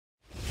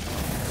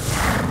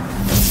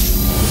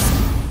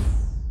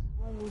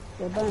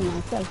by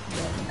myself.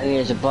 I mean,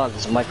 there's a bug.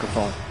 It's a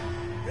microphone.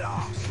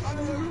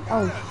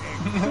 Oh,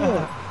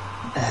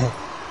 shit.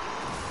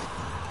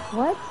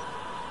 What?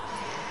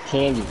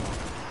 Candy.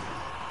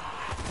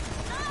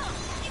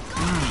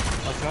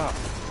 Watch out.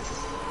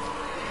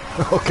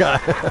 Oh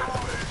god.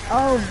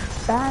 Oh,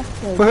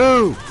 bastard.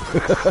 Boo!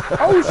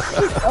 Oh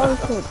shit, oh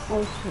shit,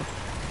 oh shit.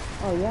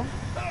 Oh yeah?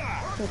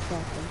 Shit,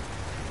 bastard.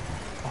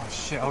 Oh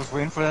shit, I was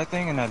waiting for that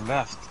thing and I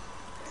left.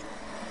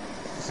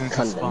 As soon as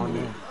it spawned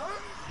in.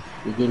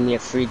 You give me a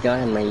free gun,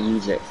 I'm gonna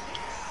use it.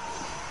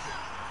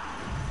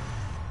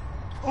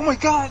 Oh my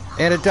god!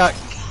 And a duck.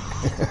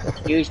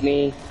 Excuse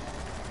me.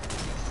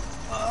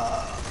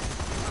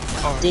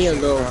 Oh, Say shit,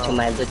 hello girl. to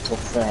my little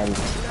friend.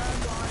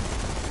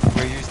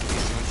 We're used to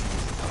these missions.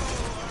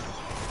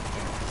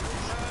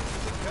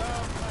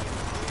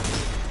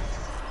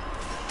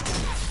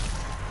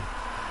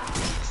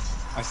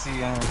 I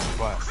see enemies,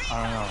 but I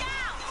don't know.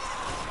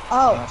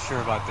 I'm not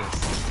sure about this.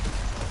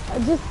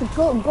 Just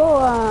go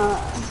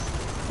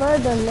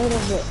further a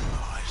little bit.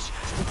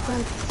 I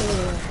can't stay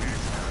there.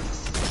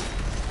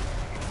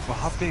 Well,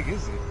 how big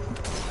is it?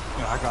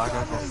 Yeah, I gotta go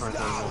further a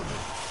little bit.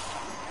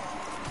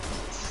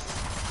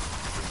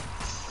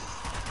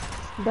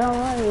 Don't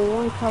worry, it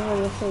won't cover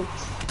your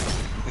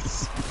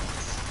face.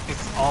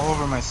 It's all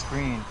over my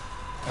screen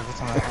every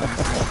time I open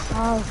the screen.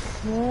 Oh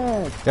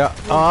shit. Yeah.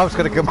 Oh, I was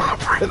gonna come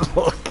over and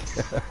look.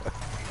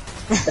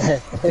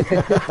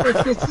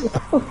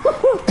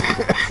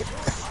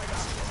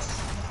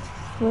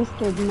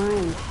 Twisted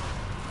mind.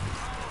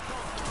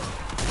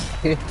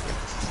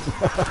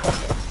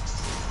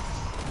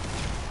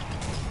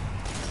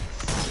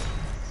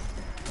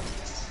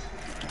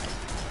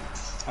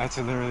 I had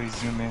to literally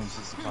zoom in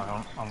just so I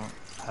don't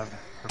have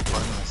her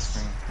part on my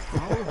screen.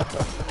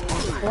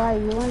 Why,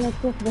 you wanna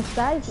tip the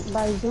size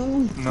by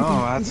zooming? No,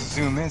 I had to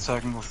zoom in so I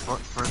can go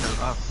further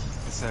up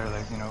instead of,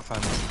 like, you know, if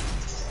I'm,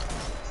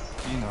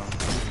 you know.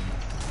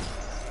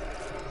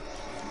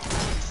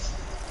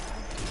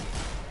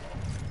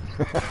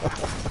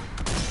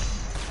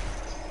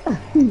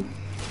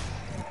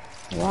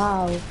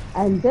 Wow,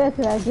 and Dirk,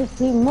 I just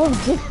he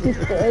moved just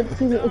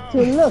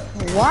to look.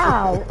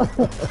 Wow.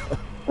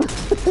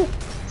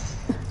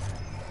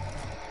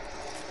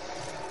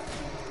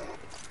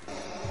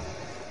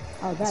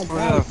 Oh,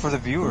 It's for the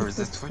viewers,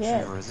 the Twitch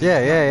viewers.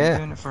 Yeah.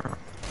 Doing it for...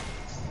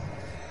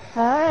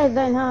 Alright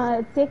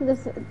then, take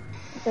this.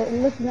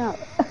 Look now.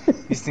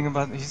 He's thinking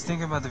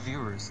about the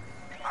viewers.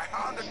 I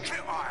found a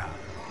tripwire.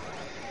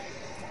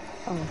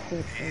 Oh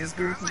shit. Here's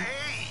grenade.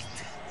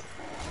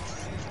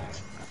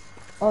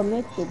 Oh,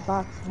 make the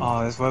box.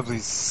 Oh, this Webley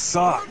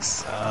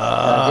sucks.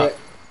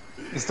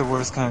 It's the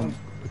worst kind.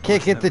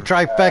 Can't get the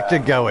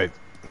trifecta going.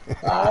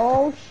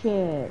 Oh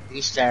shit.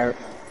 Restart.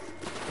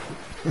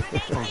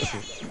 Oh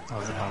shit. I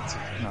was about to.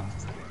 No.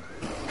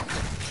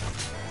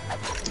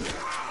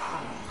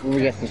 Who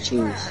we get to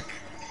choose?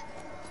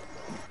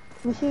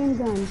 Machine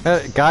gun.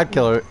 God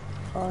killer.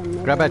 Oh,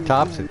 no, Grab that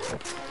Thompson.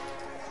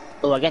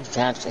 Oh, I got the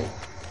Thompson.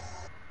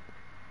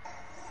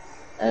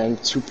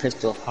 And 2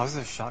 pistol. How's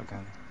the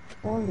shotgun?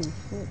 Holy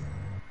shit.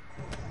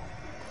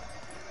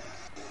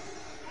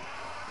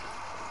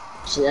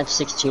 So that's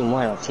 16-1,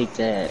 I'll take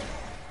that.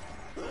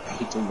 I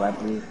hate the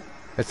weapon.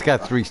 It's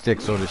got 3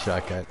 sticks on the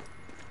shotgun.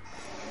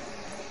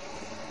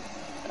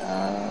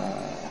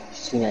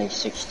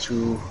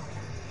 396-2.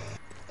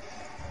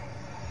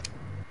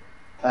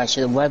 Alright,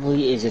 so the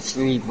Webley is a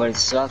 3, but it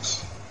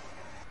sucks.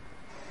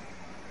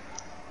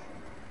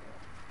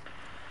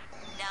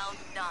 Now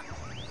none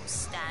will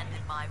stand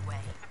in my way.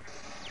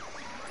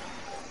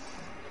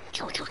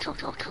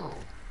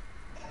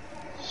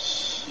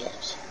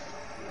 Shit.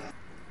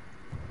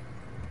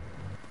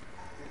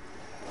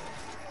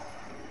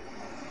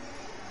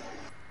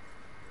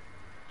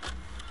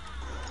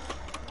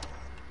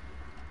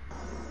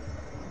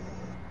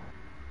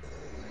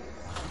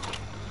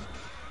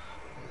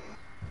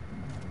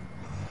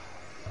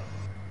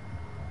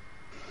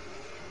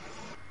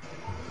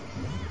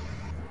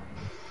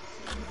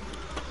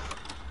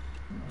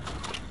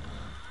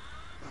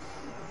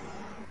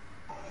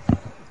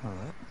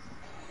 Alright.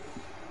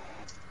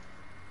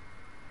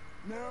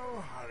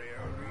 No hurry,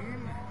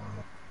 Irene.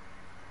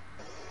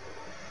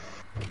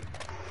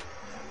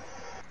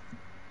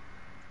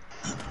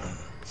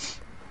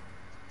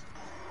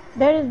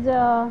 There is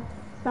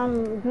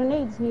some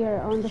grenades here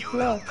on the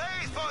floor.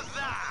 Pay for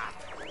that.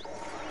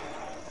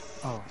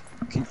 Oh,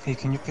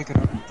 can you pick it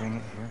up and bring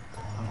it here?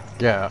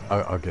 Yeah,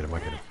 I'll get him.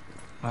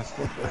 I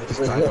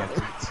just tried my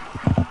crates.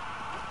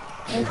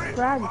 There's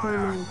frag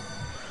grenades.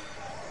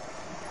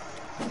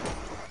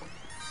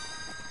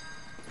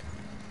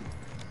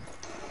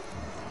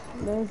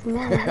 There's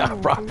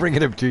more. I'm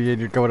bringing him to you and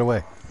you're going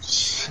away.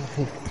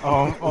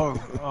 Oh.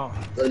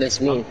 What does this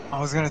mean? I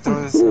was gonna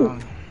throw this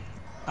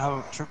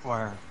out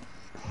tripwire.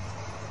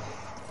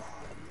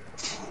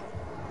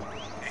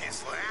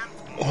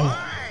 Island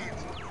wide.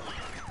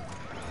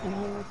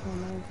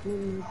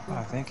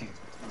 Oh, thank you.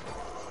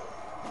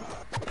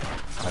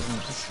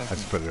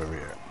 Let's put it over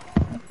here.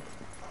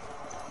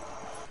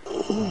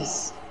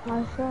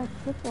 I saw a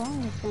triple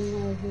armor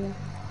somewhere here.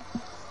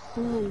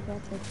 Someone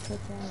dropped a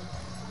triple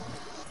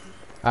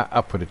armor.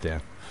 I'll put it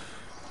down.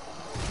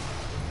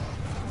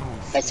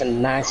 That's a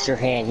monster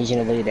hand. He's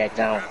gonna lay that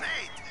down.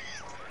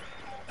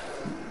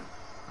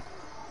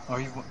 Are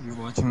you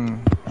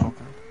watching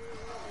poker?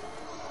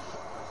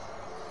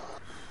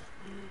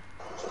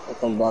 I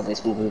don't love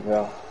this movie,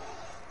 bro.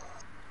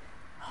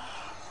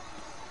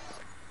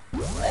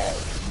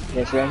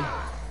 That's right.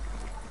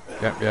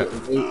 Yep.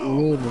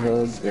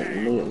 Neighborhood.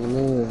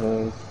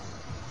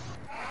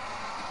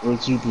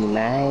 Would you be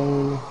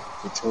mine?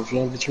 The toes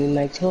in between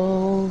my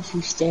toes.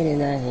 Who's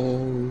standing on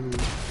him?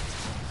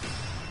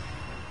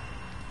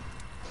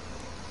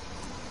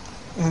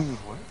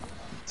 What?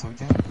 So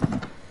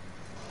again?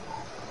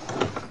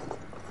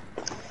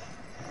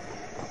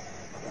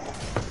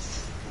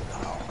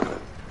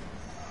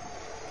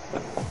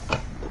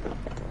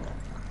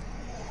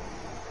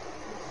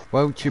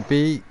 Won't you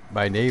be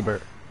my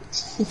neighbor?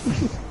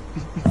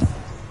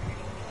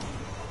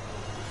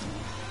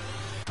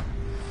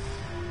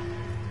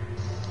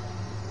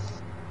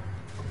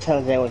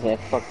 Tell that was that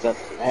fucked up.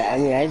 I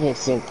mean, I didn't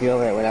feel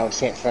that when I was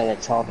sitting in front of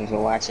the talkies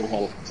and watching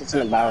him.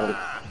 Something about him.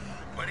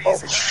 Oh,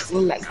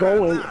 where am I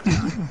going?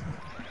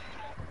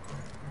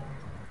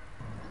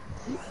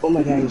 Oh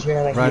my god, he's right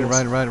on my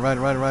heels.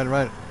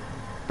 Run.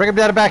 Bring him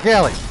down the back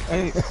alley.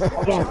 Hey!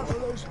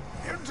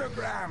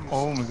 Intergram.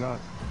 Oh my god.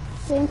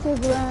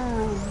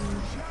 Instagram.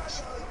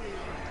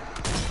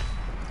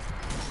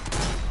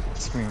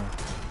 Screamer.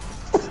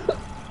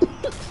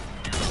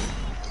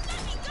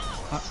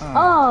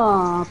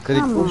 Oh, Did he-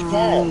 come Who's on.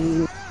 that?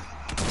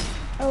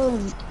 Oh,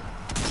 it's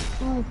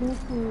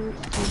missing.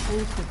 Oh,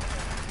 thank you.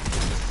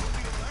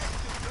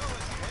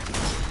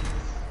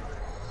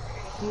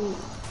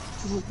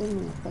 Oh, give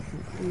me a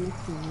second. I'm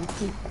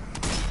missing.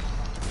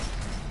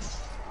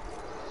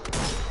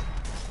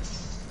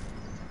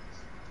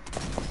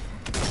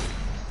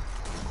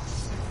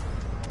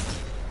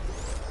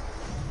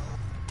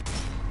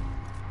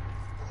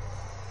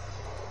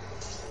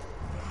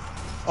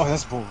 Oh,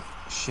 that's bull.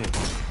 Shit.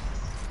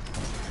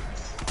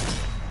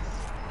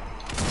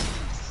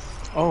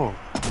 Oh,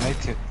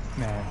 make it,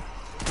 man.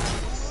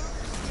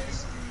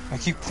 I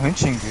keep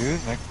punching, dude.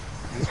 Like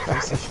this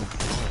PlayStation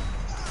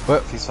 4.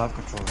 What PS5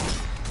 controller.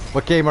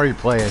 what game are you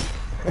playing?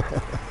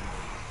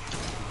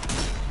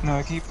 No,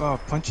 I keep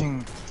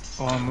punching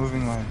while I'm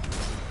moving my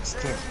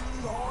stick.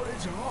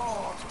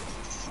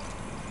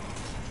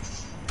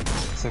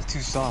 It's like too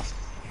soft.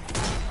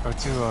 Or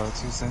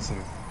too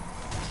sensitive.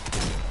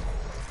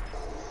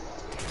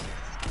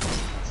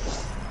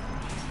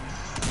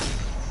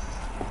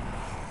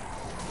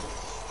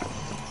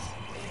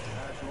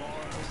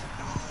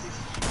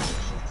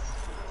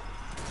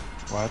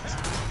 What?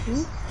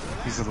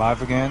 He's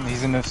alive again?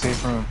 He's in the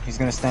safe room. He's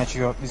gonna snatch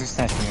you up. He's gonna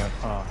snatch me up.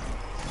 Oh.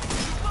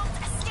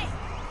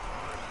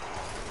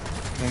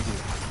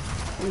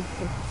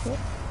 Thank you.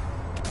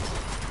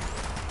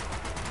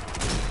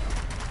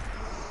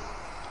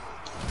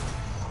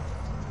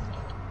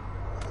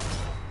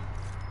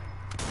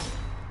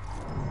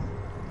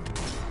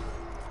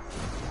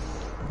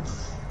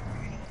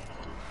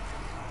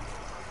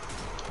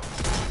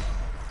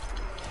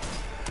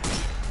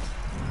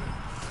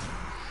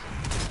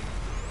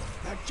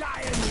 The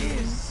giant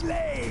is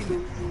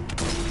slain.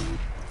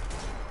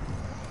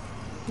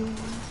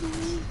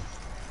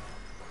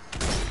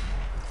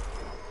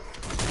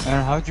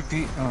 And how'd you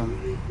beat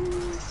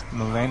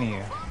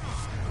Millennia?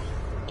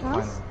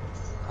 Huh?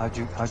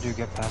 Finally. How'd you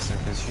get past her?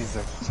 Because she's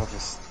the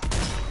toughest,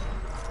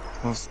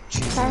 most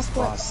Past cheesiest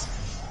what? boss.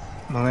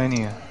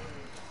 Millennia.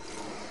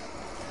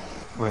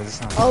 Wait,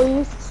 it's not. Oh,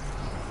 you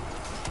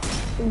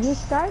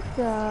start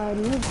the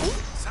new game?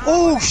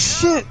 Oh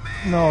shit!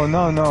 No,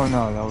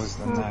 that was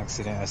an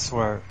accident. I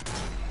swear.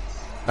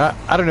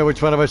 I don't know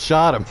which one of us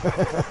shot him.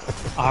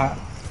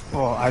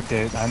 Well, I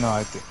did. I know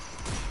I did.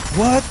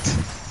 What?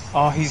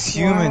 Oh, he's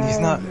human. He's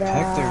not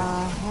Hector.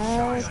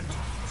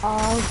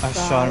 I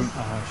shot him.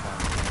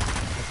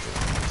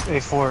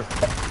 A4.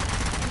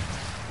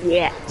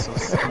 Yeah.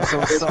 I'm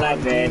so It's sorry.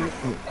 not bad.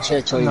 I should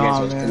have told you Nah,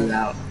 guys what's man. coming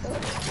out.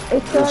 It's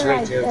It's right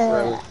alright. there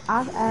for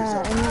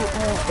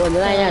Well,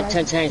 then I had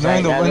 10 times. No, I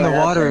in the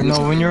got water. out.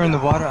 No, when you're in the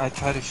water, I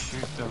try to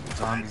shoot the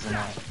zombies and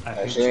I I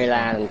hit was very you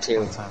loud on him too.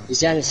 one time.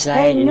 He's on the side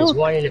Hey, and there's Nuke.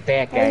 one in the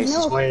back, Hey, guys.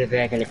 There's Nuke. one in the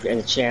back in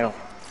the channel.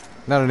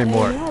 Not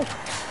anymore. Hey, look,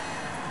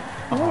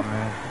 Oh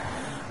man.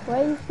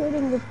 why are you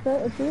shooting the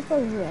people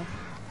here?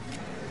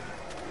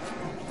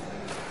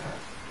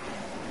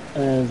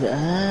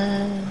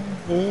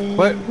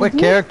 What Did you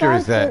character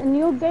is start that? the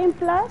new game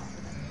plus?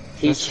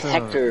 He's That's,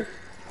 Hector.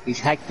 He's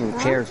Hector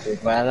character,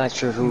 but I'm not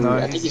sure who. No,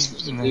 I think he's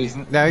supposed to be.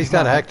 No, he's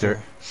not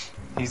Hector.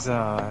 He's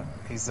Oh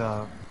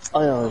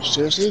no,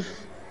 seriously?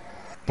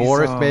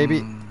 Boris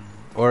maybe,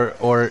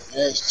 or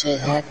Say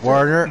Hector.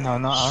 Warner. No,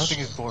 I don't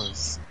think it's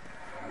Boris.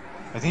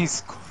 I think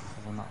he's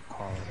well, not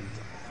Carl.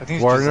 I think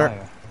it's Warner?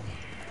 Josiah.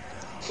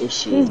 Is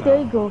she? He's No.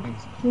 Dago.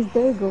 He's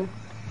Dago.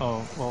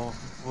 Oh well,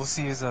 we'll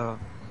see. His Wait,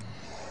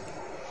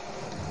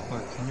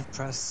 can you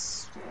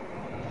press?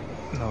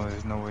 No,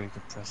 there's no way you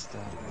can press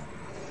that.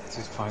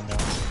 to find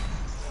out.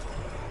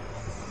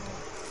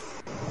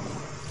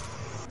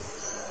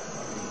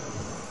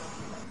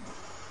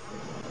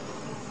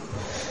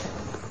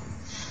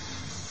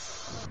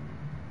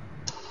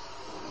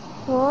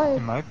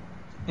 What?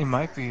 It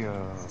might be a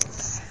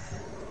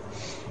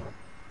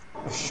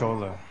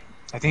Shola.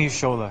 I think he's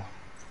Shola.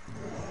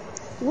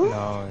 What?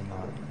 No,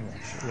 not.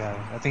 Yeah,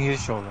 I think he's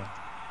Shola.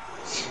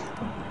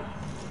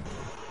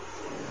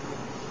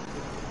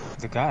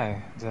 The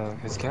guy,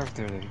 his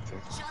character that he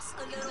picked. Just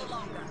a little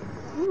longer.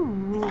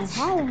 Oh,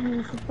 how is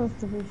he supposed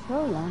to be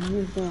Shola?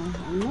 He's a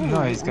male.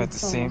 No, he's got and the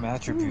so- same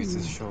attributes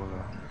as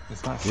Shola.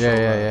 It's not Shola.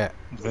 Yeah.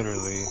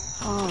 Literally.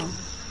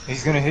 Oh.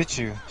 He's gonna hit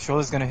you.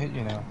 Shola's gonna hit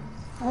you now.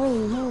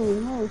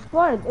 Hey,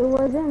 Sport, it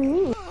wasn't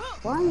me.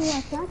 Why are you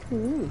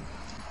attacking me?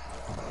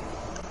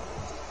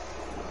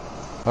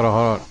 Hold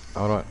on.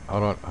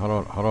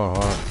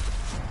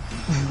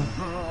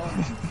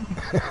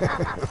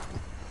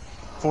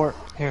 4,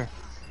 here.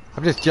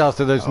 I'm just jealous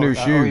of those new I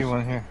owe shoes. you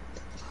one here.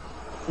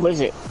 What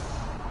is it?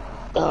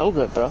 Oh, I'm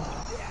good, bro.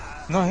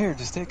 No, here,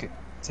 just take it.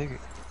 Take it.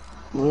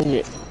 What is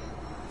it?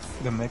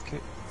 The med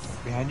kit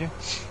behind you.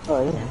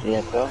 Oh,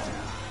 yeah, bro.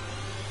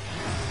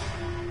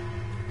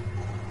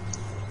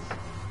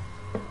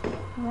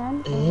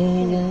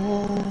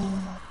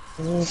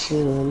 It's a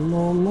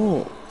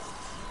moment.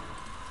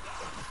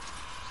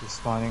 She's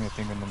spawning a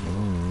thing in the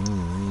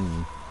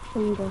middle.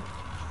 Finger.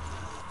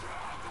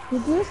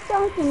 Did you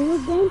start a new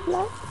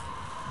gameplay?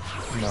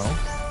 No.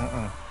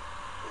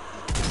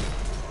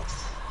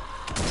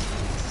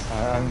 I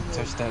haven't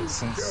touched that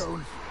since.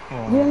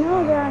 Well, You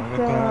know that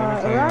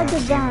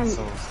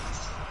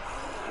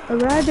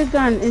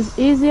Radagon is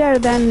easier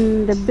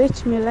than the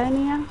bitch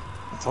Millennia?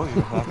 I told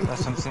you.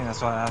 That's what I'm saying.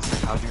 That's why I asked,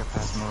 like, how'd you get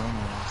past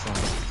Millennium?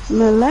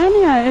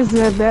 Millennia is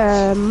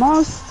the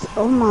most.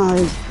 Oh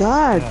my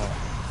god. Yeah.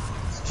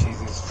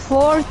 Jesus.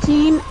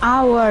 14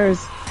 hours.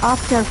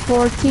 After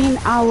 14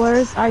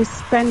 hours I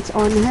spent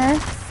on her,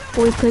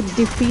 we could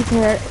defeat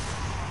her.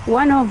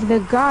 One of the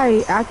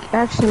guy,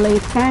 actually,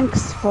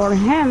 thanks for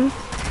him,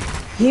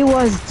 he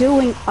was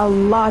doing a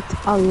lot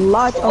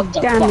of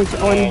damage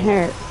on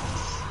her.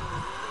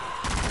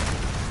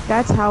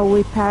 That's how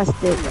we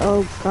passed it.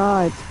 Oh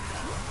god.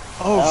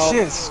 Oh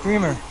shit,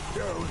 Screamer.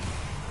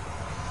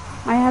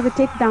 I have a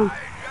takedown.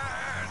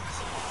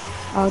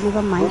 Oh,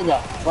 never Where mind. the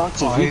fuck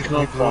did he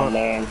come from,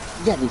 man?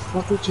 You gotta be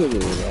fucking kidding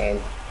me,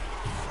 man.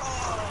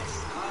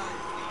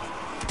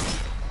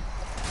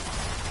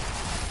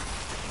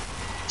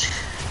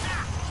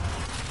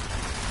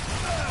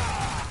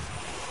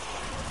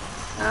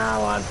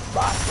 Now I'm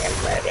fucking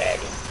ready.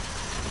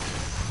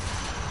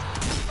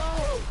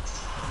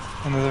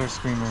 Another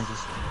Screamer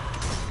just.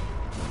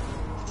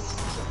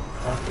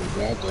 Fucking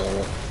goddamn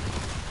it.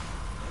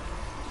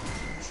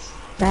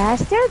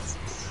 Bastards!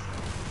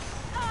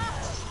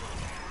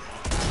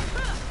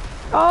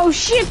 Oh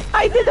shit!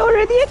 I did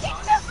already a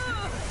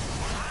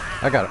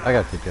takedown! I got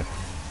to take this.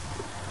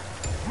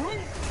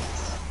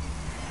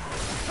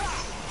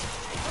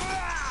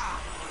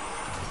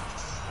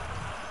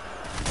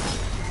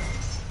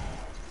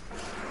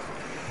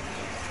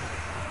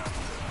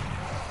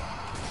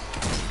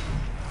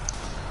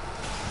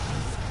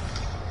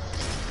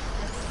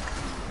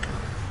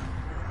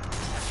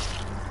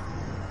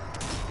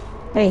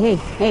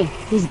 Hey,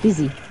 he's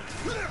busy.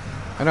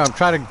 I know, I'm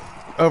trying to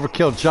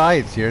overkill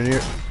giants here, and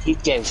you're He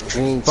gets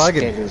green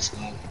bugging. stickers,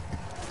 man.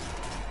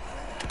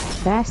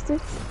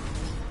 Bastards.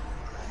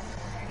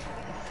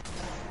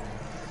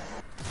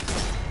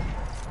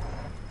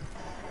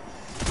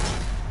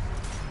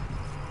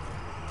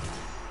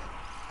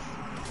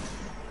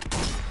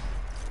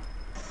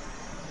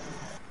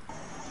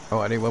 Oh,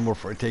 I need one more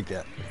before I take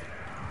that.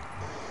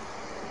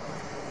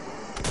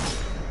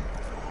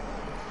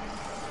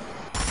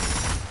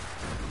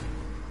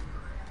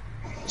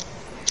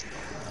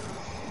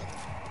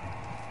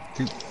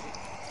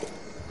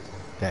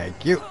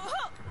 Thank you.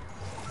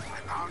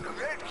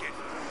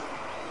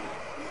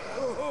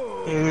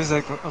 Yeah, there's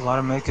like a lot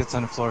of medkits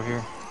on the floor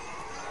here.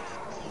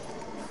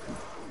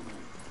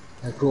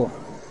 Yeah, cool.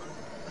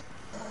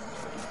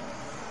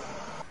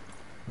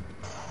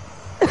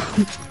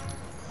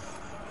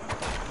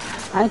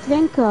 I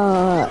think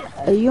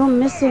you're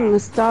missing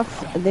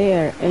stuff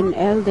there in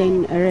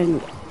Elden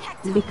Ring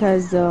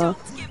because I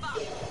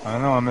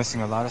know I'm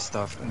missing a lot of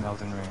stuff in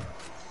Elden Ring.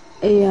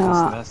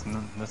 yeah,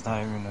 That's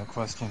not even a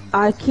question.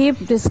 I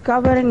keep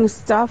discovering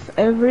stuff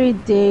every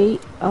day,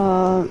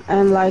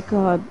 and like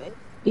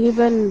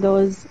even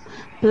those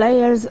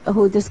players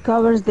who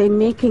discovers they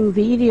making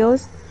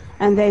videos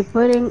and they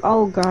putting,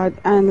 oh god,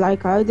 and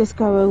like I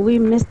discover we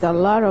missed a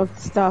lot of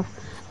stuff,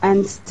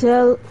 and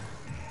still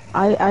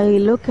I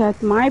look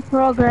at my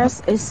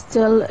progress is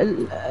still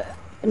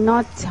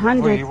not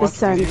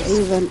 100%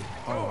 even.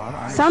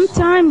 Oh,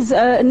 Sometimes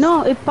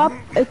no, it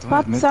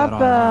pops up.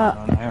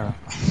 On air.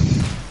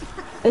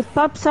 It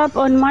pops up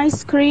on my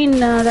screen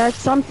that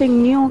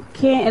something new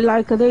came,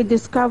 like they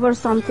discover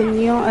something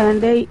new,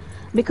 and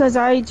because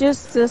I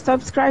just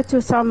subscribe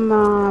to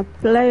some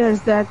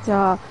players that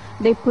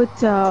they put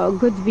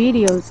good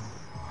videos.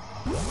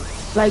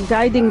 like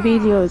guiding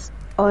videos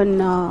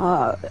on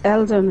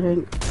Elden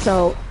Ring.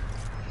 So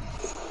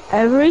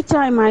every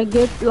time I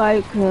get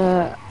like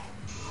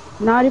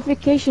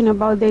notification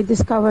about they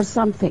discover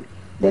something,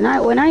 then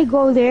when I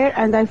go there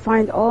and I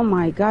find, oh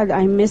my god,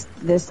 I missed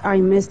this, I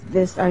missed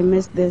this, I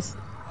missed this.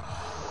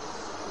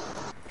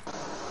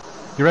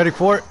 You ready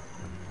for it?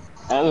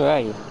 I'm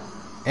ready.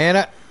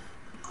 Anna?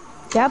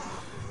 Yep.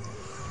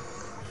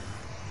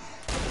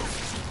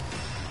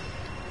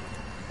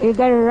 You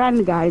gotta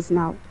run, guys,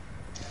 now.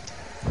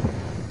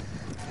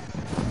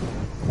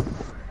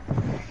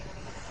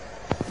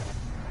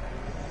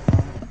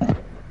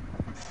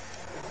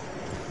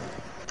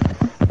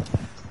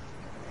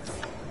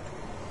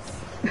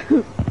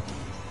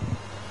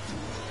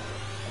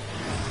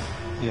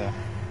 Yeah.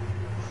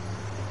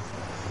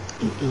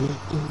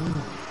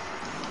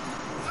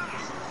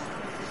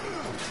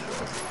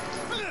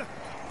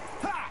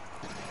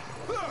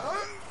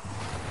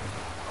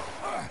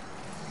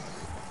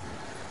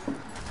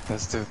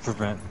 That's to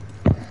prevent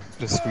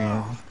the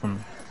screen from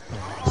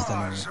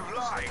extending.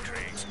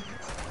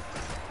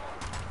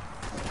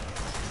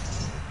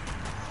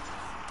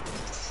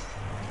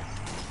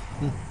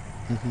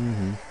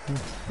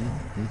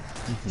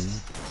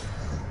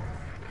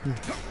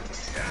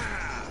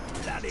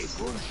 Bloody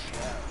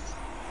bullshit.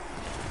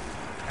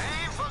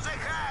 Aim for the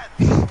head.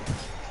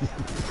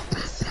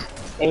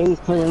 Aim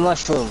for the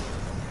mushroom.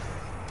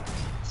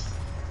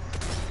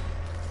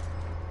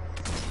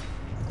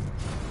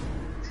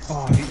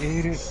 Oh, he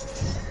ate it.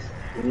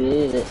 You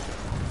ate it.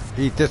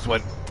 Eat this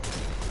one.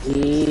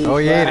 He Oh,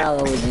 you ate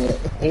it.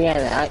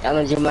 Yeah, I'm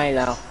gonna do mine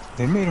now.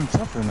 They made him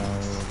tougher now.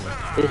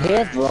 It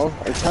has, bro.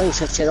 I'm telling you,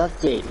 such an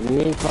update. You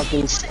need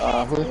fucking,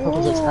 who the fuck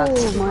is this Oh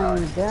toxic? my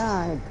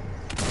god.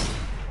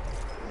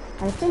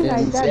 I think Yeah, I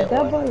you got said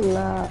what? double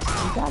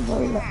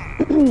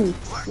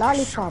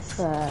lollipop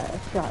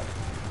shot.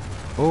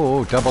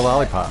 Oh, double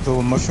lollipop. The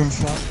mushroom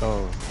shot?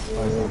 Oh,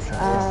 lollipop shot.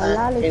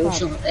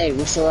 Hey, Lollipop.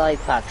 what's the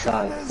lollipop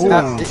song?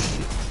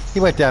 He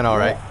went down all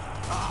right.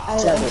 I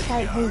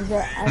tried his,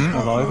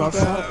 A lollipop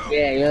shot?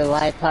 Yeah, your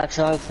lollipop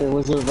song for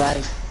Wizard of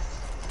Oz.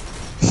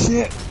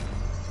 Shit.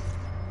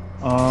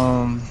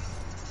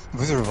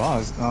 Wizard of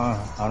Oz.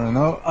 I don't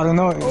know.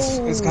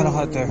 It's kind of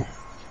hot there.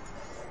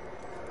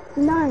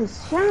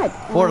 Nice shot.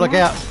 Fort, look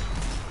out.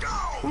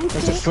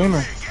 There's a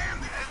streamer.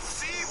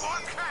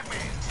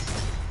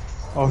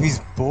 Oh, he's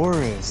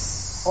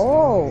Boris.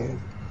 Oh.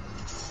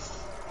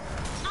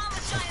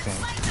 I think.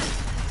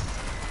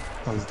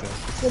 Oh, he's dead.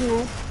 Good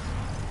night.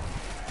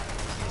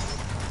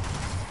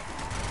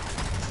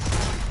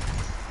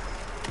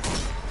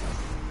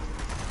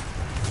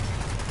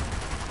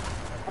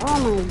 Oh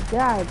my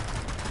god.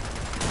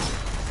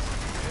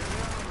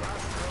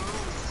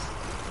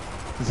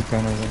 There's a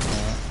gunner there.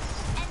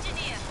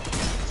 Engineer.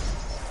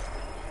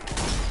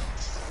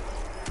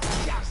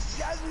 Just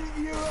doesn't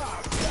you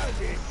up,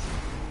 does it?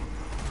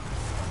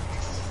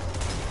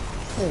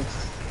 Hey.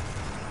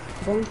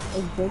 Don't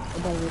exit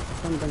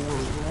from the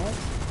line, alright?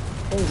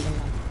 Stay in the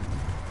line.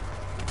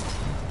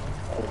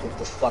 I'll get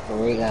this fucking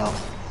ring out.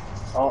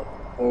 Oh,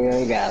 we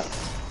already got it.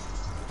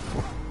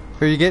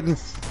 Who are you getting?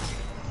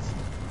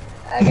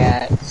 I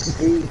got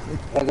 3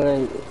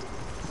 regular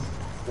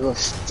little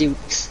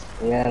stooks.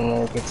 Yeah, I'm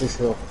gonna get this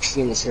little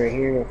penis right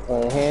here in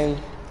front of him.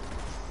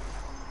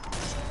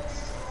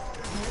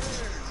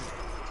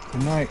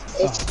 Good night.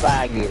 It's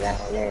foggy down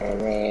there,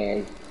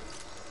 man.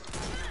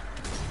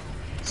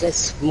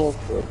 Just smoke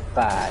with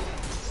fog.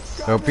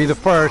 Don't be the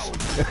first.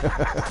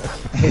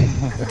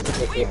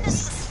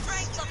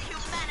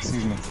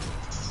 Excuse me.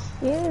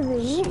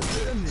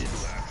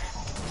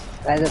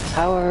 By the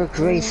power of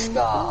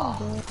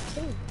Grayskull.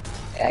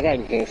 I got a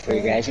game for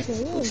you guys.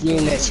 Let's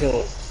name that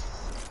tune.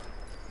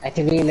 I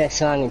can name that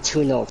song in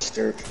 2 notes,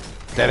 Dirk.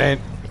 That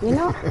ain't. You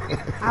know,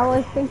 I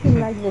was thinking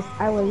like this.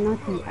 I will not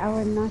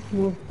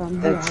move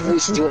from here.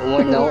 Please do it in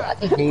 1 note. I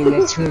can name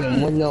that tune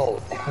in 1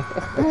 note.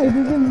 I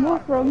didn't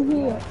move from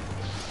here.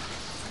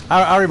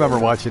 I remember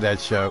watching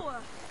that show.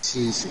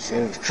 Jesus,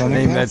 it was Don't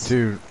Name name that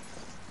too.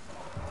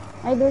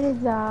 There is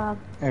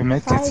Hey,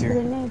 medkit's 5 here.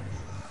 grenades.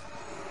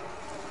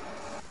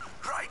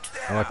 Right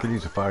there. Oh, I could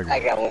use a fire I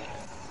grenade. got one.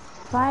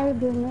 5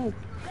 grenades.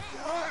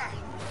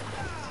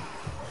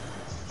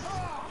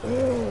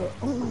 Oh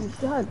my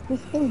god, this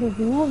thing is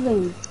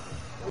moving.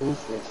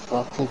 This is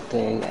fucking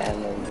thing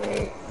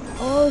anime.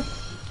 Oh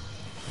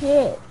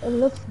shit, it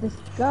looks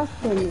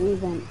disgusting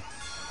even.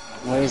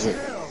 What is it?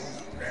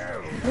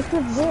 Look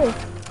at this.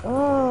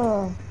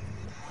 Oh,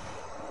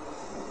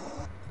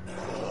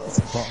 It's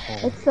a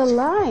butthole. it's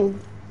alive.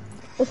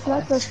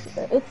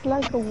 It's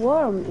like a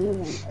worm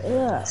even.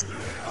 Yeah.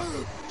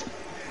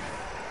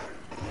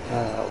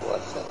 What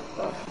the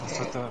fuck? That's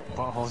what the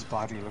butthole's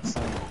body looks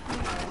like.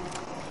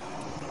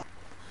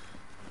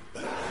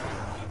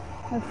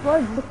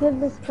 Ford, look at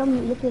this.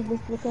 Come, look at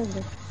this.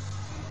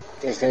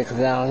 Just gonna come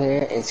down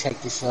here and check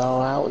this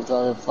all out with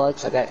all the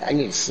fucks. I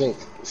need a sink.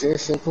 Is there a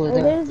sink over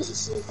there? There's There's a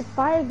sink. a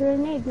fire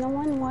grenade. No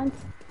one wants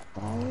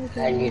fire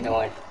I grenade. need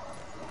one.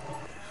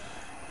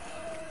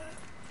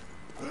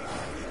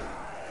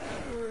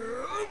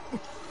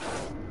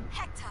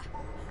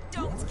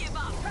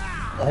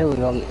 Oh, here we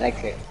go,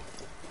 like it.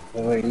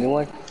 Wait, a new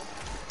one?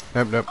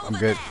 Nope, nope, I'm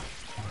good.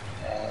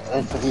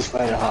 Let's put this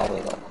one in the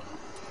hallway though.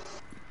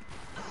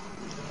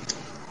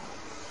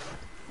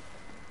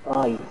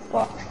 Oh, you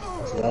fuck.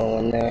 There's no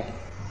one there.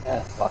 Ah,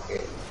 fuck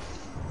it.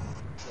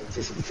 It's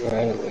just a drawer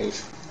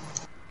anyways.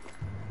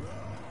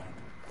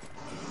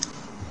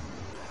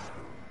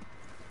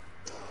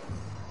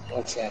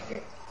 One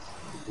second.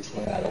 Just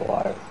went out of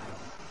water.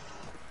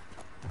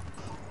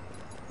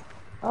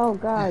 Oh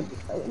God,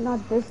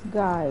 not this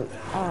guy.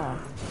 Oh.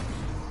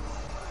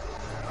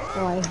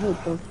 Oh, I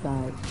hate those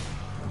guys.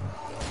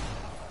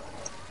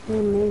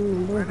 They made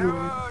me lose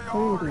my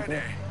sanity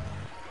there.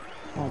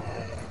 God.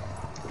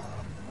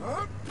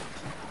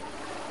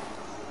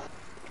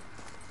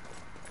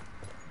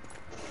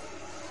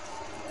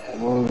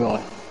 Where are we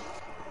going?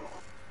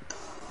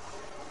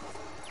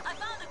 I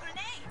found a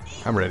grenade.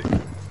 I'm ready.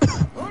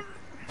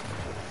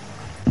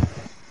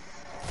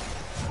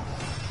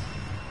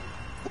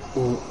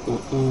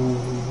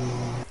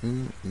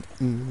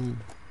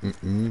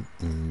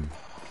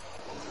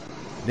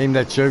 Name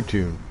that show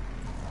tune.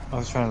 I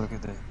was trying to look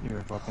at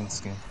your weapon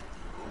skin.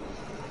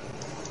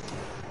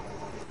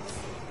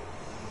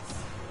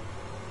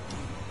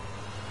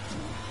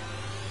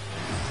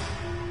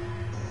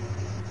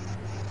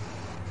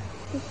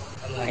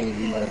 I'm not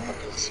even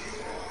motherfuckers.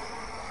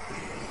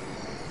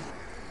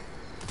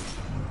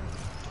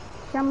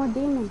 Chamo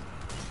demon.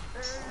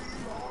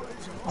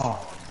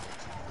 Oh.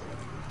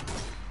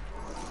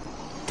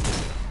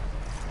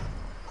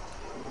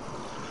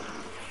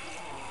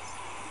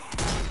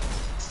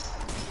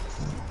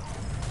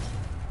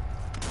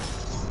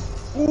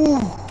 Ooh,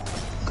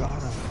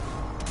 got him.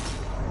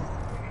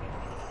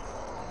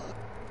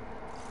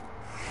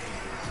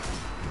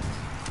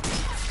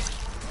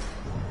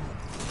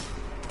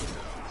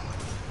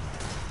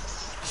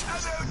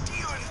 Shadow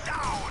demon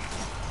down.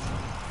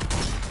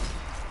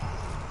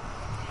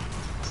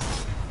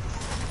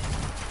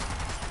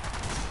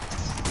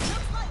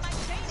 Looks like my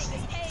training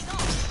is paying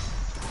off.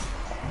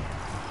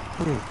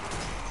 Ooh.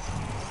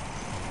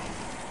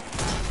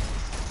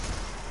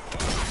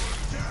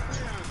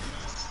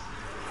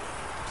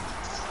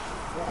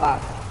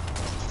 Fuck.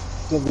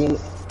 Give me.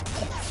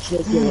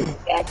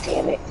 God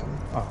damn it.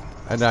 Oh.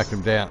 I knocked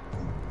him down.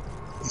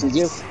 So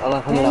you? I'm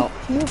not coming out.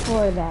 Thank you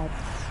for that.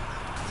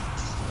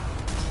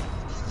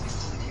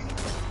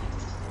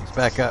 He's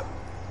back up.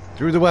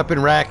 Through the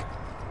weapon rack.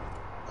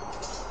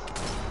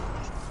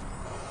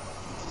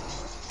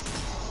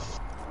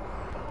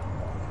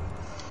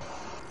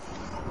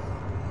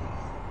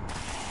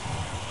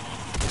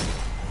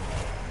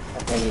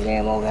 I need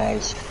ammo,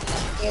 guys.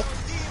 Yeah.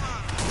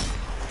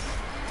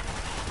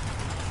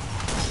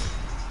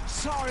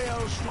 Sorry, I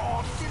was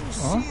wrong. Didn't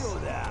see you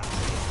there.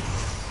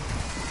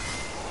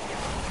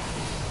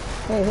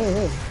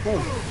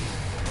 Hey.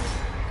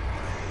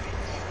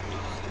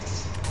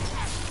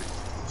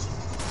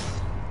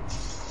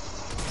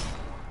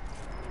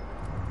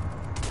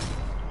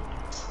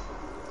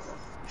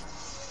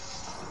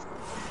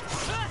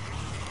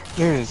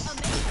 There it is.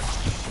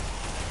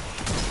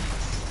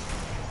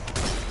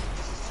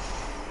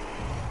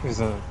 There's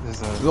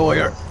a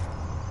Lawyer.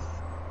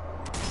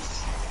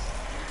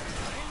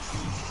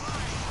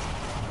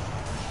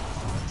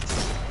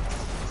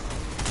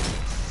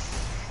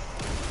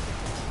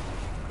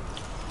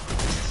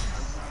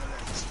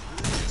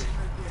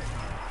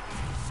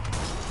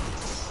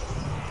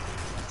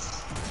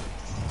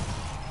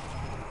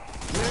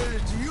 Where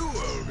did you,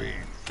 Obi?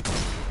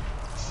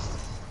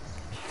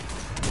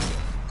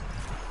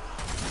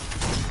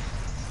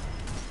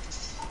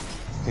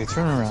 Okay,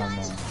 turn around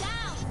now.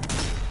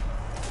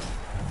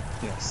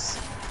 Yes.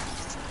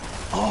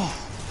 Oh!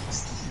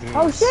 Dude,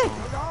 Oh it's shit!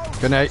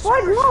 so- Good night.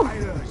 What? No!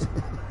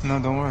 No,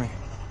 don't worry.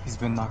 He's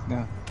been knocked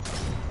down.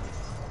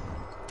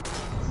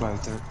 By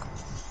Dirk.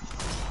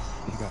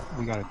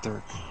 We got a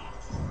Dirk.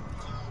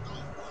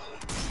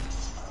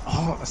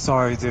 Oh,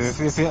 sorry, dude.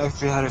 If you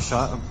had a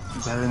shot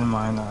better than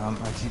mine, I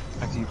keep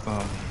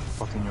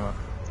fucking you up.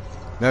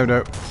 No,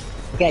 no.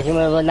 Guys, I'm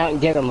gonna run out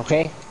and get him,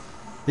 okay?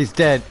 He's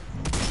dead.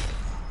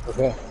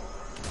 Okay.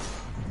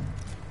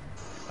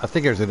 I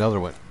think there's another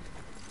one.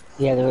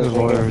 Yeah, there The is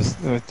one here. lawyer's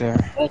right there.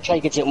 I'm gonna try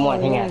to get you one.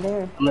 Oh, Hang yeah, on.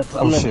 there. I'm Oh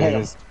gonna shit, pin it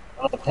him. is.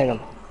 I'm gonna pin him.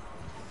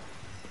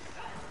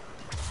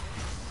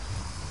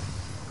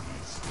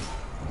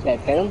 Did I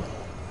pin him?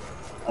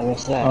 I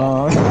guess not.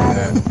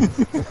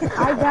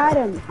 I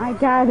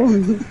got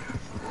him.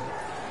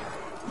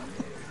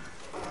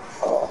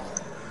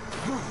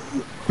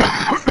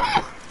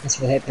 That's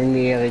what happened to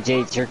me the other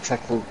day. Jerk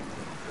fucking,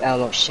 I don't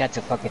know, shot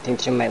the fucking thing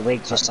through my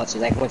legs or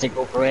something. Like, once I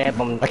go grab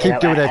him, I keep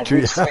doing that I to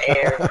you. reach for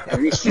air. I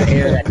reach for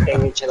air, that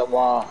thing into the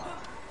wall.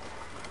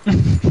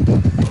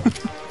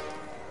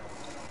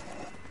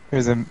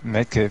 There's a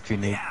medkit if you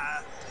need.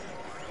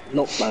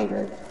 Nope, I'm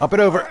good. Up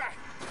and over.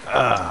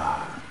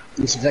 Let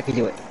me see if I can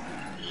do it.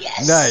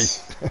 Yes!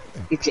 Nice.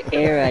 It's the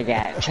air I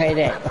got. Try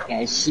that,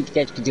 guys. See if you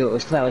guys can do it.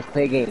 Let's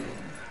play a game.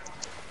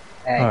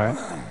 Alright.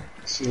 Alright.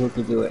 See who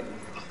can do it.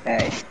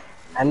 Alright.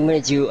 I'm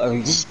gonna do a,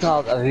 this is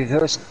called a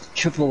reverse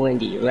triple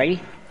windy.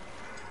 Ready?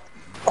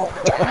 Oh,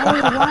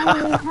 Hey,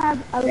 why we have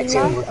a that didn't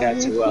lot work of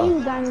out too well.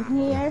 machine guns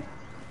here?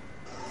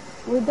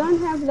 We don't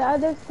have the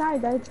other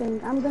side, I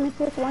think. I'm gonna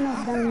take one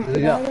of them Here to we the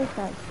go. other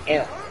side.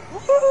 Yeah.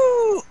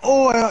 Woo!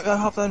 Oh, I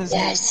hopped on his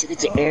head. Yes,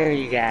 it's the air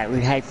you got.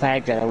 We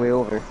high-fived on our way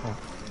over.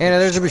 Anna,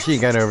 there's a machine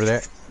gun over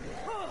there.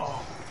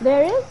 Oh,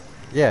 There is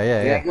Yeah,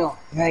 yeah, Here I yeah. go.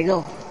 Here I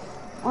go.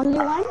 only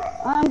one?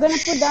 I'm gonna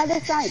put the other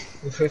side.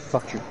 We're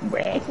fucking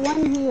wreck. Put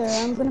one here.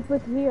 I'm gonna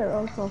put here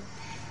also.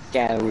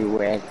 Yeah, we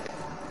wreck.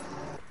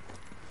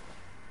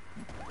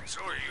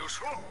 So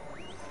useful.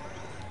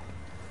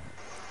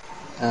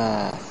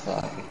 Ah,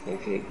 fuck.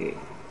 Okay.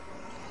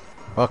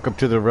 Welcome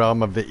to the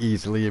realm of the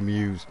easily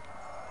amused.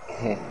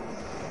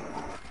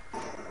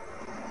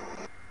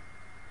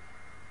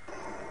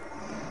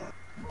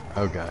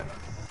 Oh god.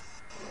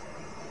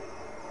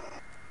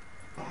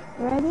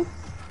 Ready?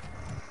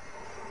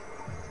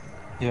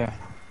 yeah.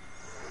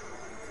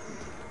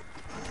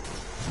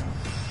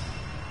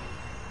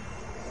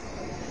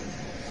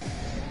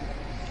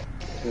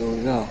 Here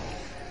we go.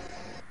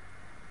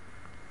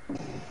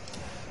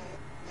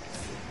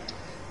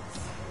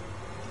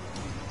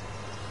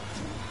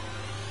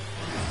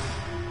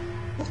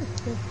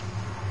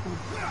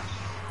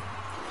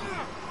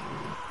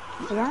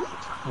 Run?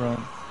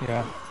 Run.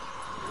 Yeah.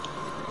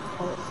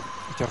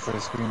 Watch out for the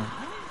screamer.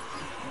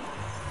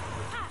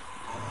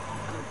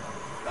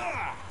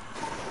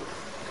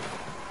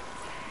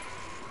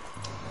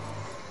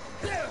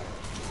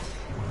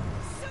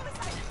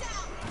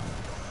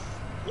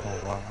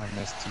 Oh wow, I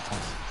missed 2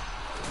 times.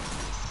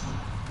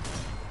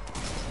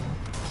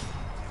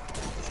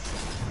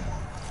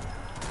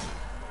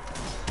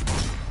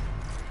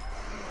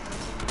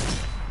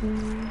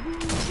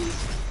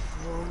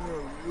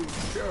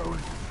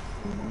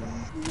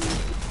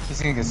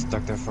 He's gonna get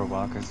stuck there for a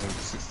while because there's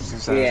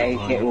suicides Yeah, are he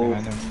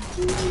blowing can't up move.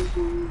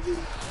 behind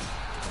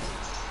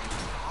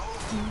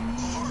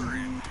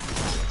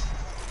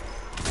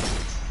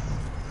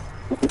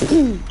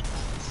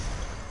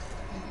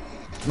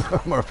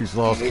him. Murphy's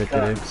Law's Here he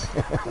kicking in. comes.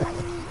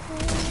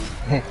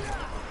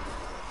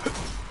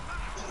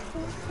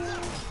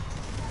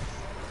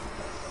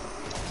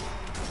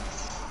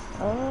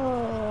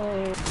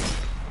 Oh.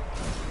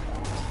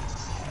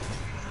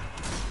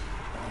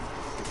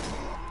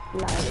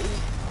 Like,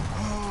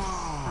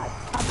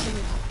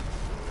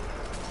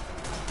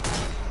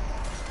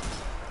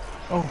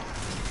 Oh,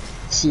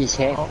 See his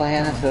head fly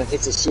out, so it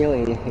hits the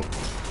ceiling.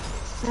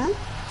 huh?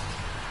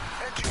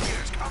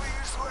 Engineers coming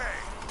this way.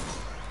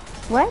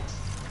 What?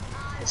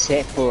 His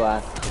head flew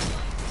out.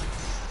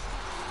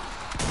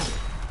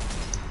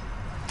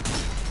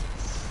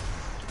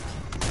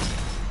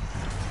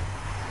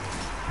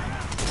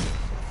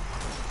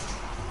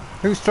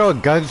 Who's throwing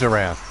guns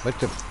around? What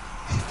the?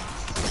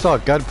 Saw a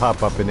gun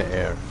pop up in the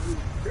air.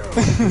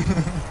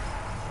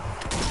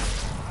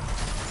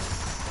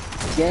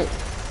 Get.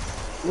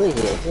 Look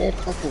at it. That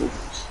fucking.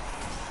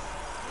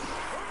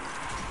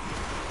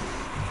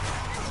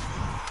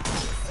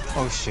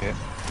 oh shit.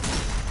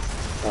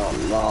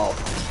 Oh no.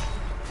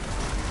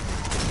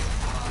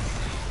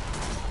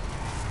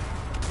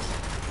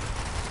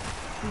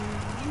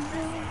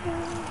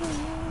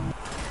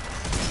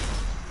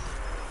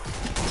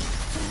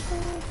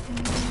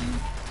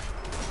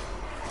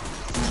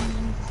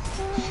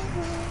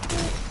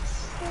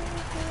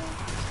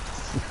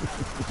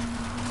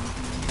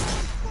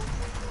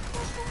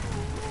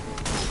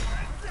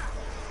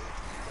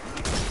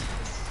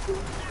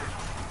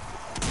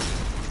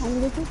 How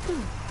did you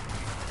see?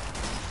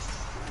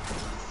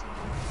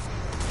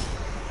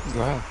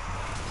 Go ahead.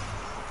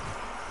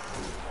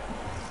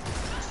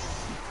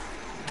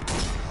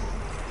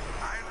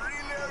 I'm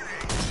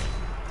reloading.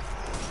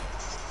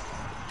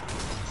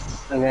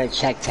 I'm gonna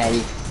check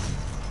Teddy.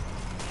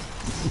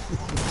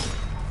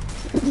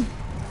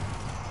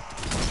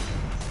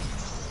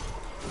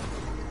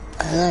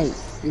 Alright,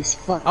 this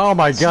fuck. Oh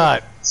my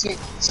god. Shit.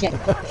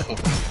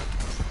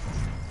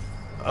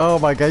 Oh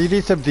my god. You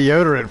need some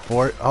deodorant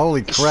for it.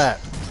 Holy crap.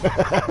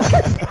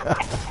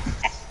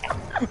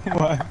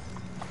 What?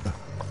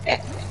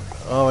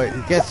 Oh,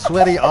 you get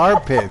sweaty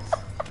armpits.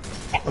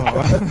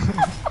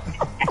 Oh.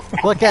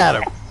 Look at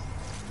him.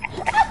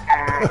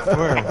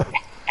 Where?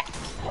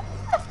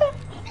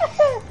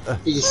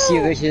 You see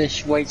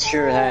this white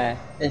shirt, huh?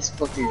 That's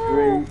fucking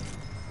great.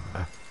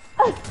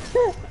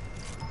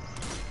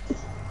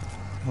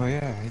 Oh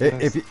yeah, he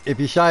does. If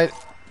you shine.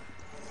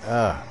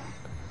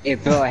 Hey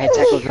bro, I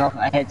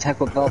had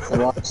Taco Bell for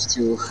lunch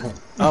too.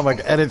 Oh my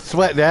god. And it's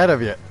sweating out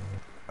of you.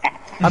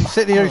 I'm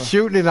sitting here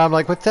shooting and I'm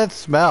like, what's that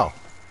smell?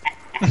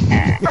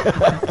 I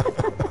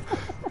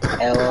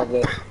love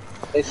it.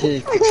 This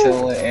is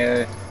controller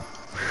error.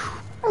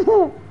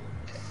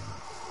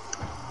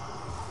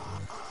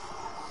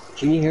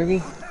 Can you hear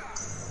me?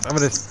 I'm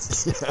gonna.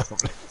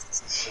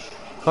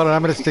 Hold on,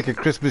 I'm gonna stick a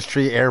Christmas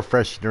tree air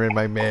freshener in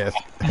my mask.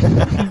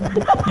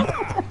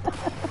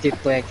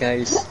 Get black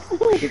eyes.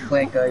 Get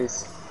black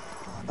eyes.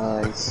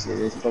 Oh shit,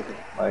 it's fucking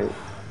fight.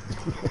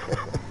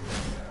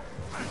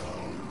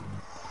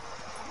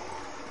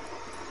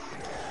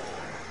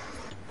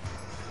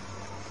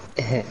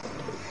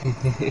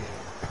 It's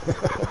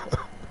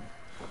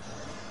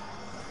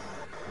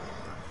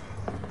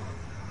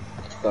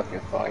fucking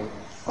fine.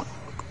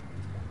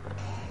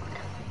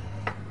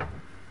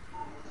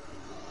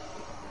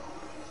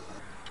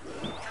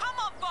 Come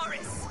on,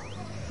 Boris!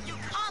 You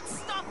can't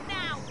stop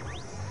now!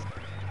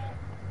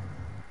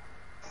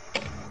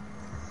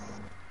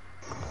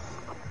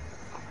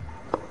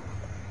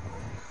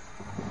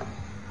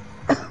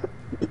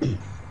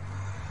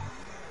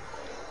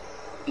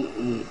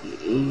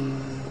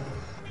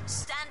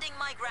 Standing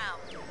my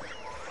ground.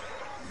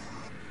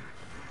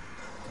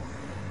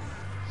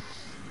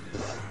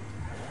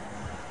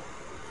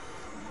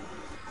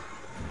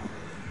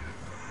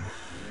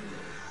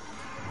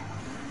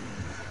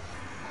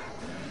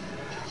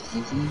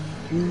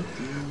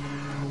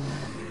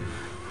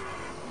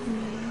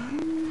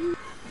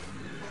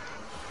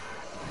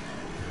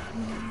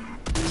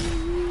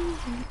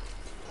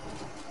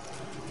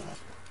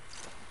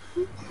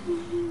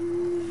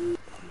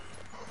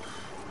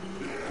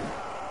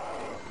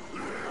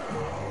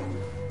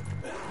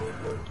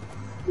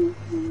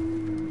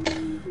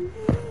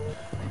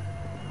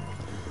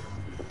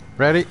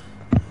 Ready?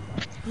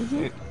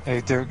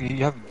 Hey, Dirk,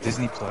 you have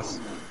Disney Plus.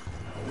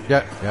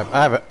 Yeah,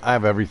 yeah. I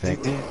have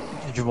everything.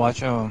 Did you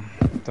watch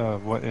the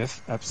What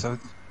If episode?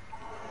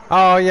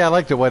 Oh yeah, I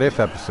like the What If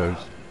episodes.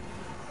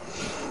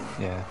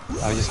 Yeah,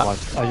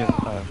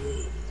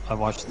 I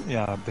watched.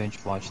 Yeah, I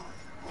binge watched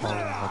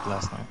like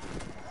last night.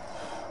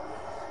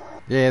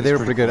 Yeah, It's they were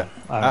pretty pretty good.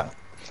 cool. I Did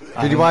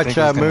you didn't watch think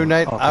it was gonna Moon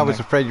Knight? all I was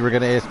connect. afraid you were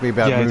going to ask me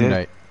about Yeah, I Moon did.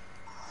 Knight.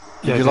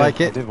 Yeah, Did you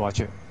like I it? did watch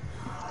it.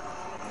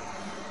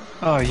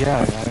 Oh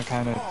yeah, I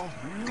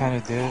kind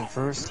of did at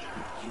first,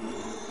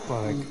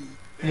 but like,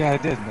 yeah, I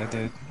did.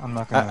 I'm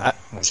not gonna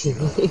like,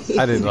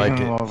 I didn't like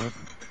even it. all of it.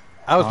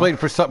 I was Huh? waiting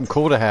for something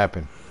cool to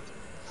happen.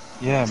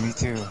 Yeah, me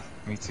too,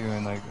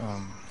 and like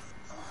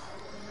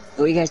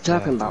What are you guys yeah,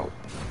 talking about?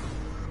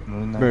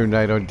 Moon Knight. Moon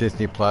Knight on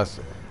Disney Plus.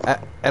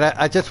 And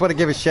I just want to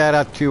give a shout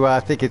out to I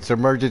think it's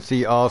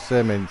Emergency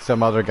Awesome and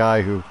some other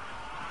guy who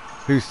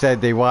said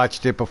they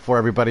watched it before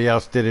everybody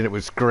else did and it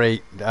was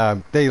great.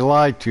 They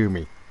lied to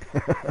me.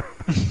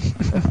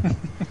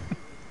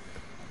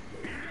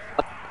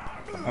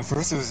 At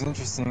first it was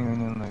interesting,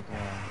 and then like,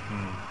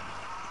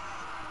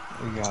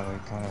 we got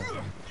like kind of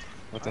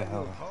what the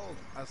hell?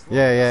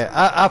 Yeah.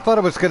 I thought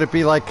it was going to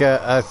be like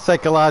a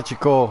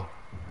psychological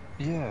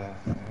Yeah.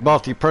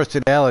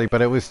 multi-personality,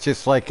 but it was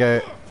just like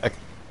a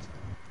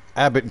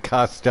Abbott and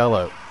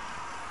Costello.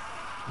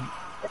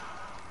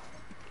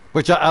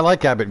 Which I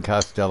like Abbott and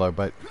Costello,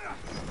 but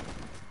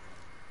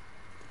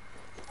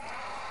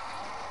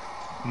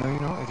No, you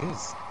know it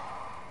is.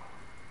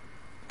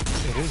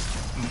 It is.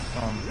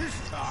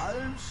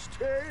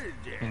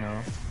 You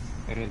know,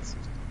 it is.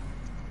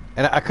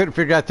 and I couldn't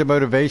figure out the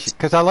motivation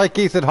because I like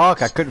Ethan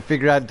Hawke. I couldn't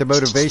figure out the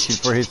motivation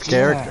for his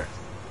character.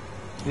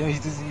 Yeah, he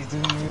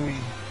didn't really.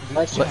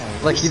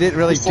 Like he didn't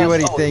really do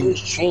anything He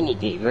was training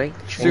day, right?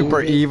 super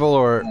Training day? evil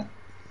or.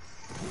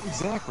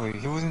 Exactly.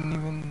 He wasn't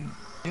even.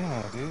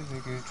 Yeah, dude.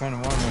 Like, he was trying to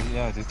warn them. Like,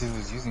 yeah, this dude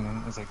was using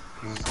him. It's like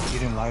he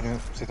didn't lie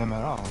to them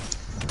at all.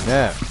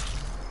 Yeah.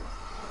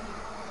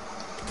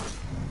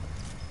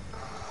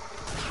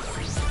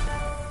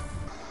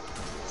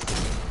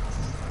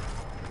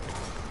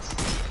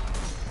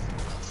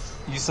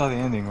 You saw the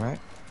ending, right?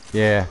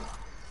 Yeah.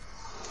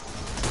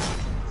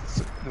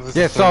 So, there was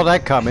Yeah, a saw third-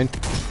 that coming.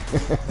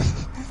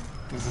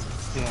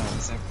 Yeah,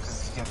 it's like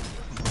because he kept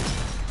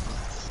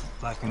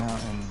blacking out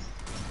and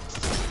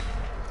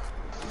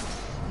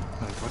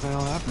like, what the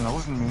hell happened? That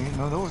wasn't me.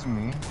 No, that wasn't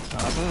me. I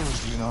thought it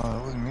was you. No,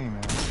 that wasn't me,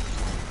 man. Okay,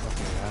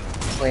 I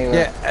don't know. Wait,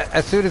 Yeah,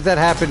 as soon as that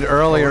happened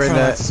earlier We're in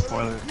trying not to the.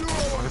 spoil it.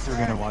 What if you're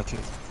gonna watch it?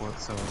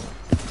 So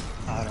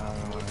I don't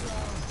want to.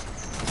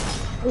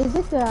 Is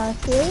it a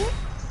series?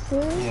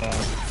 Yeah,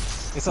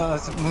 it's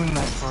Moon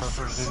Knight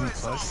for Disney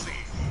Plus.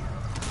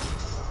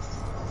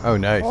 Oh,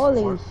 nice.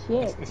 Holy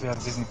shit. If you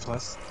have Disney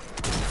Plus.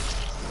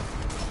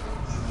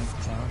 Disney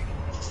Channel.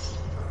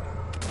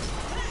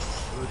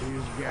 Who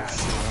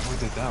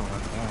did that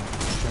one? Yeah,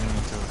 turning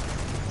into a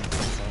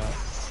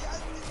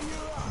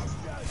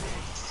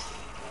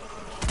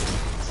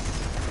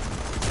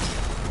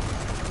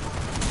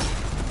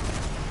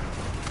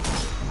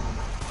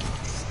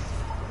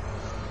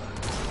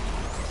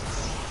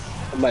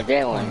what about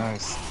that Oh, one?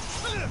 nice.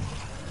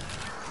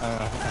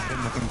 I hit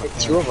nothing I but think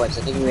two of us.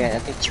 I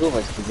think two of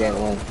us did that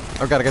one.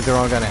 I gotta get the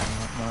wrong guy now.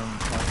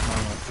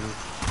 Mine went through.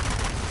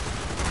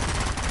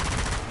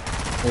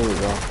 There we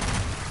go.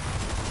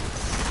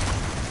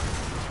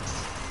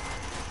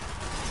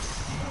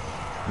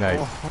 Nice.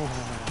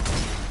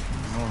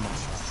 Normal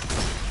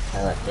shot. I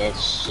like that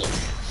shit.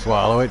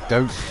 Swallow it,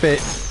 don't spit.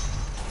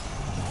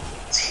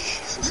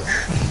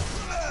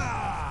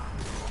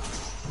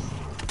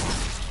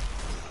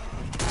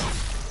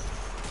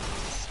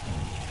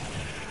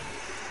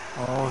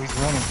 Oh, he's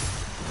running.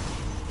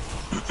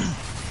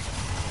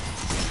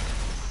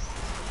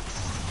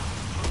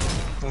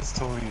 That's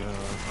totally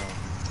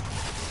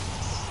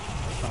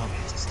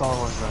Star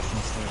Wars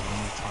reference there,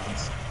 many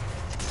times.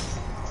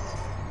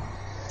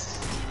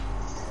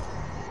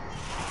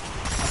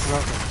 forgot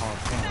what they're called.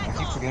 Damn, I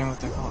keep forgetting what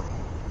they're called.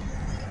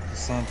 The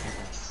sand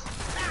figures.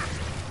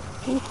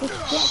 Piece of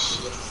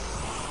shit.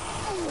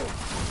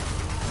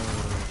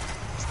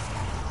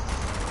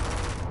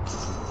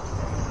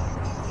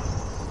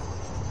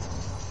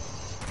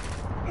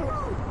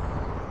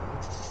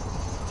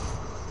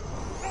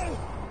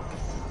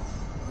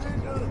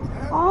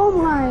 Oh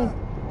my!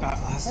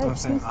 That's what I'm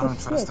saying. Piece I don't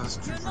of trust shit. those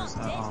troopers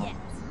at all.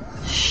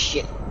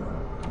 Shit.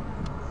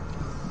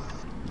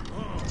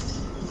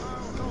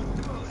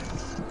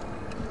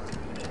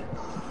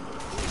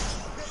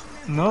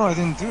 No, I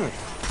didn't do it.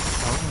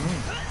 That wasn't me.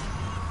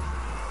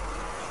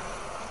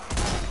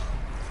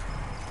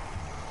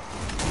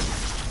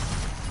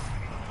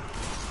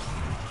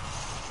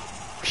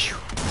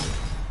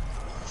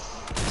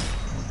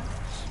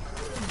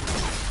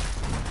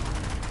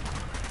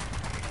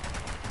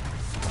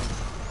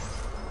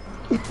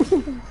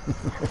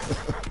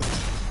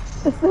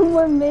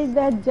 Someone made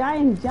that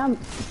giant jump.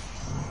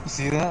 You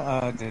see that?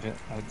 I did it.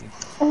 I did.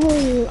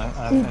 Hey,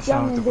 I he's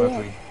shot with jumping the there.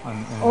 Webley Oh,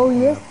 in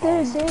the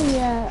balls.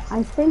 yesterday,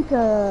 I think,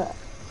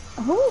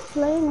 who was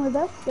playing with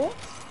us there?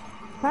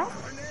 Pax?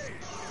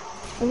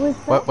 It was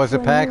Pax What was it,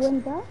 when Pax? he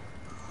went down?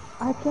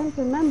 I can't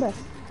remember.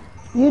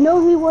 You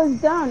know, he was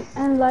down,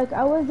 and like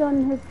I was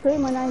on his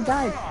screen when I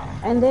died,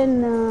 and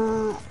then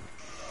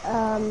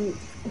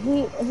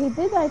he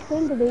did. I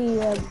think he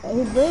went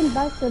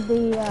back to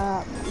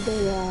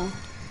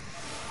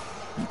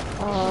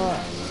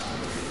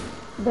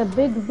the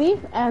big beef,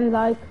 and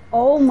like,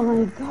 oh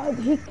my god,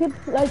 he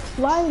kept like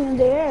flying in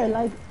the air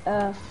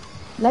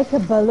like a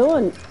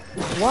balloon.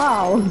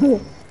 Wow.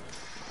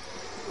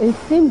 It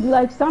seemed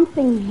like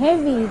something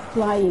heavy is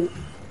flying.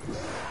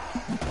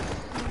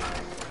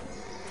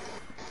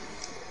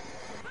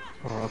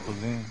 Or a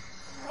balloon.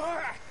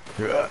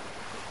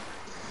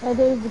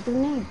 There's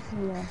grenades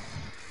here.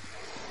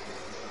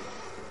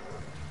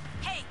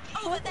 Hey,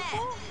 over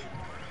there!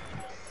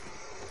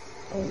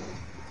 Hey.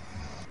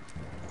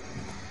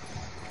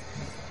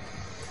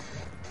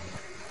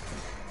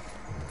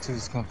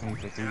 Two's company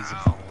for threes and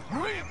five.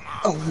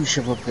 Oh, you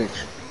son of a bitch.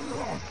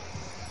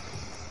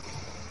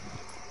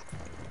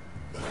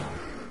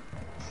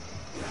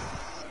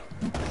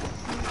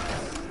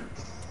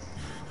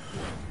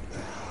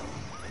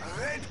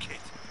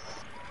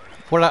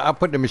 Well, I'll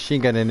put the machine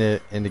gun in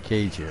the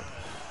cage here.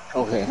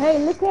 Okay. Hey,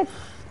 look at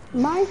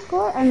my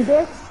score and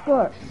their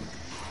score.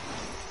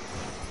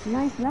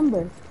 Nice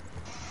numbers.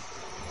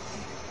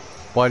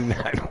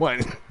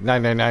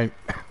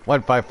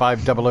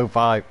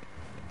 191-999-155-005.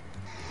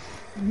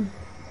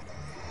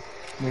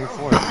 Maybe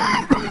 4.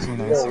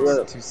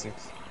 296-26.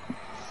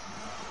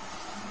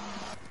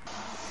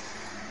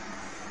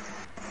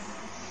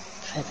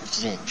 I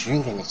didn't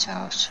drink in this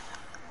house.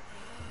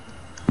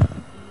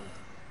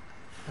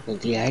 I'm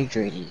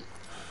dehydrated.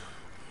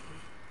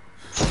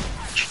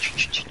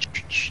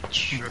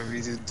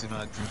 We do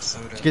not drink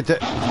soda. Did you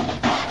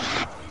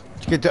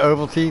get the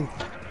Ovaltine?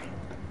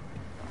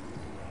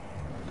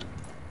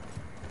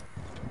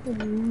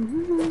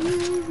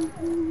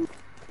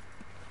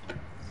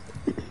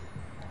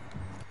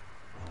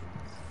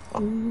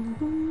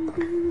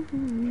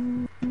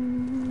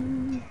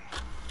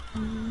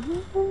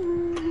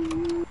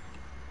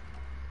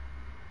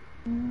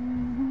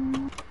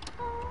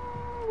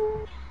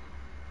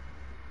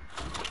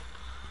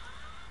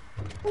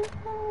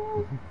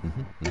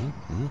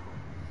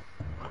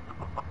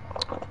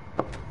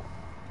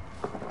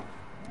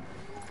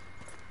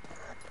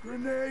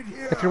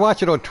 If you're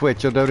watching on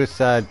Twitch, you'll notice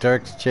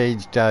Dirk's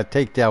changed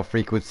takedown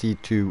frequency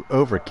to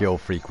overkill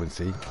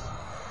frequency.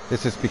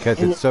 This is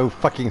because it's so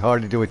fucking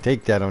hard to do a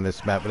takedown on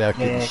this map without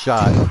getting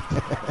shot.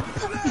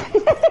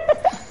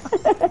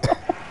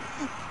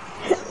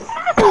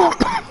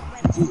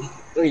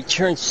 When you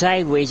turn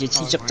sideways, it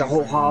eats up the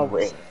whole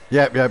hallway.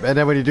 Yep. And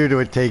then when you do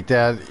a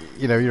takedown,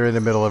 you know, you're in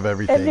the middle of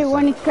everything.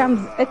 Everyone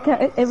comes and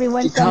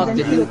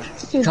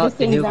shoots the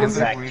thing down.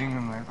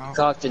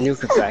 Call it the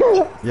nuke effect.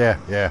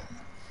 Yeah.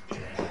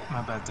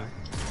 My bad, Dirk.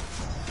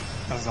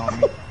 That was on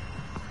me.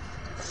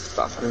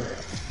 Fucker.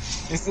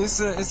 It's the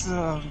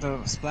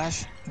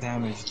splash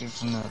damage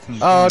from the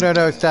Oh,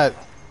 no, it's not.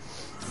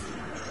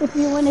 If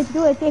you want to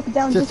do a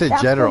takedown, Just in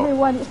ask general.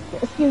 everyone,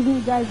 excuse me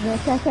guys,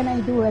 can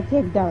I do a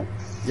takedown?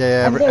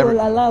 Yeah, and they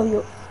will allow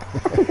you.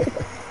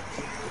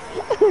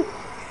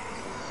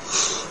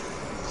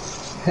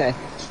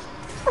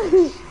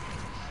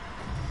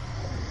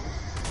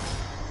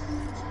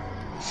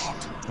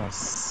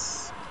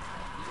 Nice.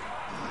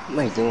 What am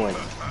I doing?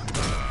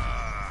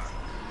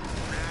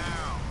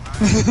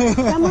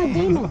 Come on,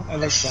 Dino. I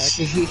look back.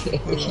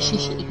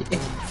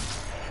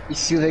 You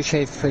see what I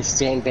try to put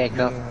stand back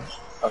up?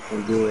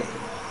 Fucking do it.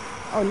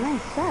 Oh,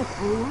 nice shot,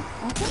 Anna.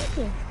 Oh, thank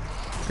you.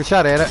 Good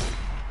shot, Anna.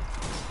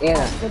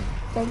 Yeah. Good,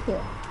 thank you.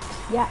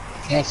 Yeah.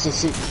 Catch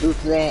this shit through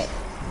that.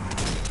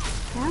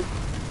 Huh?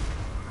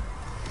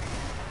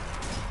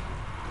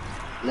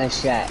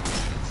 Nice shot.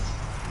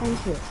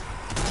 Thank you.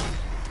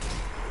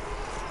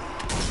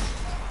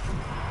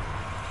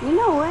 You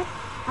know what?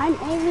 I'm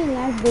aiming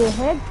at the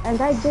head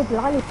and I did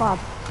lollipop.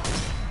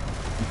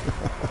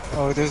 Oh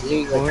Oh, there's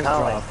Leave the bullet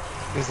tower. drop.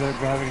 There's a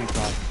gravity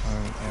drop.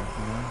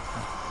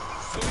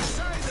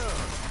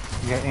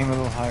 You gotta aim a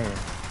little higher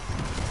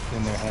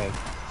than their head.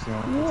 So you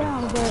don't hit their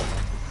Yeah, drop. but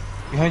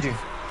Behind you.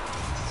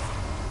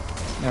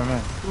 Never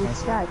mind. I'm Nice.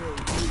 stuck.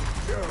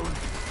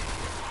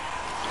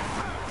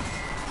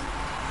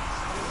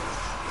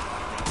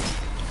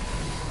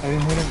 I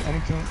didn't hit him. I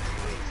didn't kill him.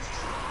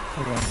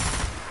 Okay.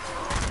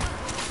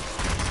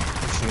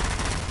 Oh shit.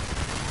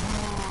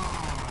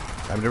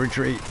 Time to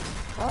retreat.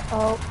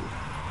 Uh-oh.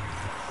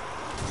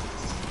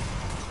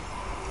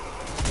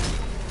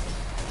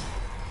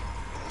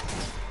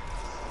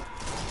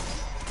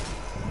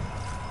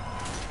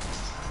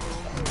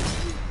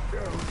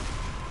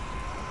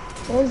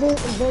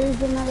 There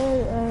is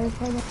another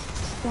fighter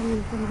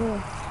coming from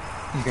there.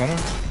 You got him?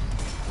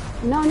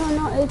 No,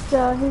 it's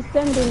he's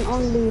sending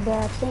only the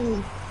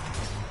thing.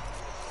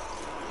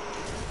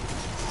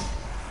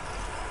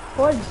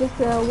 Or just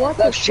watch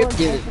Oh, it. shoot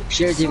him.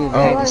 Shoot him, You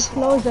are guys.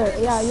 closer.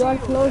 Yeah, you are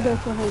closer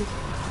to him.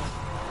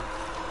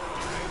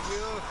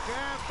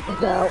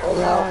 No.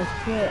 Oh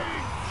shit.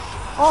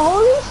 Oh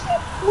holy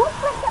shit! What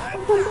the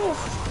heck is this?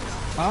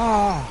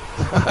 Ah!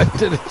 I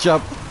did a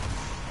jump.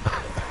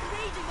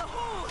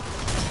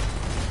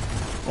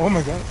 Oh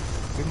my god.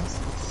 Goodness.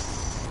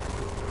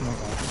 Oh my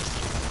god.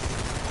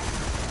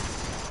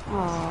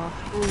 Oh,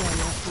 I know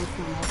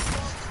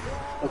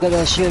I'm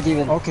gonna shoot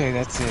him. Okay,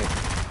 that's it.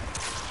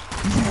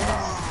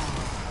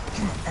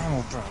 Give me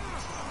ammo, bro.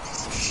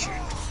 Piece of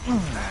shit.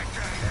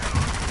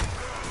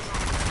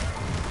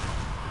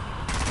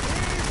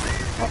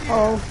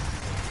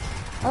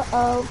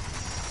 Uh-oh.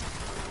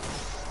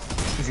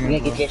 Is he You gonna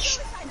gotta blow?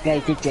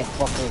 get that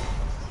fucker.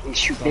 He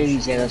shoot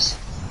babies at us.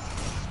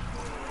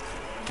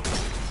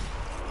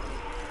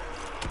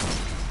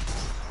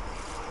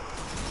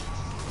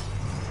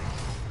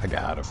 I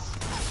got him.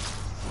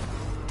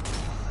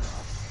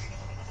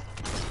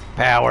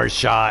 Power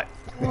shot.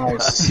 Oh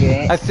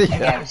shit. I see.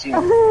 got you.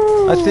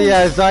 I see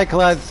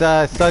Zyklon's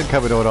son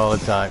coming on all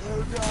the time.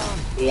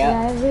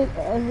 Yeah, Yeah.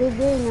 every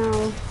day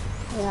now.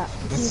 Yeah.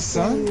 This he's is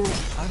son? playing it.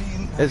 How do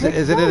you... Is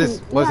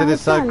it? Was Yeah, it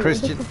his son, son.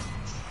 Christian?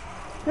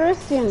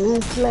 Christian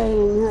is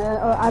playing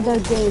or other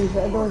games,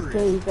 those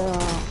games. Tell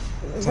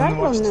him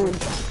to watch Zyklon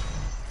Twitch.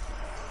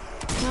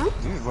 Huh?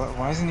 Dude,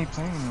 why isn't he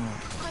playing anymore?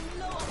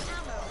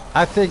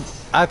 I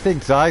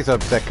think Zy's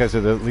upset because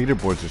of the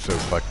leaderboards are so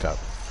fucked up.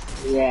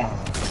 Yeah.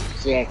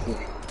 Exactly.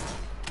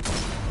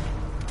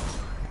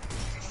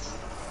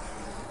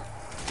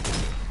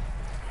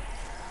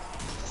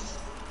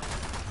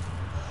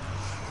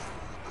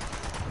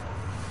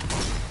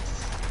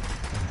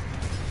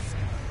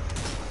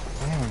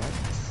 Damn, that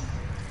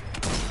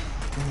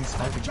thing is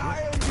hard to get.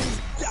 Giant is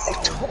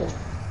down.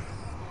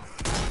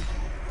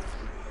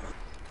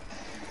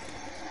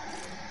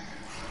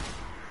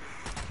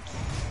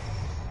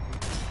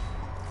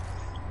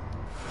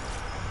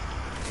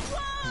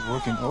 He's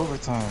working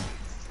overtime.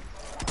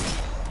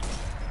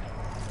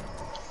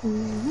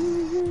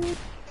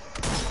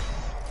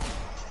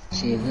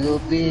 Say, little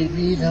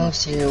baby, don't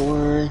say a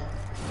word.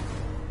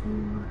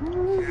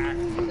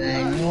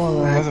 And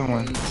you're Another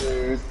one.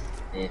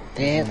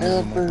 That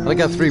I only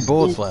got 3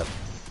 bullets left.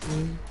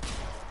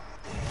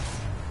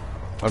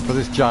 One for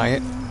this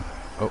giant.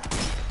 Oh,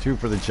 2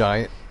 for the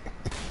giant.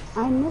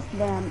 I missed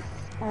them.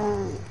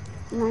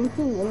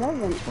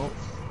 1911.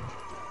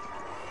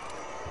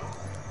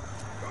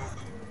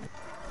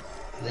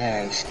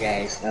 Nice,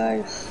 guys,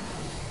 nice.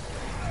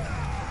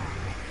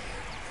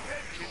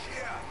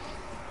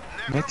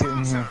 Make it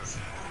in here.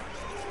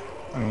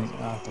 I mean,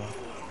 out there.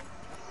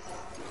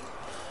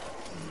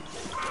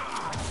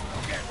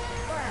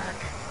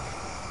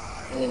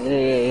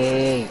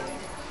 Hey.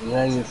 You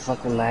out of your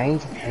fucking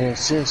mind? Hey,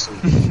 seriously.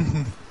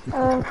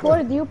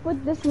 Ford, you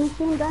put this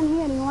machine gun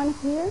here. You want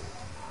it here?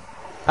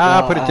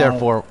 I'll put it there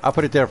for him. I'll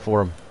put it there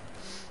for him.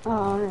 Oh,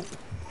 alright.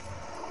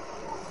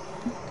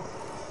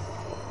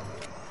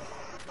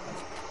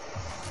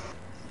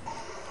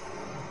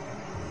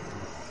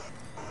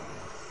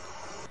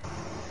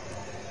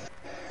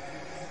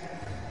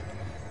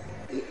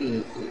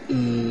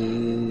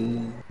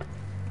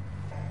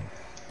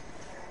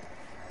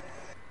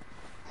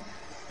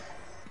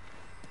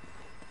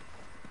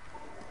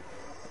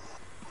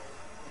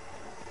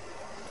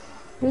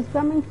 He's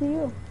coming to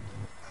you.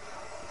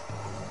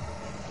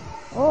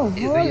 Oh,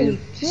 holy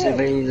shit.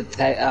 Somebody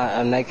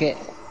to make it.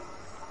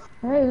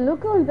 Hey,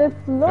 look on the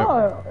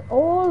floor.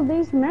 All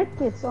these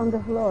medkits on the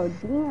floor.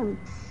 Damn.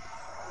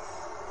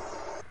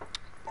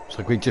 It's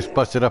like we just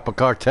busted up a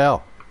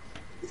cartel.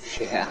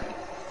 Yeah.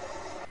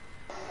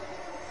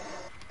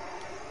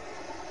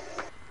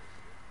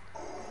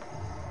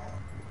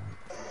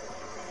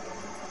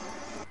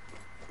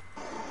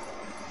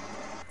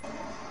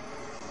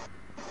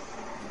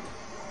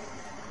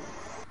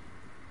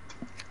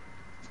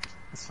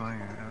 It's funny,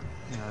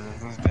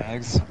 those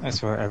bags, I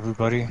swear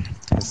everybody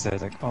has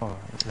said like, oh,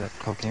 is that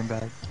cocaine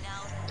bag?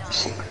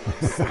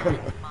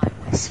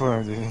 I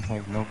swear, dude,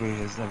 like nobody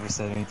has ever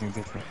said anything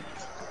different.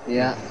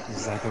 Yeah.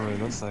 Exactly what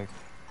it looks like.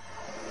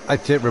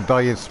 That's it,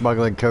 Rebellion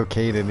smuggling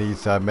cocaine in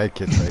these med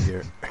kits right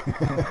here.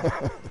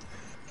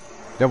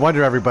 No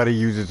wonder everybody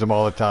uses them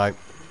all the time.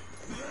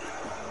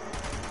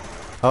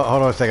 Oh,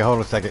 hold on a second, hold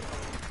on a second.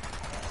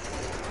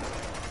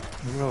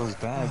 Look at all those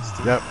bags,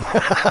 dude. Yep.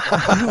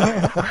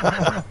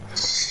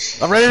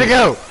 I'm ready to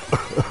go!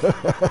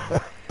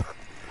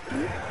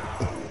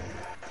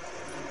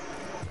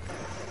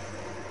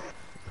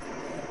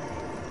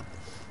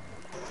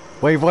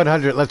 Wave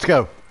 100, let's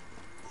go.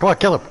 Come on,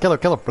 kill him, kill him,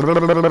 kill him.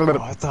 Oh,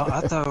 I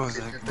thought it was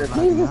like...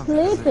 He's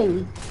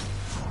sleeping.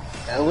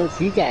 That was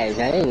you guys,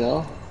 I didn't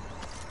know.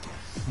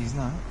 He's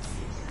not.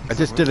 I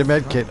just did a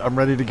med kit, I'm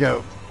ready to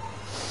go.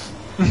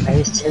 I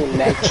just did a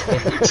med kit.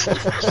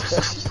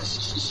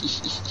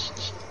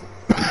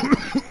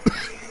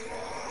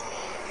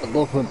 I'll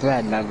go for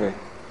Brad, remember.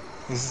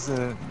 This is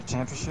a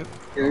championship?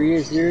 There he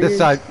is, there he is.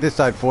 This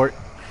side, Fort.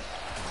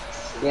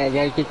 Yeah, I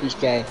gotta get this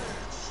guy.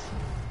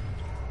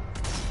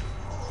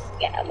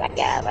 Oh my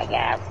god, my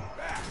god.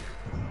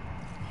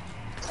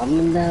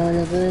 Coming down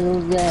a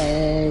little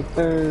red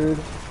bird.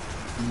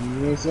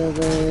 Here's a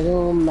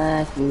little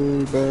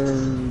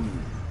mockingbird.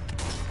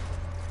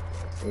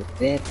 If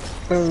that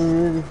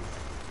bird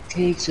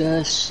takes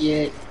a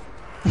shit,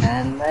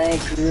 I might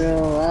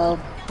grow up.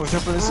 Watch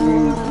out for this.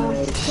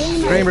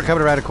 Kramer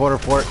coming around a corner,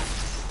 Fort.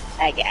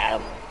 I got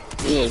him.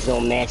 He ain't no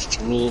match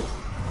to me.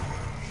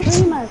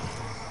 Screamer.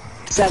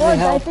 Seven Ford, I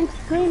health. think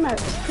Screamer.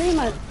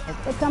 Screamer.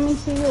 They're coming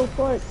to you,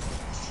 Ford.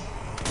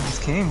 I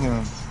just came to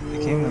him. I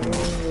came to him.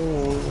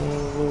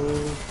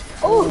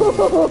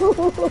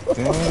 Oh!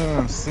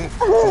 Damn, sit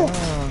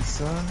down,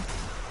 son.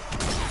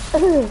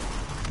 Oh,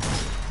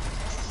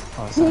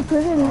 He son.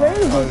 couldn't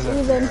raise it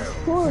even.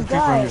 Poor Keep on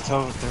guy. your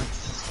toes, Dirk.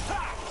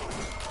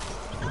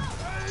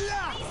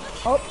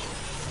 Oh,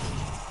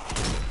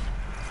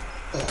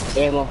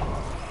 Ammo.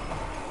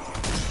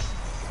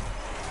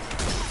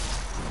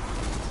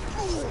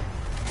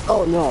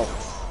 Oh no.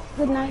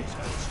 good night.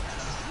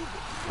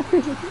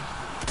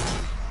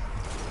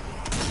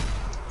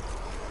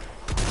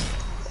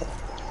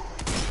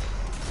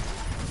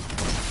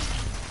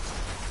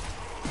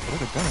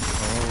 Where'd it go?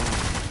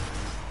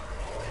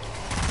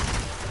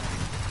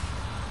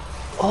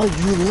 Oh,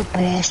 you little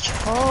bastard.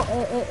 Oh,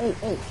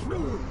 hey.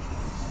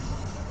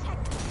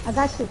 I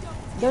got you.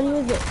 Don't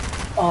use it.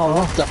 Oh,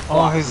 what the Oh,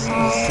 fuck? his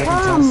second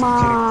Come chance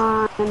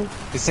on. kicked.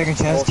 His second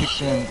chance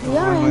kicked in.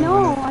 Yeah, I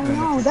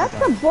know. That's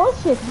the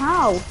bullshit.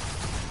 How?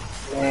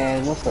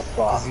 Man, what the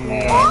fuck, Is he,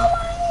 man? Oh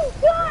my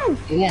god!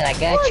 Yeah, I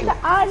got you. What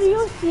are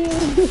you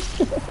serious?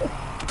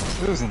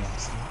 It was an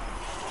accident.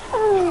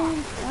 Oh,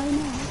 I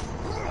know.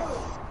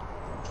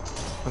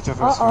 Watch out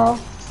for his Uh-oh.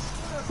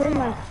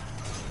 screamer.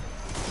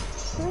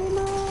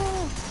 Screamer.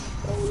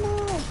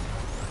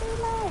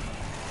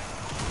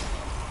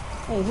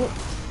 Hey,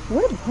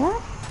 what is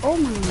that? Oh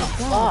my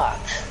god.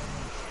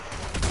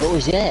 Fuck. What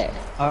was that?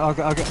 I'll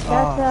get. That's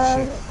Oh, a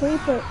shit.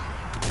 creeper.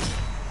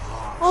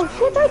 Oh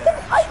shit, I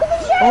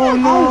couldn't get Oh, it!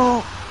 no.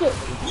 Oh, shit.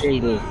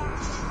 Jamie.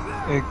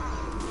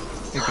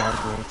 It got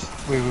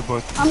glitched. Wait, we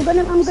both. I'm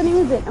gonna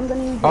use it. Oh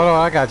no,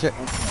 I got you.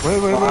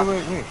 Wait.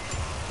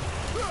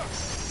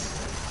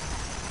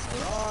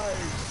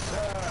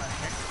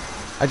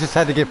 I just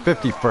had to get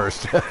 50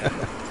 first.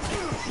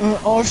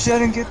 Oh shit, I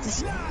didn't get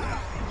this.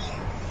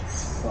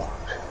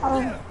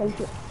 Oh, thank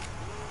you.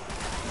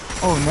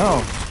 Oh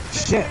no.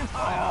 Shit.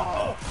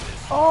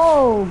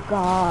 Oh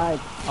god.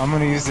 I'm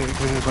gonna use it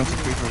because there's a bunch of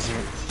creepers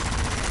here.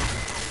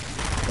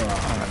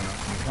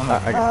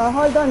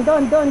 Hold on,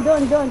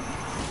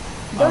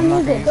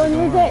 don't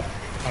use it.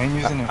 I ain't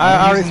using it.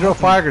 I already threw a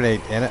fire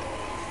grenade in it.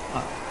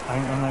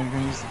 I'm not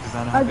gonna use it because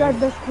I know I how got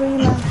big. the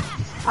screamer.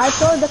 I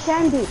saw the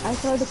candy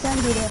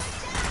there.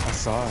 I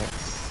saw it.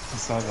 I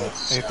saw that.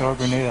 Hey, throw a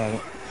grenade at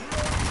it.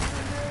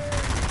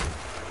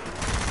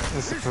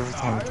 It's the perfect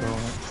time to throw it.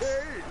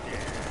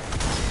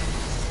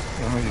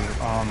 Yeah, I'm gonna use it.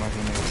 Oh my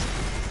goodness.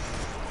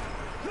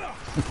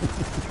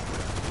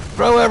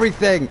 Throw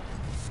everything.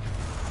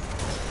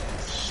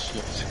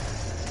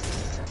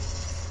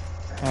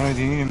 I don't know,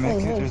 do you need a med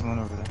kit? Hey. There's one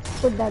over there.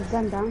 Put that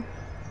gun down.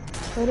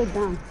 Put it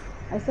down.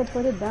 I said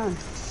put it down.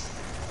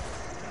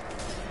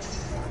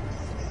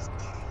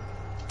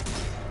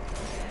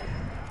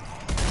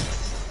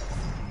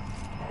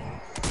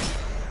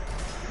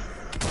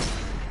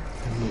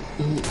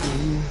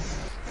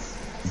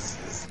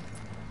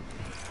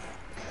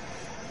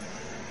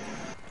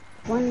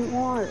 One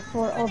more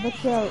for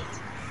overkill.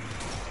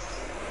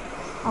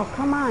 Oh,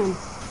 come on.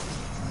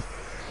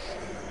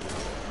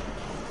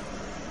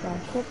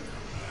 That's it.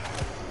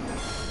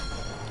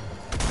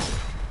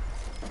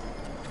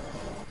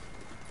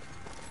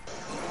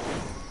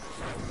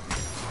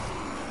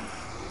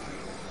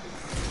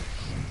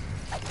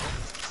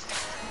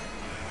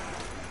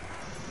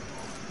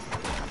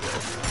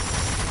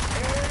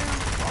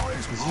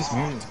 It's just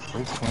me.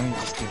 First 20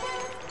 just get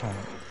kind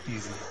of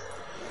easy.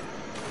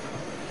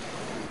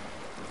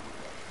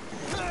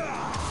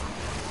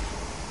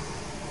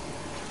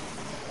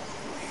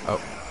 Oh.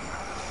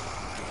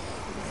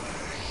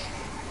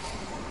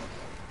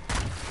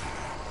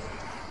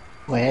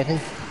 What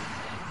happened?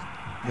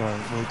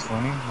 Yeah, way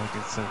 20. Like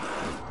it's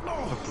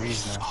a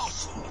breeze now.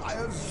 I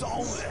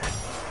absolve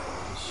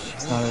it.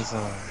 It's not as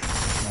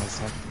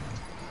hectic.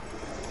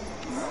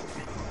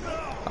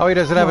 Oh, he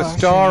doesn't have No, a actually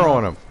star not.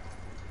 on him.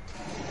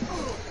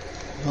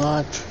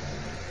 What?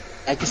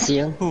 I can see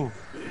him. Who?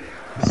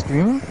 The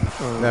screamer?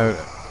 Or... No,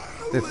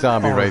 this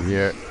zombie Oh. right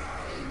here.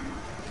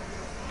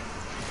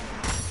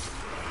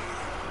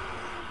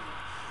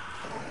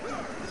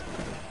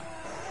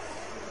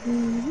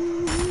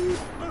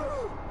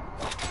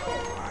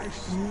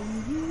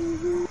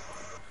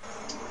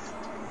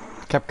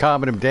 Kept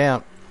calming him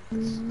down.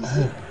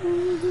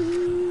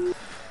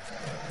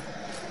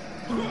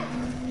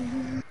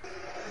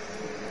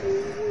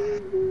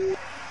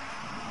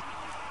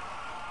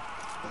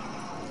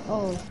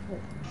 Oh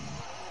shit.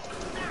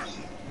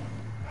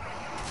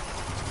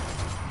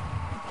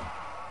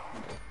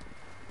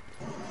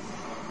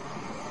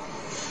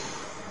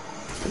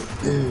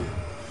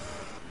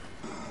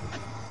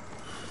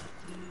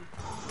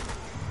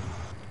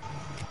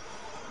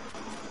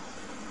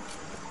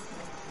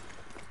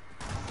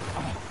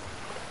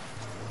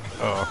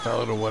 Oh, I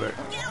fell in the water.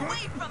 Get away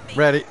from me!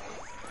 Ready.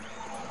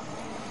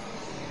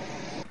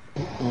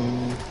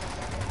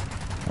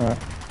 Alright.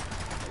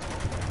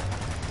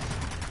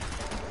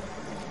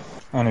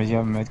 I know you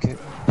have a medkit.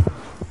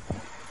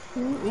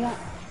 Yeah.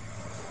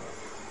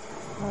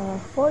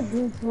 4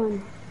 needs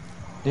 1.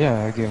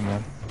 Yeah, I give him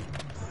one.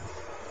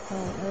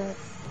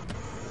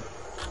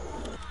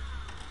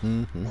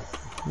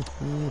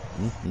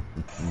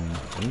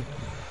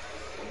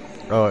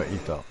 Oh, he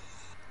fell.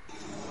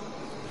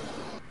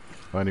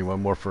 I need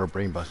one more for a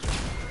brain buster.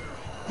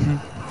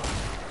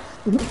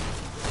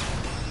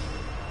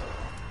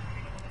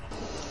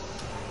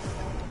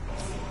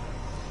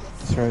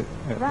 That's right.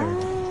 Yeah, there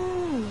we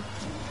go.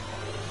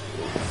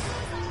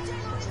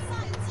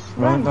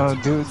 Run!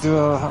 Run, do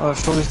a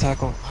shoulder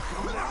tackle.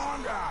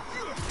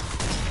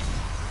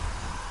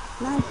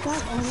 Nice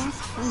shot, Emma.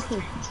 Thank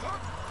you.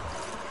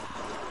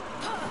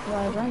 You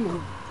are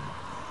running.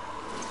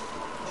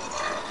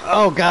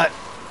 Oh, God.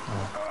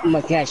 Oh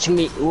my god,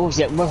 Shmi, what was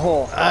that? What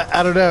hole?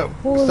 I don't know.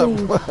 Holy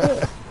Something-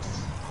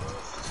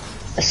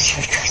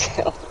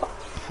 shit.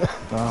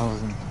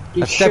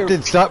 I stepped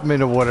in something in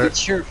the water. Get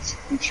chirped.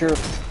 You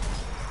chirped.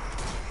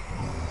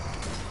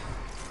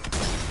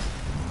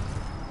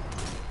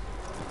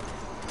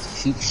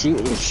 Keep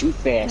shooting and shoot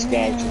fast,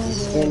 guys.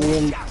 Just spin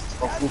in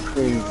fucking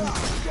crazy.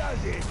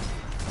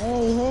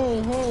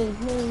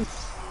 Hey.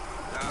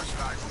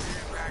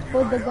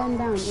 Put the gun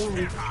down,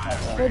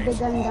 yeah. Put the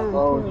gun down,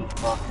 Oh,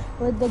 please. fuck.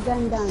 Put the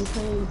gun down,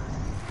 please.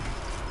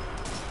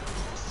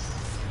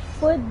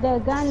 Put the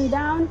gun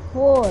down.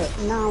 4.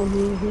 Now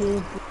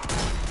he.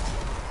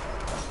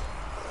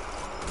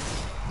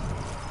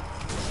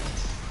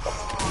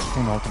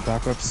 I'll come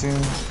back up soon.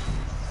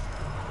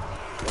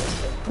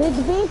 Big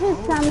beef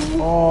is coming.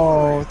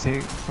 Oh,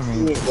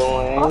 He's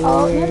going.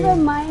 Uh-oh, never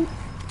mind.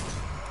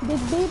 Big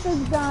beef is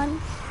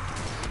gone.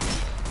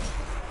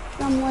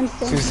 Someone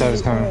sent Suicide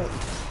is coming. it.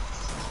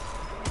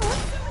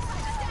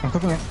 I'm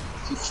cooking it.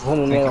 Keep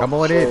running out. Come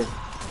on in.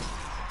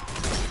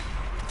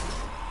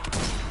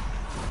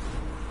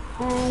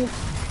 And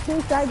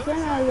Suicide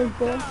General is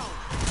there.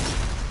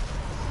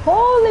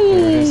 Holy!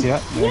 There it is, yeah,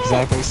 shit.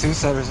 exactly.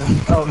 Suiciders.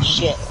 Oh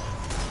shit.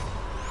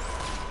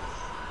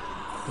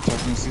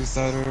 Protecting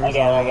Suiciders. I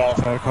got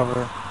it. Try to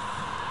cover.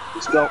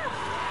 Let's go.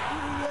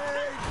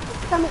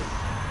 Come here.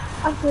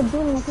 After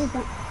doing it, he's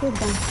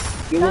done.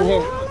 Get in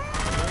here.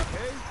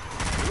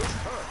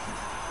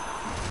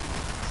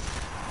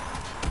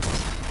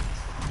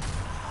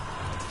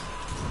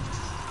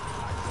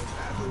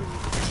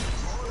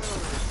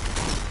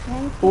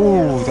 Thank you.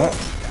 Ooh, that.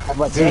 How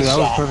about Dude, that that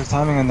was shot? perfect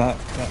timing on that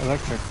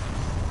electric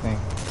thing.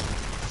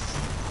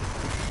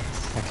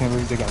 I can't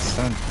believe they got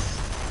stunned.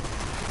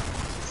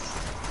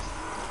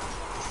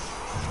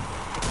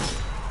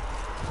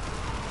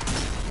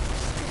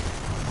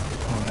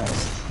 Oh,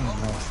 nice.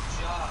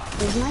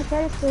 Oh, Is my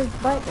character's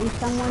butt in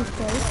someone's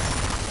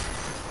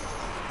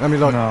face? Let me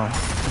look. No.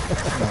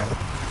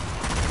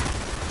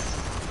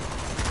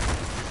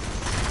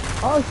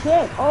 Oh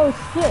shit.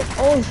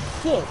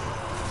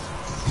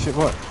 Shit,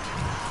 what?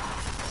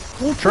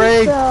 He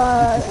Trade.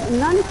 keeps,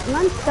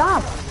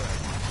 non-stop.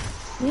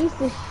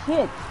 Piece of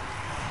shit.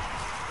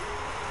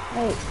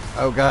 Hey,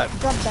 Oh, God.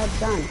 drop that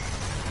gun.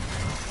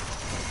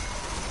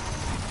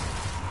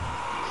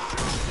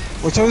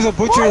 Which was a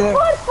butcher there?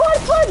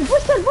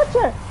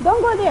 Butcher!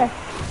 Don't go there.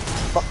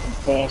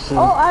 Fashion.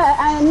 Oh,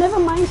 I never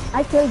mind.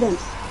 I killed him.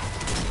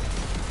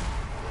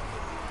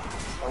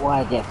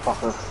 Why that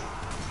fucker?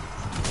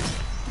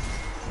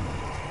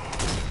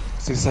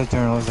 Suicide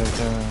General is right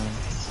there.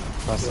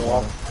 Across the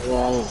water.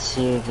 Yeah, I didn't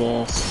see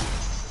this.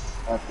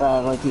 I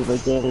thought my people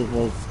did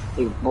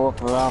they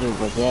both around me,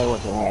 but that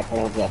wasn't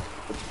happening with that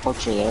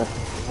butcher there.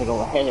 Like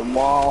over head and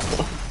wall.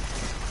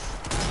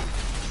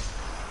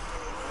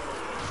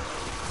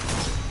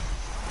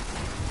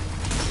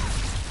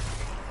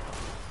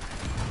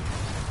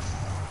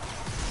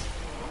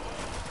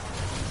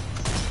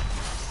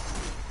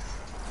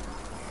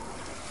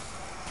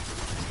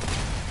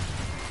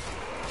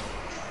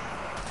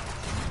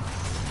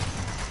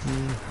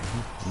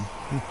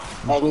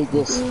 I need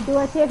this. Do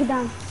a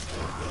takedown.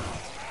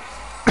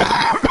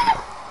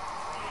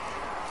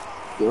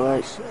 Do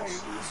it.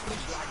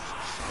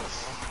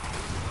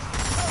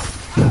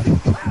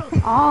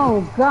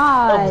 Oh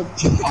God.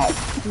 God,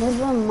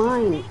 Never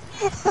mind.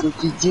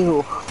 what'd you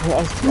do? I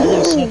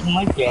never saw him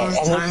like I that. was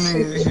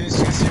timing it.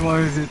 She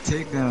wanted to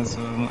take down, so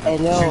I'm I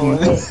know, shooting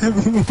right?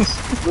 it.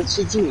 What'd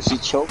she do? She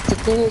choked the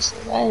thing or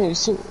something? I never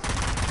seen.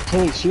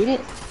 Can we shoot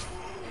it?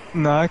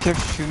 No, I kept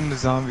shooting the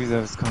zombie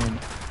that was coming.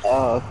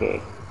 Oh,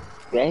 okay.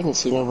 I didn't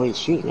see nobody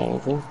shooting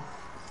anything.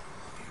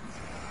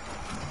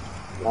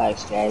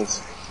 Nice, guys.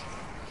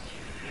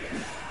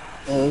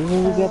 What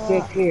do we got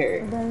back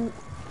here? Then,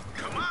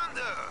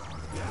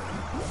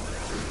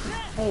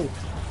 hey,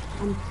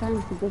 I'm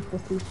trying to get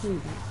this machine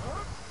gun.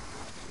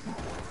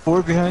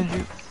 4 behind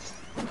you.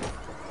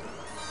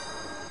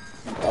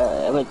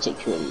 I'm gonna take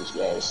care of these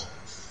guys.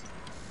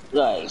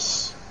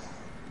 Nice.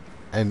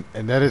 And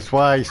that is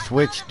why I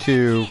switched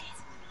to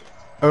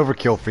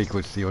overkill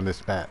frequency on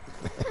this map.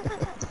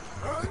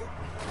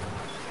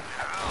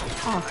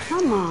 Oh,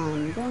 come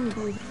on. Don't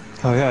do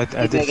Oh yeah,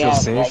 I did feel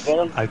safe. Did I get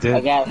him? I did.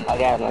 I got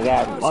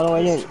him. All the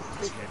way in.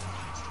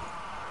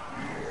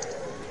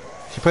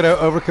 She put an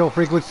overkill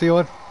frequency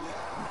on?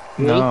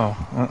 No.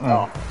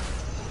 Oh.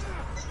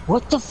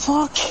 What the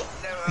fuck?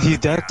 He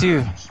decked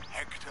you.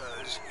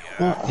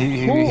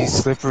 He's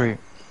slippery.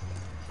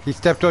 He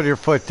stepped on your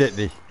foot, didn't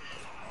he?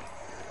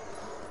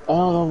 I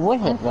don't know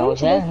what the hell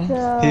was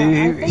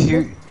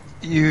happening.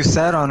 You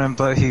sat on him,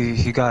 but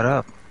he got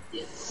up.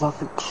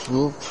 Fucking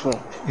cool prick.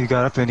 He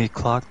got up and he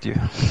clocked you.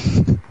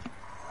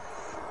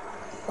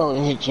 Oh,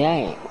 there's a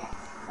giant.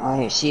 I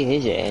didn't see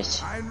his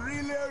ass. I'm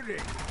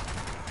reloading.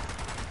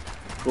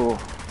 Cool.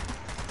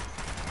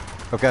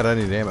 Oh god, I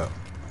need ammo.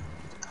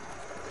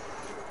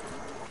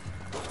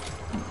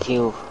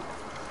 Kill.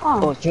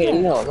 Oh, Straight in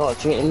the middle. Go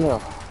straight in the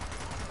middle.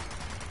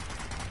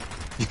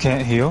 You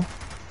can't heal?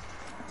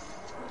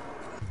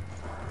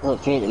 Go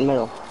straight in the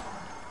middle.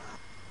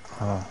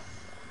 Oh.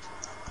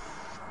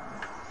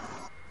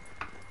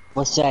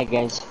 What's that,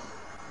 guys?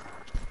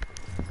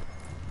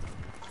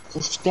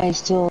 This guy's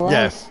still alive?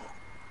 Yes.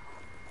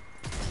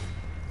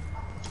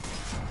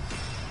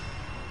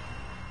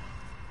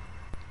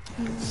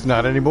 It's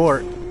not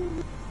anymore.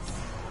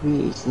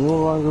 He's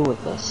no longer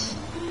with us.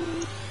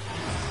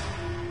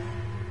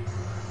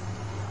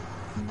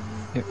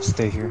 Yep,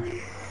 stay here.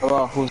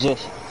 Hello, who's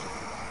this?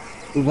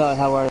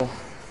 How are you?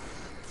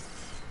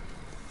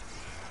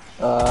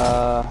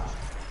 No,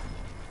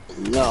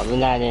 you're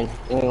not in.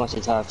 Nobody wants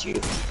to talk to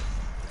you.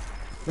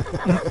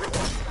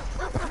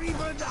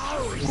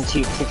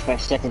 Until you take my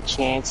second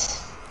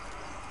chance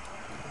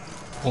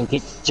and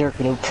get Dirk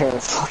a new pair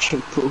of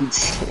fucking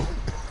boots.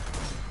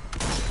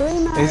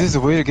 Hey, there's a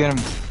way to get him.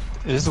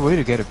 There's a way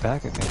to get it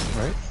back, I think,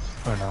 right?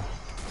 Or no?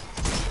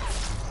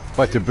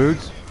 What, the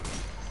boots?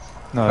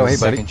 No, Oh, it's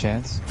hey, a buddy. second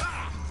chance.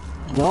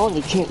 No,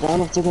 they can't. I don't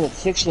know if they're gonna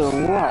fix it or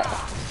what.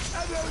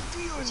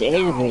 It's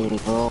aggravating,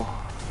 bro.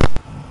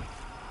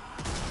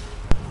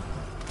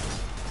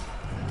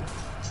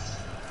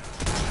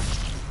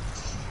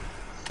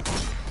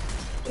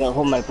 I gotta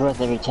hold my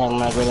breath every time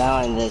when I go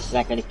down and it's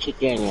not gonna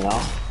kick in, you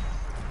know?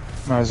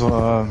 Might as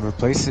well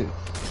replace it.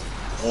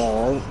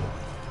 Yeah, right?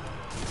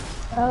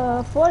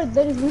 Ford,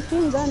 there is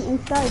machine gun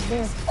inside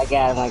there. I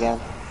got him.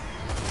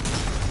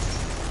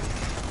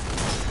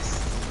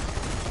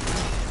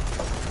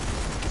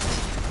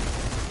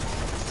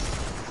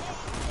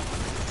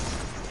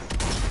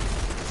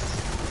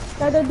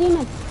 Shadow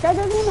demon!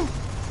 Shadow demon!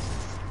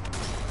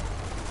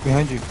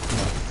 Behind you.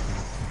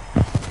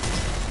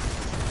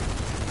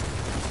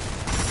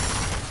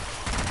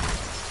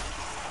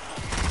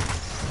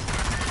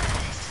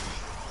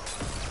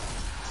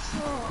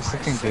 There's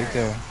something big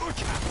there.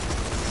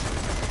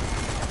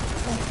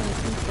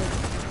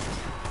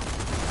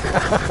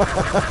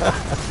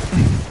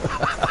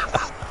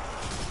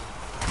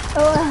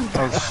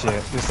 Oh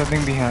shit, there's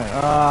something behind.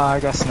 Ah, I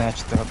got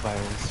snatched up by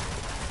this.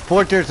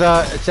 Fort, there's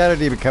a shadow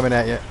demon coming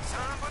at you.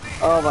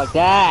 Oh my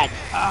god!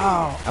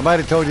 Ow! I might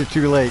have told you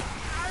too late.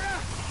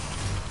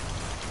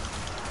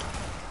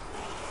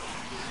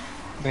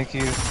 Thank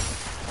you.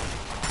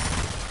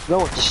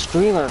 No, it's a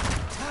screamer.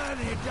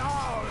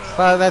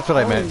 Well, that's what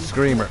I meant,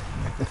 screamer.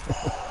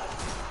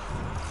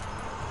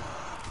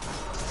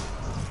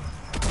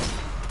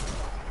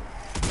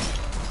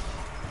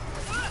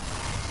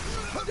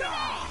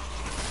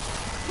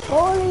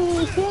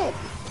 Holy shit!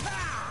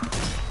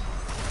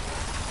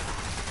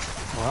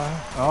 What?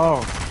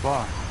 Oh,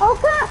 fuck. Oh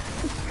god!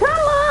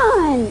 Come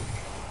on!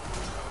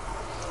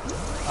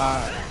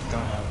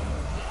 Don't have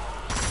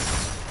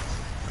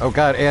Oh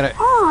god, Anna.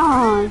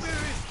 Oh! it.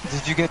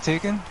 Did you get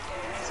taken?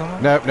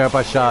 Someone? Nope,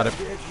 I shot him.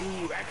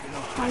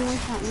 Someone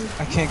shot me.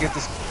 I can't get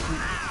this.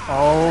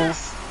 Oh.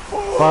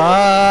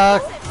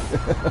 Fuck!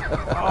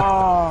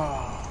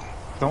 Oh.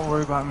 Don't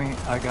worry about me.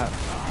 I got.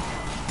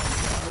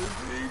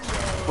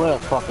 What a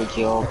fucking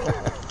joke.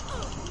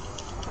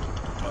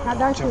 Now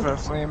that's Jump it. for a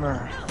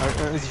flamer.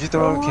 Did you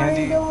throw Don't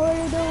candy? worry, don't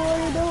worry, don't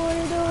worry, don't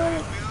worry, don't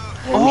worry.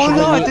 We Oh should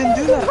no, have I been, didn't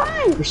do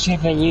that. we should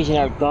have been using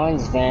our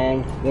guns,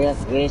 man.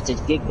 Where's the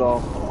get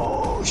go?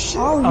 Oh shit.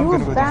 Oh, I'm you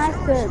gonna go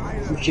down.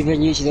 bastard. We should have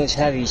been using those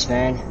heavies,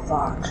 man.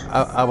 Fuck.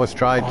 I was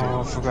trying to.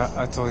 Oh, I forgot.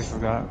 I totally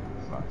forgot.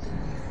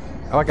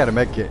 Oh, I got a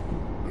med kit.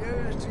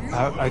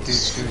 I do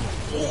too,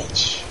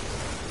 Bitch.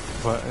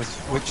 but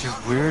which is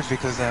weird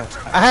because I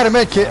had a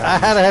med kit. I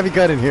had a heavy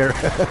gun in here.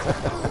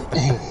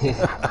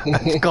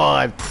 It's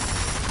gone.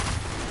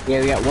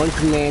 Yeah, we got one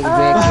commander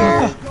back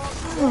here.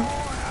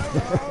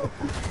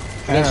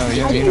 I don't know, I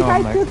you think know, I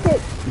I'm like, took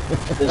it.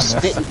 The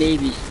spitting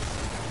baby.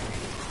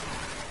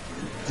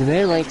 The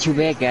middle ain't too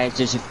bad, guys.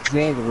 There's a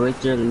commander right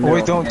there in the middle.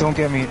 wait, don't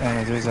get me.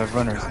 There's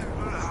runners.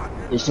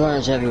 There's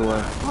runners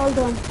everywhere. Hold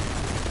on.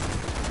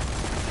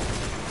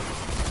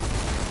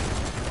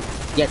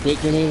 You got big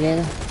grenade in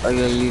it? Or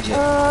you gonna use it?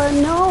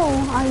 No,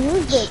 I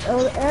used it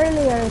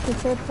earlier to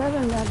save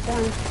 7 that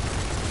time.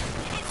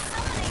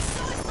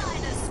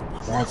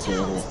 That's it.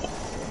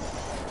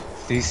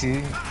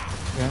 DC?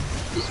 Yeah?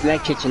 This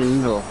med kit's in the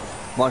middle.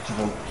 Bunch of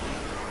them.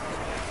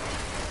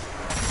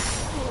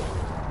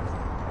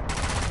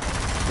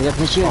 We got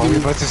machine Oh, gun.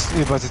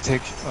 you're about to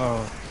take,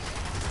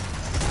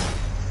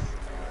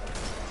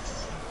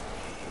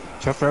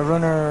 Chuck Red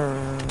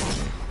Runner.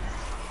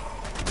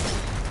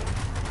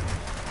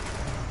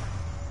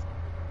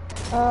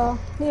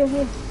 Here,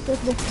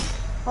 take this.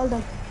 Hold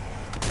on.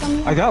 Come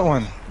here. I got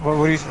one. What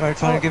are you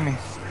trying to give me?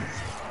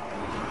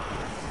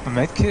 A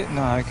med kit?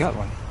 No, I got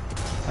one.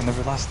 I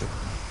never lost it.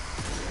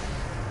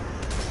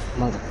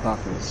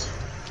 Motherfuckers.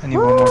 I need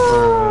one more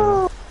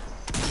for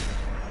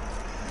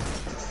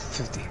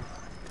 50.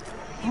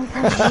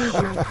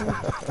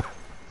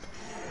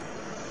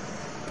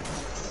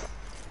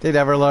 They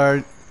never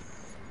learn.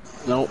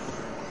 Nope.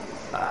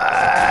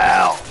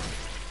 Ow.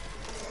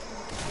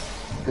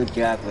 Good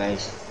job,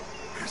 guys.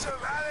 It's a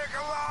rally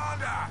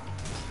commander.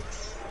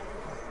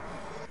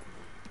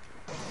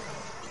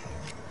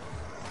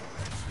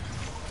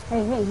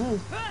 Hey.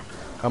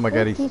 Oh my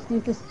god, Who teach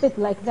you to spit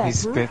like that, He huh?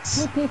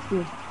 spits. Who teach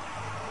you?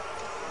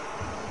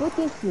 Who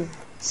teach you?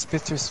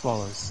 Spits or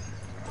swallows?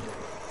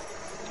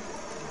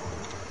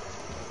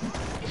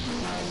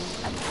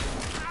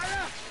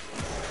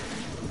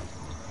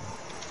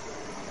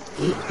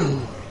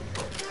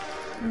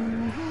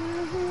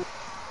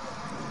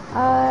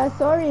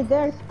 Sorry,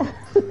 Dirk.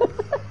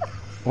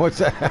 What's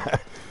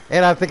that?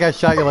 And I think I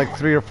shot you like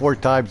 3 or 4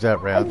 times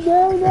that round.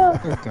 No.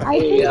 Okay. I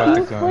think Yeah.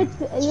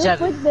 you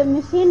put the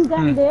machine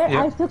gun there.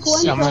 yeah. I took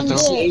one Yeah, I'm from gonna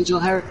See there. Angel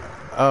Heart?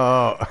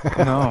 Oh.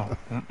 No.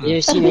 You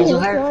ever seen Angel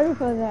Heart? Sorry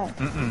for that.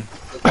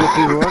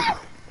 Mickey Rourke?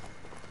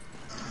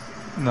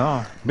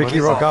 No. Mickey What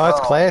is Rourke, oh, it's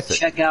Bro, classic.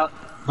 Check out.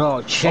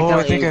 Bro, check Oh, out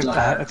I think Angel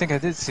Heart. I think I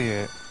did see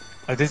it.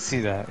 I did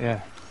see that,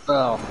 yeah.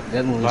 Bro,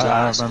 that movie's But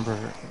I awesome. don't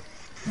remember.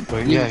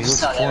 But You yeah, he was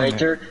saw that, pulling right, it.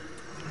 Dirk?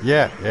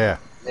 Yeah.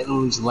 That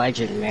movie's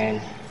legend,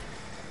 man.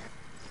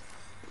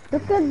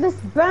 Look at this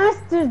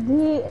bastard.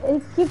 He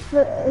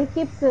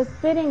keeps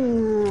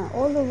spitting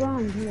all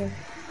around here.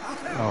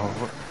 Oh,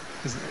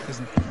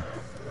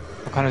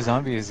 what kind of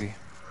zombie is he?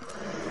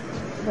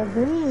 The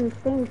green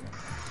thing.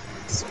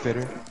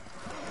 Spitter?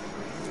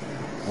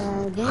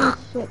 Green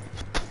shit.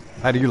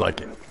 How do you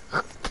like it?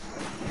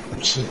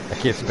 I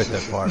can't spit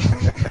that far.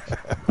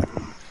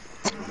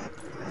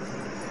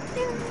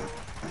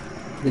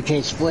 We can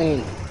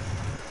explain.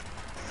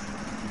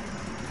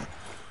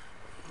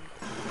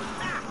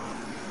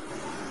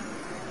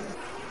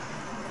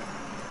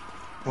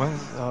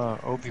 When's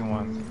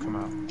Obi-Wan come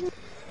out?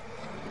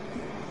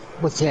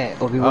 What's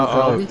that? Obi-Wan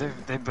Uh-oh.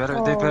 Kenobi? They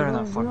better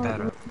not fuck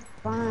that up.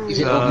 Fine. Is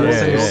it Uh, Obi-Wan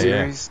is it a Kenobi?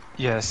 series?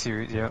 Yeah,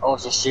 series, yeah. Oh,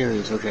 it's a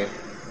series, okay.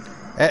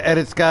 And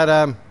it's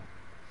got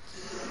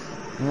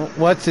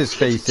what's his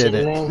face in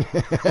it? Man.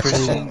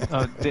 Christian,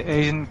 the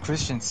Asian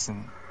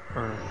Christensen,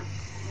 or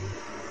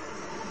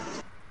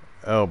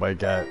Oh my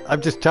god,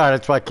 I'm just tired.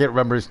 That's why I can't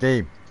remember his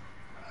name.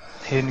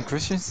 Hayden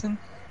Christensen?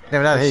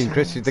 No, not Hayden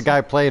Christensen. The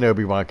guy playing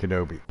Obi-Wan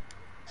Kenobi.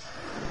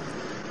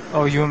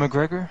 Oh, Ewan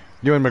McGregor?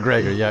 Ewan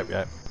McGregor.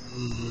 Yep.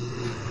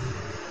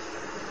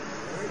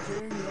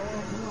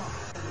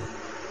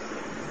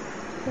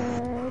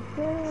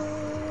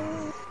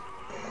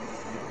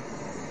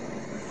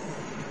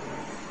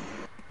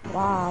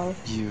 Wow.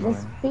 Ewan.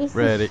 This piece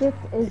Ready. of shit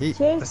is He-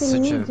 That's chasing such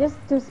me a- just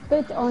to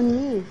spit on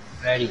me.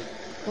 Ready.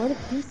 What a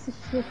piece of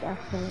shit,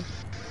 actually.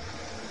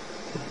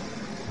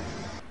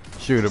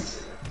 Shoot him.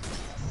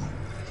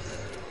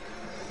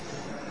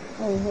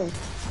 Hey,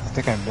 I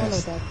think I follow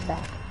missed. that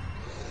back.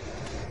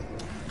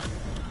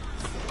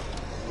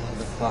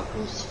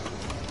 Motherfuckers.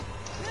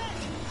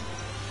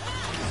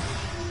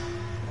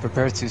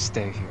 Prepare to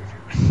stay here.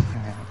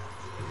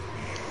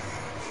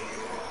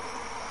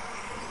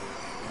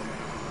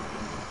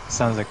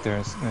 Sounds like they're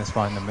in a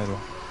spot in the middle.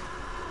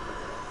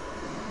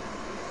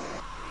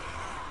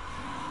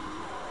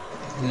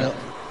 Yep.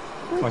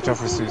 Watch out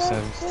for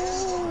suicide.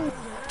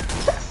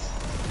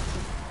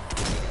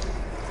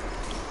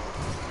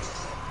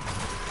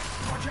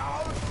 Watch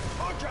out!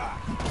 Watch out!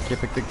 Can't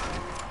pick the.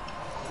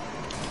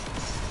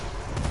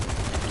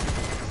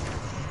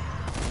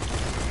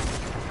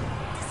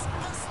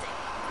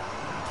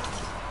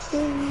 Oh,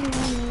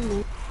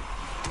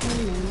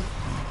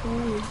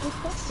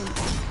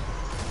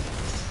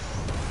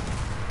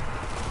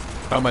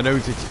 my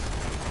nose itches.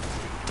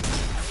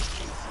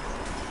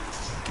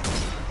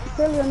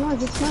 Still your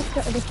nose, it's not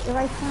the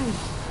right time.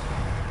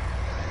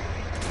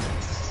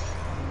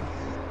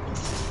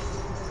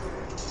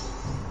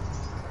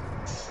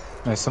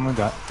 No, someone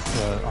got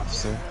the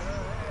officer.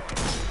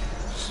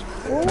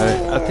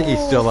 I think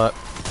he's still up. I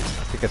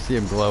think I see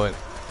him glowing.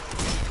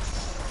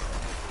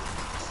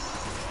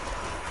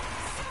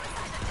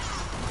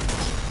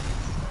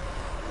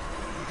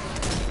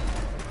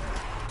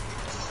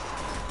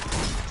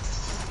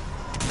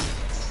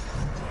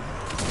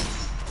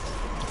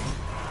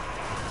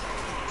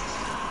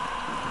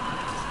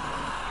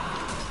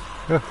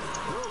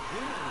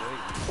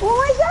 Oh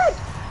my god!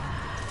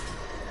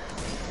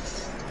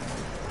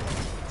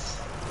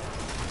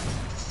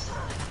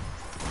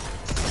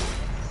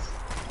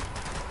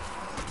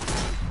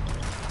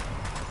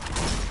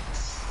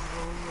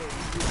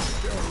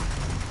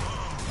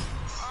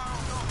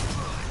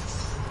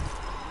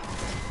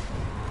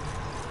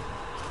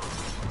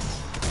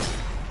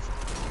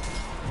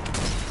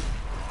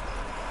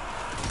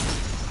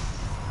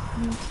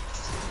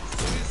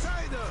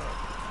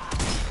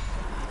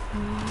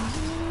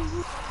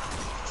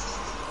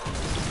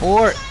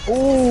 Or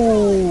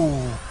ooh.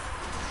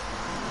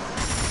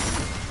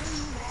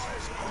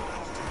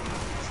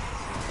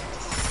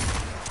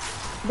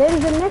 There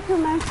is a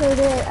necromancer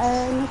there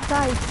in the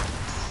side,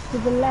 to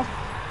the left.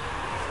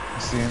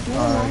 You see him?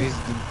 Never mind. He's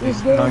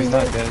He's no, he's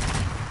not getting dead.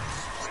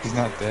 He's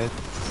not dead.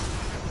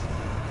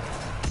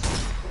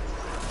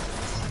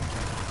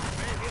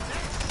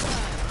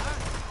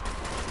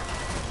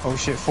 Oh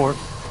shit, Fort.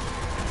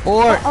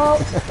 Or Oh,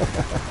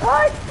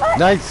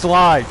 nice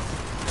slide.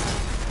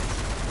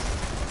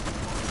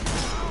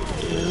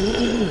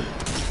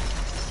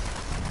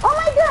 oh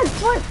my god,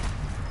 what?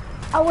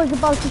 I was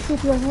about to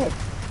shoot your head.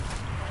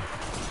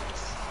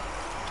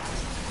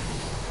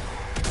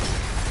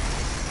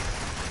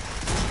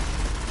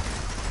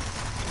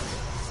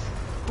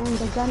 And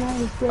the gunner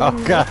is getting Oh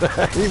god.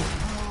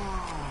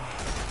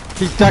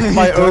 he ducked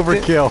my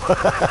overkill.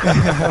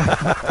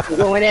 I'm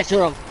going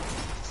after him.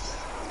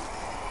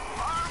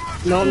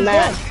 No, I'm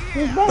not.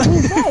 He's dead,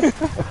 he's dead.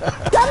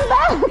 Come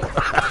back!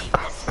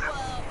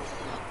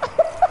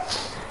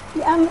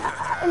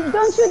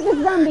 Don't shoot the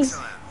zombie.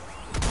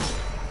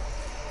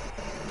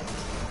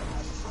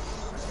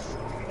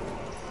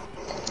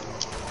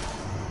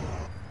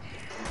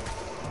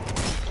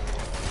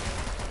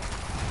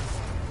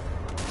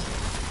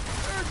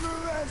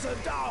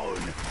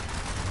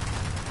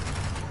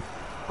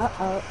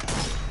 Uh-oh.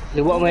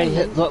 You want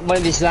one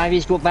of these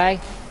zombies go by?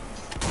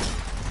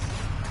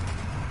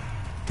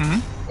 Hmm?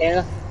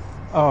 Yeah.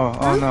 Oh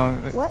no.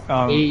 What?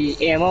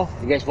 Ammo?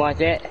 You guys want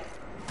that?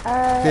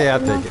 Yeah,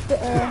 I'll no, take it.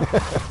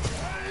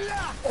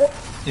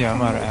 Yeah,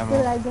 I'm out of Still, ammo.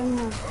 I don't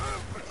have.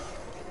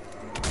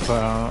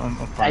 But I'm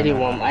I fine. need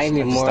one. I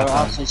need just more stepped on.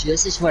 options.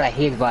 This is what I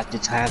hate about the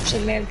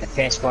Thompson, man. The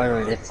fast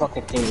forward, the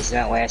fucking thing does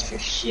not last for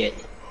shit.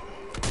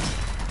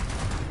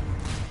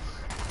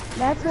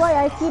 That's why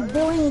I keep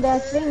doing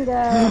that thing.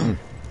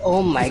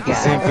 Oh my It's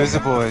god.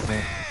 invisible, I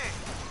think.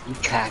 You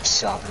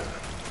cocksucker.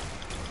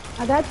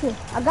 I got you.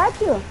 I got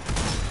you.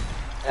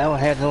 I don't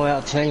have no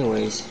else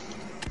anyways.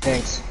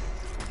 Thanks.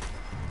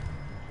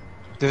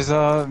 There's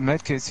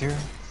medkits here.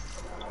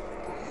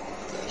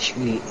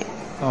 Sweet.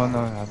 Oh no,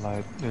 I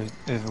lied.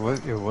 It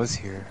was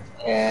here.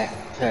 Yeah.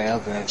 Sorry, I'll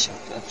grab some.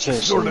 I'm sure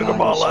there's Sorted some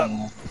them all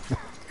around up.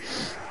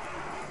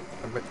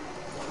 somewhere.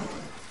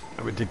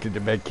 I'm addicted to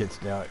med kits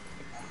now.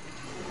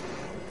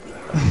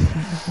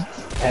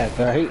 Yeah,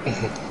 right?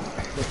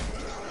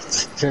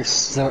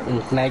 Just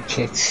snorting med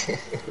kits.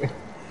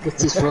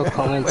 What's this world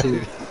coming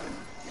to?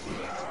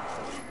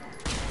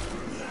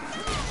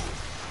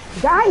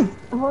 Guys,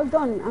 hold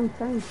on. I'm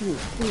trying to.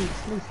 Please.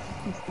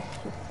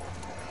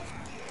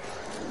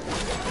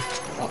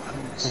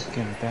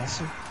 Fucking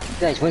bastard.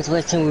 Guys, when's the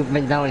last time we've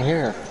been down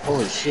here?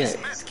 Holy shit.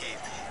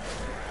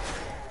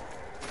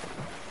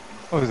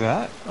 What was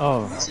that?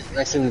 Oh.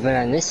 Last time we've been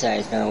on this side,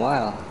 it's been a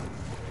while.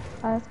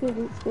 Excuse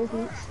me.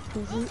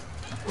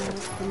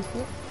 Thank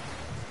you.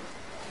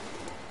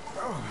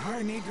 Oh,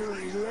 I need to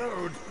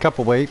reload.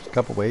 Couple wait. What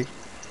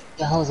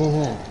the hell's in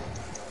here?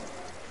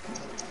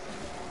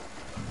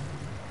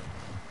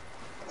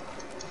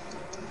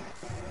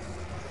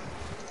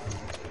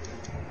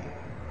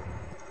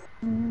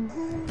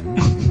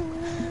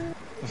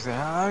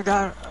 I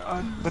got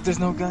but there's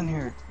no gun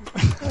here.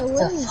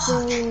 Where is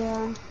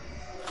the?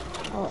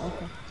 Oh,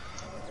 okay.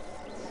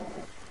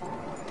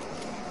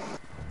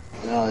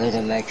 Oh, there's a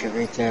medkit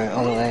right there.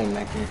 Oh, that ain't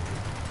medkit.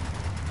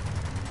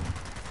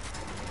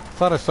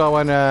 Thought I saw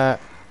one. Nope.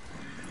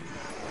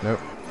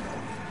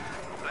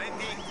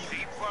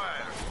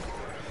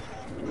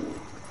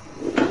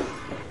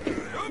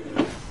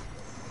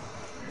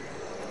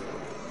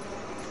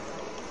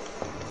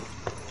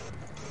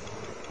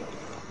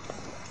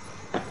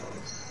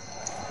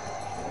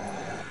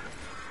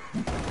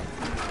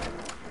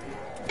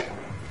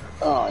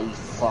 Oh, you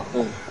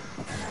fucker.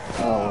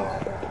 Oh.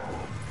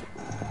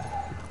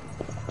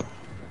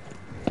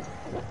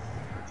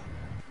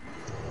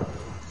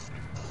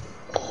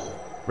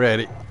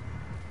 Ready.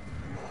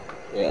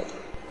 Yeah.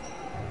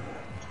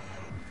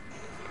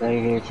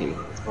 Right here too.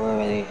 Where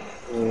are they?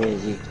 Where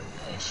is he?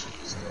 Ash.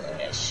 He's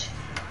the Ash.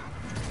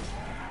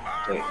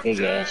 Wait,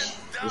 big Ash.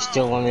 There's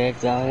still one right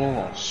down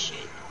there? Oh shit.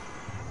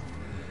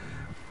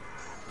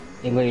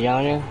 Anybody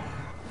down there?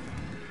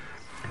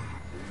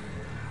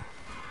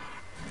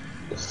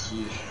 Let's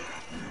see.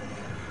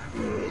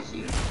 Where is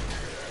he?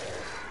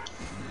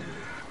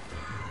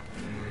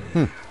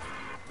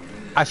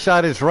 I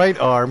shot his right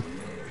arm,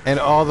 and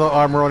all the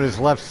armor on his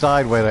left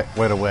side went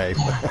away.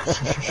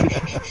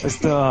 It's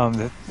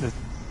the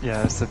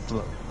yeah, it's the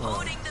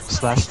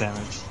splash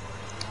damage.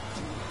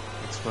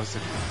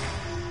 Explosive.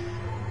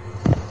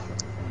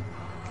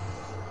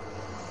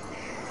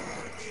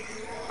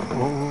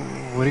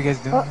 What are you guys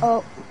doing?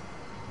 Uh-oh.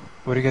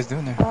 What are you guys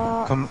doing there?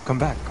 Come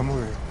back. Come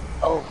over here.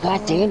 Oh,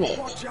 god damn it.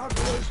 Watch out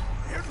for those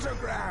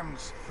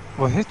hexagrams.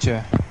 What hit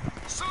you?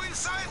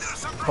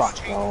 Suiciders Fuck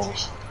approaching.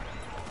 knows.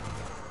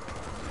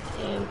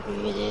 Damn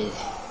who it is.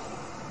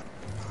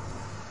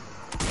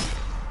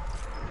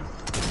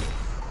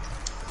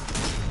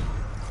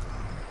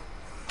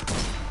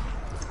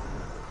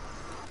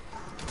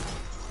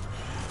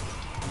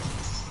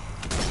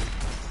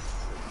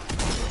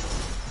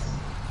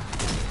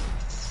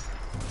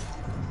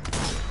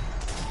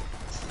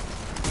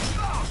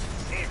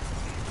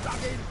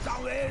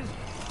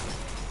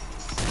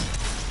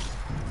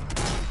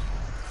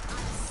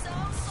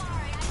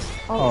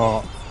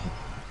 Oh,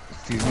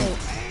 excuse me.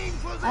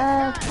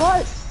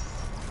 Paul,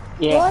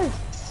 Yeah.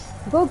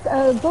 Paul,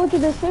 go to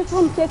the safe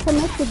room, check the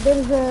medkit.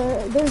 There's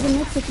a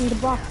medkit in the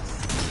box.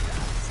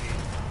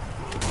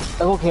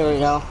 I'm okay right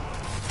now.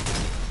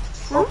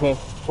 Huh? Okay.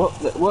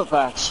 What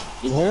box?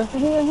 In here?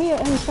 Here,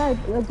 inside.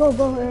 Go.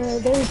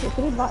 There's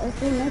three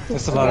medkits.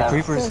 That's a lot of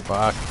creepers.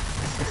 Fuck.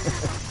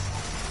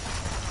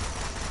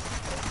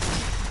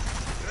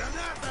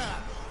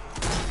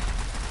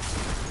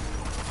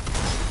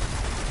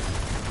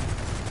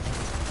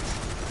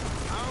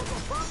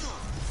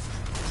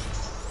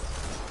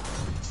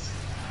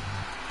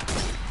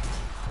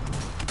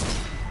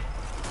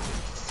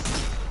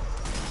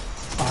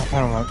 I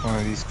don't like one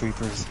of these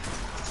creepers.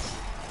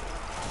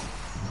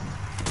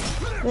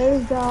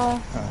 There's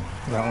the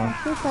That one.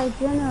 suicide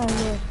general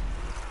here.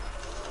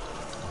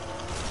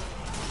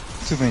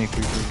 Too many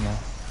creepers now.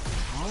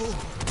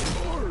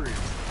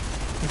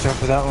 Watch out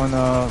for that one,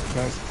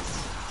 guys.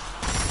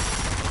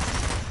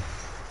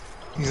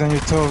 He's on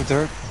your toe,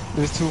 Dirk.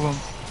 There's two of them.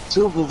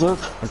 Super Dirk.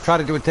 I'm trying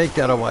to do a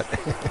takedown or what?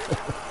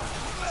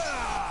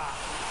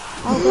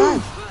 Oh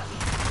god.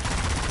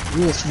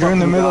 You're in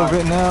the middle of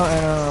it now,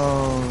 and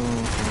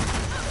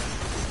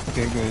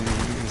okay, good.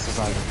 You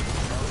survived it.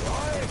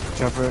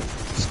 Watch for it.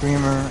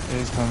 Screamer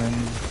is coming.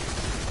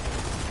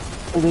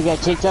 We got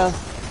takedown?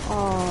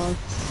 Oh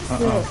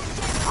shit.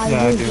 I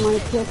Yeah, I used do. my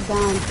kick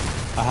down.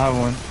 I have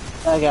one.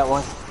 I got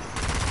one.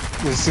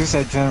 There's a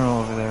suicide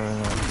general over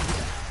there.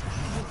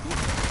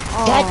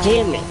 God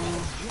damn it.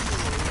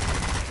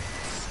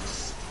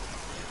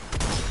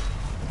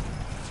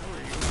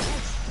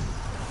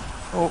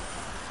 Oh,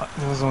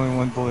 there was only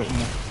one bullet in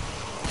there.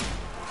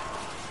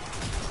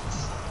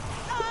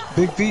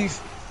 Big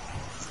beef.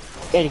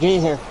 Gotta get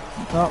in here.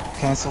 No,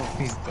 cancel.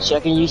 He's dead. So I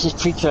can use his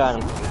preacher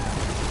on him.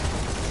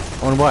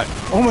 On what?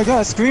 Oh my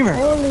god, Screamer!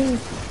 Holy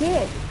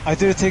shit. I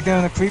did a takedown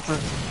on the creeper.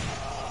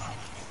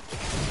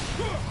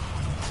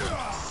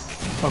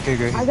 Okay,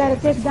 good. I gotta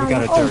take down. We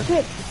got a Oh Dirk.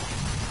 shit.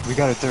 We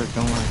got a Dirk,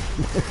 don't worry.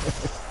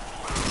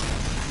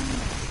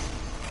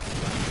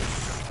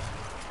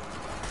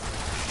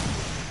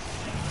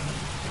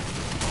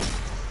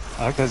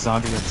 I like that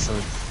zombie episode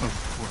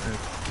of Warhead.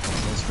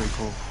 That was pretty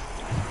cool.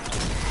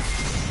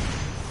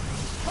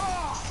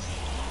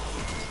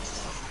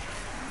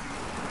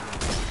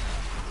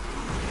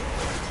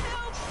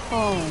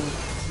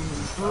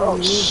 Oh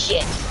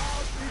shit.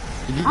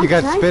 You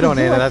got spit on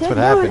it, and that's what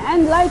happened.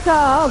 And like,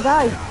 oh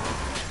guys.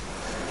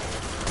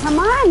 Come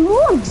on,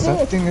 move, bitch.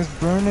 Something is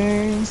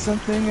burning,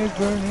 something is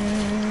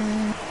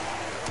burning.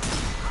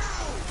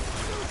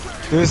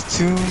 There's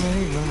too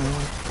many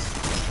lemons.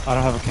 I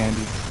don't have a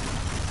candy.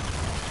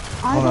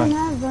 I Hold don't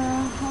on.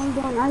 have hold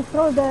on. I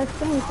throw the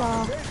thing,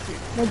 the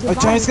A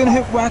device. giant's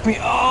gonna whack me.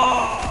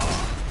 Oh!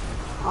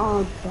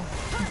 Oh, God.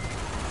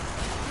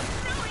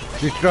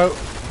 Just throw.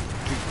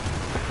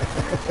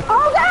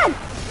 Oh, God!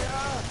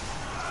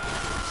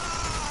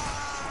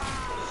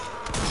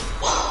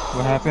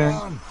 What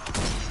happened?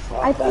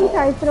 I think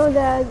I throw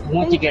the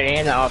Once you thing. get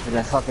Anna off and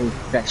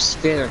that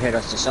spitter hit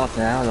us or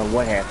something, I don't know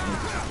what happened.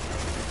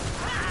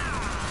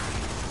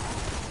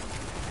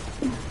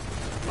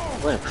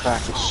 What a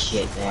crock of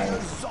shit, man.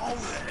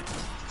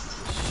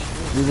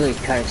 You really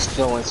kind of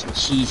throwing some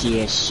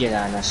cheesy ass shit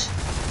on us.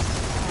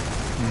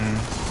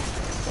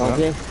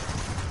 Okay?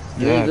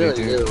 Yeah, They they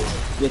do.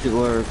 If it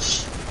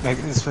works. Like,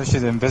 especially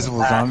the invisible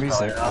zombies.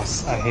 Like, I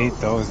hate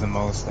those the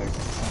most. Like,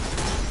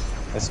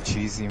 that's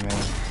cheesy,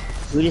 man.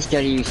 We just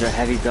gotta use our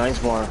heavy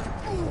guns more.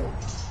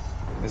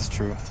 That's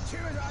true.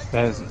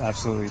 That is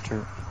absolutely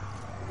true.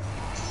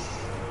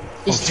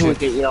 Just until we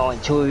get,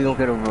 until we don't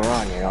get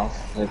overrun,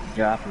 like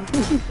dropping.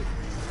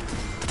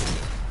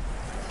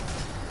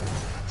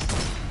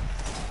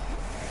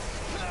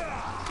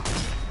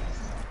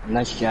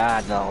 Nice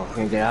job, though. We're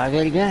gonna get out of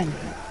it again.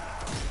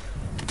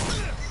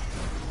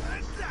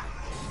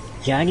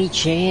 Johnny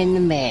Chan, the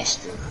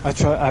master. I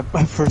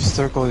first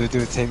circle to do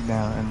a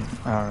takedown, and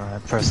I don't know, I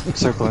press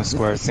circle and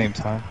square at the same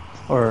time.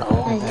 Or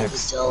X.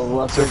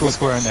 So Circle,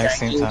 square, and X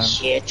same time.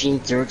 Champion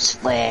Dirk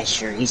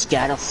Splasher. He's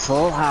got a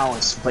full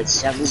house, but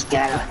Seven's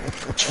got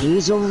a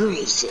Kings of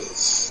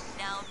Races.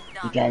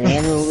 You got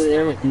Anna over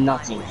there with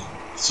nothing.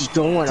 She's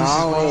going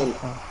all in.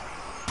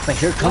 But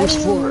here comes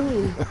Ford.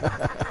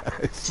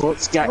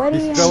 Ford's got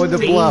He's throwing the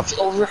bluff.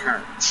 Over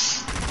her.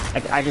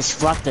 I just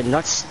flopped the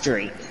nuts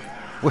straight.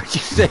 Would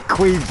you say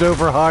queens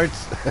over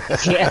hearts?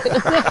 Yeah.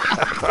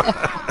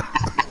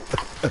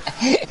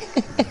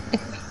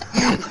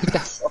 What the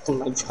fuck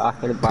am I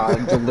talking about?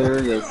 I'm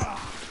delirious.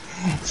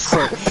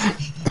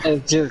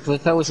 Dude,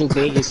 if I was in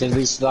Vegas and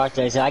we sparked,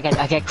 I said,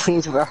 I got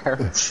queens over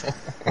hearts.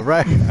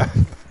 Right.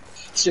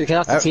 Sir, get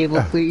off the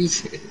table,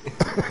 please.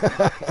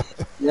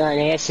 You're on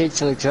acid,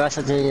 so we draw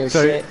something in your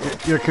shit.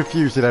 You're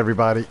confusing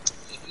everybody.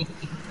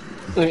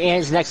 When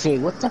Anne's next to me,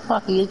 what the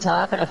fuck are you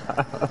talking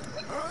about?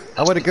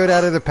 I want to go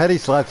down to the penny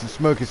slots and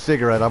smoke a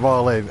cigarette. I'm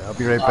all in. I'll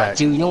be right back.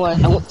 Dude, you know what?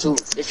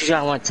 This is what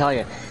I want to tell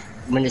you.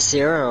 When the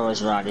Sierra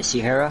was around, the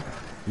Sierra,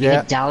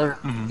 yeah.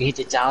 He hit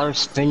the dollar,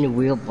 spin the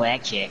wheel,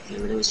 blackjack,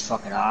 dude. It was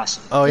fucking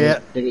awesome. Oh, yeah?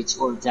 Then he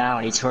tore it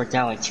down. He tore it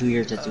down like 2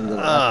 years after we were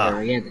up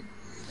there again.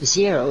 The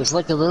Sierra, it was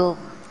like a little,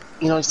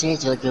 you know what I'm saying?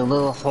 It's like a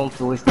little home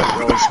for with the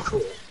girl. It was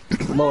cool.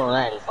 Lower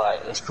end,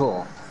 but it was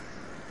cool.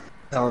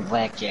 Dollar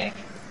blackjack.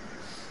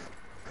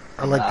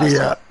 I like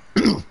the,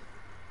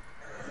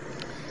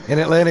 in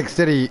Atlantic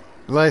City,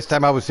 last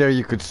time I was there,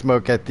 you could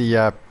smoke at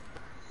the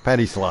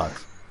penny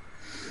slots.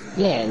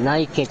 Yeah, now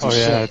you can't do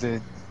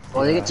shit.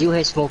 Well, they do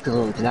have smoking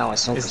rooms now.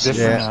 It's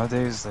different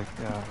nowadays. Like,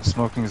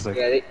 smoking is like.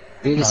 Yeah,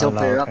 they just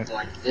open it up.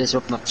 They just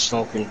open up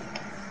smoking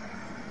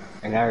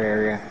in our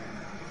area.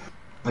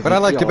 What I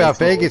liked about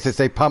Vegas is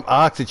they pump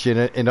oxygen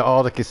into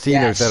all the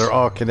casinos that are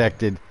all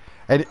connected,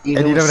 and you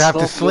don't have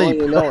to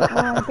sleep.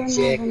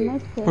 Exactly.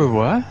 Wait,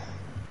 what?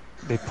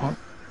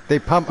 They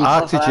pump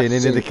oxygen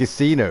into the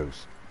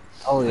casinos.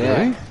 Oh yeah.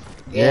 Really?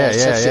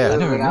 Yeah. I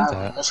never knew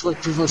that. That's what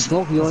people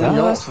smoke. You don't even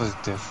know. That was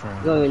different.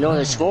 You don't even know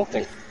they're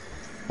smoking.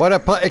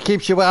 It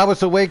keeps you. I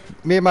was awake.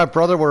 Me and my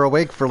brother were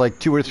awake for like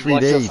 2 or 3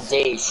 days.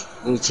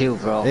 Me too,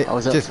 bro. I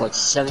was up for like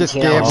 17 just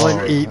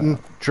gambling, eating,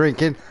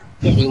 drinking.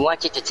 Yeah, you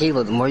watch at the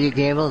table. The more you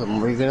gamble, the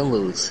more you're gonna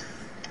lose.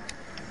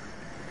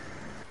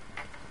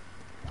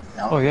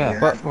 Oh yeah,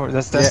 that's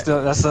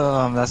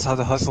how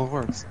the hustle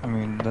works. I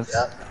mean, that's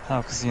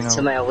how casino.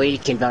 Somebody, a lady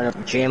came down in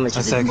pajamas.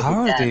 It's like,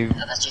 how are they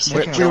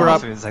making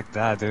profits like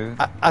that, dude?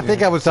 I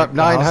think I was up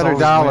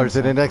 $900,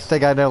 and the next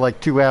thing I know, like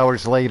 2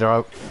 hours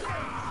later,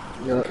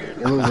 you're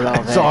losing all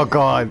that. It's all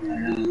gone.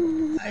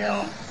 I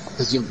know.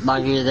 Because the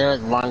longer you're there,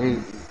 the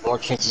longer, more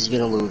chances you're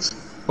gonna lose.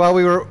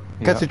 Well,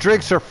 because the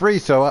drinks are free,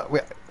 so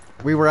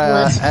we were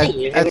at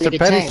the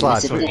penny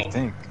slots. That's what you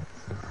think.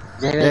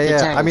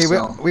 Yeah. I mean,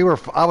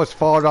 I was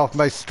falling off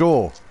my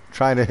stool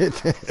trying to hit.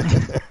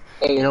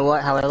 Hey, you know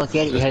what? How I look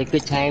at it, you had a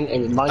good time,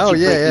 and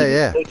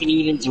break it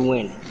even to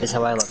win. That's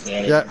how I look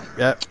at it.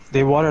 Yeah.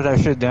 They water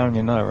that shit down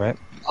your nut, right?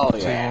 Oh so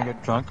yeah. So you don't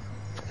get drunk.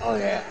 Oh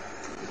yeah.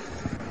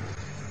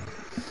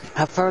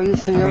 How far are you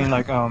from I mean,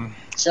 like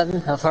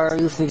 7? How far are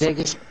you from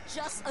Vegas?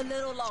 Just a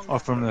little longer. Oh,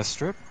 from the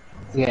strip?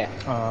 Yeah.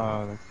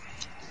 I'm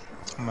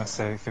gonna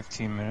say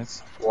 15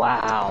 minutes.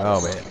 Wow.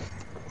 Oh man.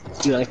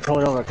 Dude, I'm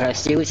coming over. Can I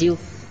stay with you?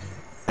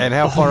 And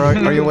how far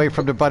are you away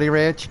from the Buddy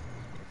Ranch?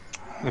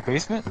 The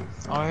basement?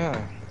 Oh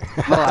yeah.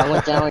 Bro, I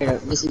went down here.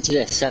 Listen to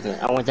this, 7.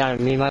 I went down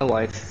with me and my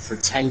wife for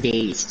 10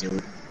 days,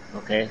 dude.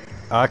 Okay?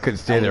 I couldn't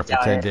stay there for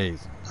 10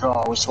 days.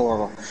 Oh, it was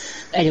horrible.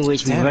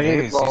 Anyways, we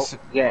rented a boat.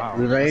 Yeah,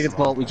 we rented a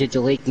boat. We did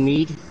the Lake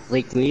Mead.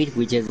 We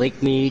did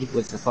Lake Mead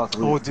with the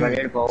fucking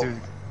rented a boat. Dude,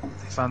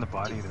 they found the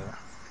body there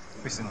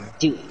recently.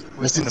 Dude,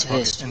 listen to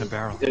this. In the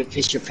barrel. You're gonna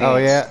piss your pants. Oh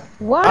yeah.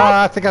 What?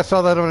 I think I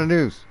saw that on the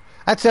news.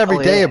 That's every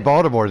day in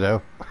Baltimore,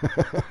 though.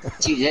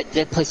 Dude,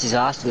 that place is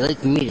awesome.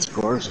 Lake Mead is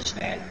gorgeous,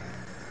 man.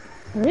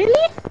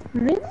 Really?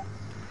 Really?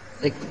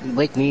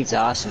 Lake Mead's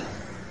awesome.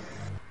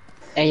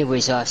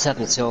 Anyways,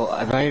 7, so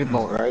I rented a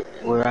boat, right?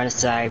 We're on the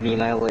side, me and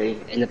my way,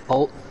 and the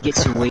boat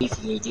gets away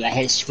from me, dude. I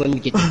had to swim to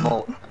get the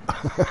boat.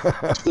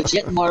 Dude,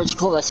 that water's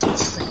cold. That's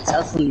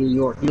out from New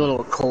York. You don't know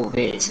what cold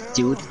is,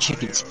 dude.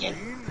 Chicken skin.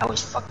 I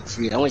was fucking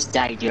freezing. I almost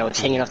died, dude. I was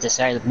hanging off the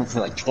side of the boat for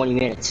like 20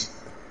 minutes.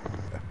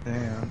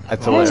 Damn.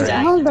 That's hilarious.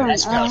 Hold on. Really,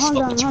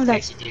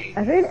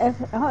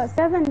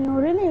 7, you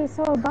really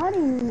saw a body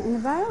in the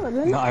barrel?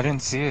 Really? No, I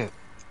didn't see it.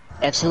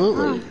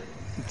 Absolutely.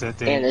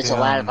 And there's a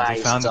lot of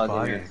bodies found dug the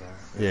body in there.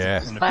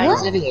 Yeah.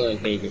 Bodies everywhere in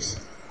Vegas.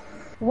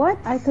 What?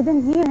 I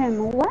couldn't hear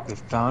him. What? They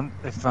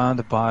found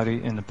the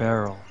body in the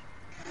barrel.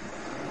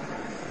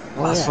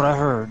 Oh, That's what I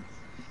heard.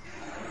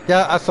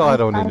 Yeah, I saw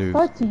it on the news.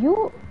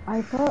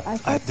 I thought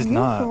I did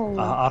not.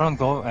 I don't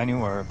go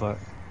anywhere but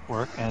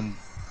work and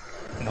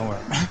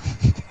nowhere.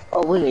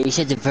 Oh wait, a minute, you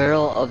said the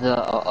barrel of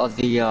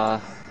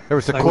the There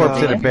was a Like,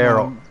 corpse in a you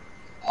barrel. know,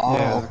 Oh,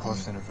 yeah, the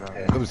corpse in a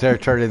barrel. It was there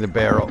turned in the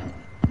barrel.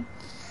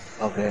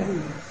 okay.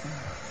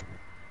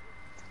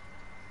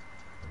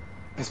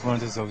 It's one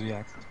of the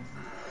Zodiacs.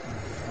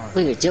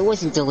 Wait a minute, that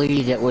wasn't the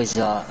lady that was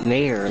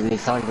mayor and they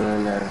found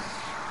her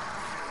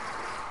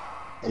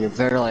in the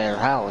barrel at her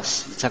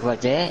house. You talk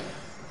about that?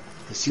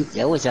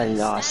 That was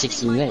on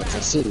 60 Minutes. I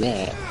seen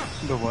that.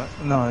 The what?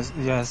 No,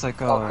 it's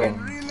like Okay.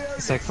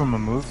 it's like from a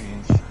movie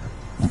and shit.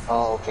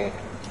 Oh, okay.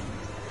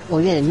 Oh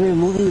yeah, they made a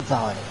movie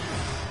about it.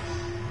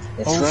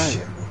 That's Oh right.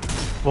 shit.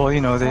 Well,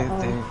 you know, they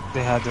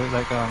had the,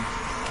 like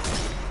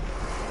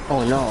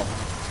Oh no.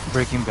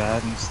 Breaking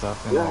Bad and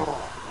stuff, and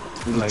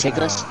Will you like take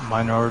us?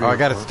 Minority. Oh, I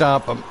gotta Report.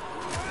 stomp him.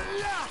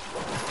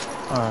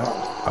 Alright.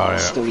 Oh,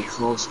 This is yeah. really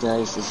close,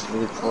 guys. This is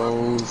really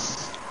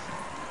close.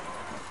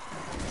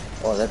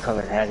 Oh, they're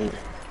coming heavy.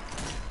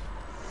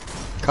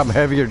 Come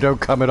heavy or don't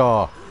come at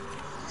all.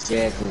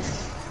 Exactly.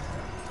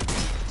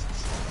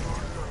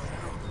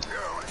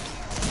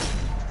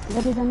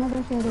 There is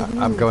another shadow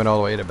demon. I'm going all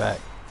the way to the back.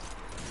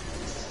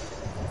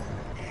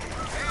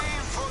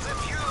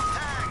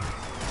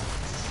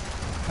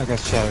 I got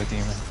Shadow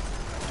Demon.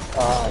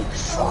 Oh,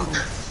 fuck.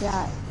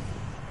 Yeah.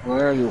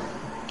 Where are you?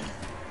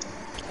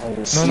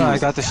 No, I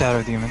got the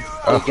Shadow Demon.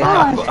 Oh,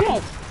 God. Oh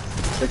shit!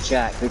 Good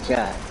shot, good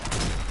shot.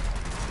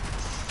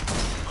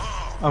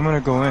 I'm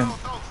gonna go in.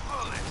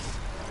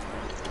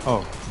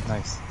 Oh,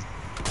 nice.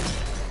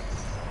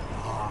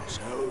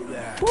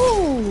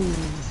 Woo!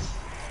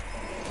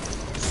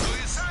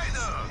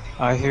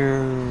 I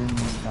hear.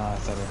 Nah, I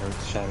thought I heard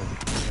Shadow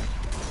Demon.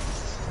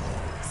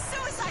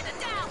 Suicider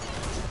down!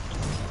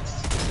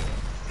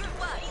 Good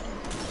work.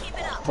 Keep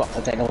it up. Fuck,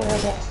 I don't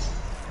have that.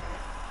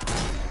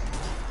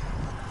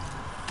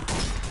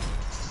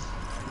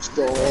 Let's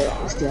go away.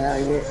 Let's get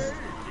out of here.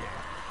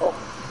 Oh,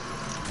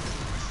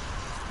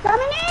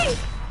 Coming in!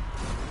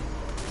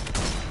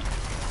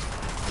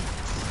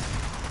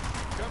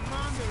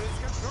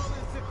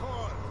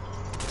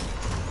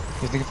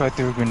 You think if I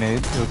threw a grenade,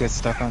 it'll get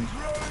stuck on?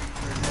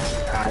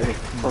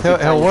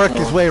 He'll work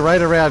his way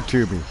right around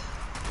to me.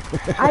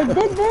 I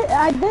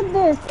did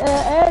this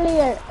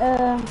earlier.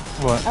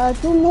 What?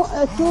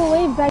 Two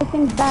waves I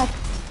think back.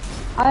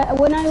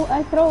 When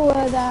I throw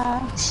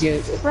the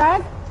shit.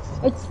 frag,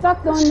 it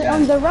stuck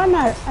on the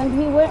runner, and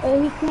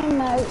he came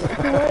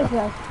towards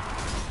us.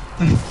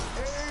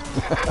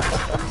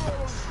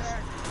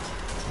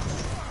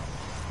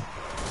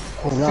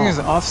 Oh, I think no. there's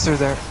an officer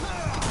there.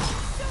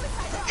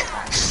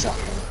 Suck.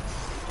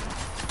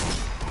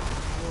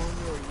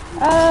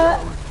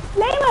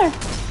 Flamer!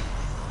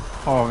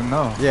 Oh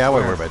no. Yeah, I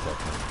wouldn't worry about that.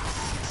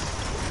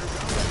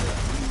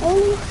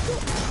 Holy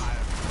shit!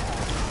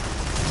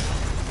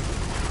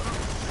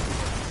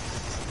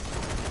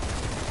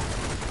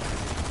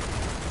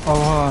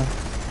 Oh,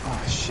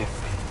 oh shit.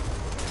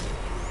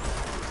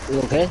 You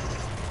okay?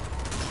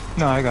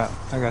 No, I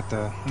got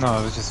the. No,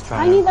 I was just I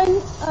trying need to.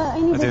 I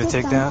need I did a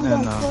takedown,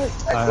 and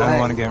I don't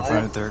want to get in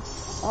front of Dirk.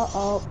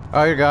 Uh-oh.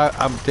 Oh, you got.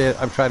 I'm dead.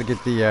 I'm trying to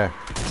get the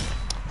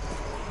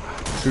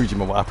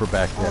Fujima Whopper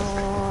back there.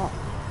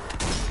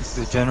 It's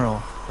the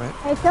general, right?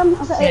 Hey, come.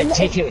 Okay, Yeah,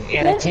 take him.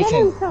 Yeah, take let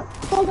him. come.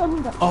 Hold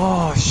on.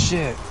 Oh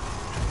shit.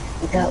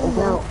 Look out, look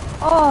out.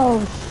 Oh,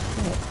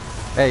 shit.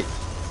 Hey,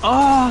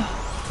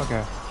 Ah.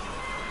 Okay.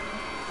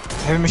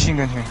 Heavy machine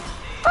gun here.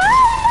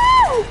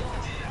 Ah!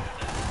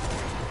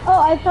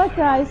 Oh, I thought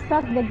I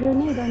stuck the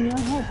grenade on your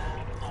head.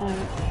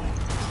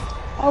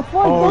 Oh,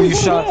 Ford, Oh, don't you go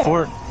shot there.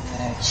 Fort.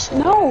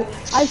 No,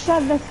 I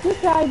shot the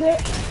street rider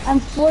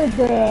and Ford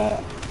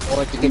the...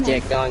 Oh, to get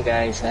that gun,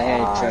 guys. I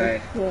had to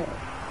try. shit.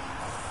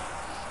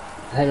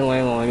 I had no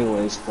ammo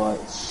anyways, but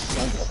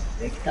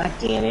god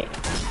damn it.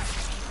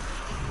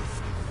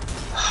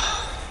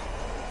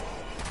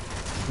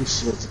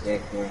 This shit's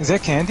back there. Is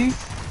that candy?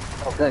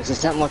 Oh guys,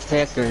 it's not much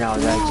factor now,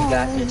 guys. You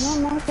got this.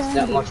 No more It's not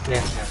candy. much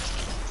factor.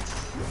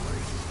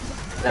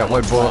 got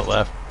one bullet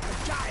left.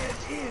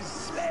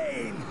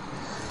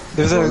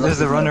 There's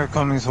a runner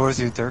coming towards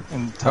you, Dirk.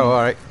 And Oh,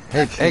 all right.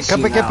 Hey,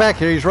 come and get back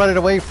here. He's running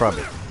away from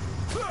it.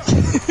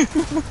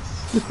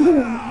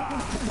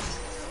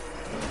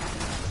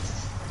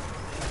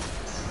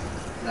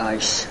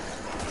 Nice.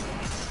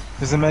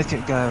 There's a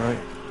medkit guy right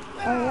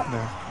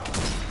there.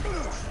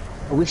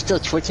 Are we still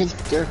twitching,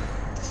 Dirk?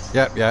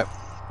 Yep, yep.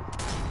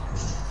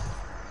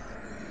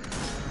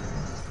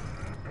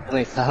 I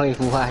mean, probably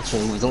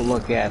watching, we don't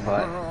look at,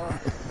 but I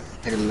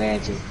can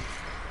imagine.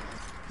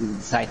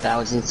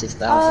 5,000,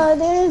 6,000.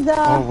 There is a...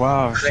 Oh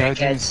wow,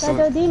 Crackheads.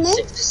 Shadow Demon?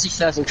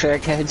 6,000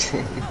 crackheads.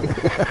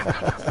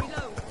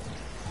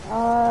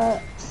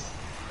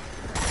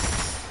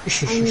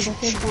 I need to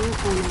sit down.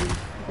 Oh, no.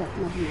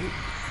 Never mind.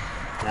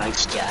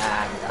 Nice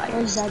job,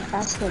 Where's nice. that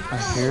bastard? I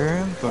hear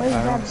him, but Where's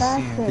I that don't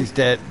see him. bastard? He's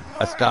dead.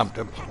 I stomped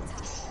him.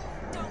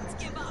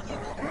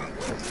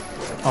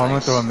 Oh, I'm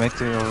gonna throw a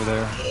medkit over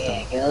there.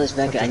 Yeah, get all this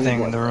back. Put the I need thing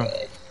one. in the room.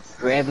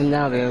 Grab him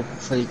now, man,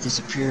 before they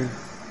disappear.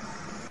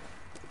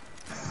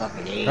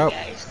 Fucking A, Oh,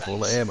 guys.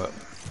 full of Nice. ammo.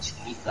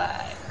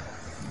 25.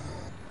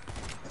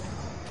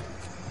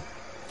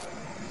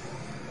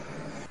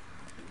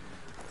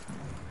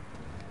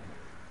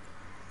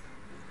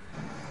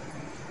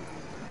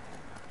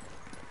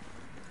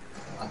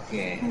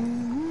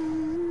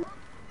 Yeah.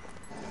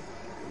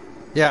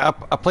 Yeah,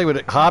 I played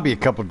with Hobby a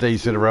couple of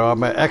days in a row.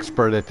 I'm an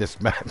expert at this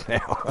map now.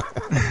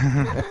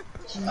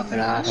 Fucking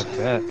I awesome.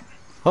 bet.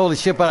 Holy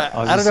shit! But I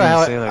was I don't just know gonna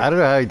how say, like, I don't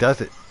know how he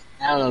does it.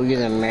 I don't know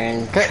either,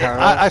 man. 'Cause Carl,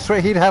 I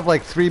swear he'd have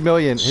like 3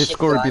 million. His shit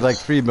score would be like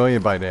guns. 3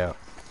 million by now.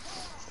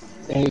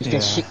 And he's got yeah.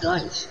 shit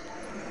guns.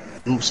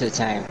 Most of the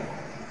time.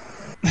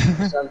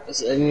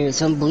 I mean,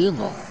 it's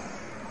unbelievable.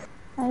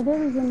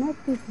 There is a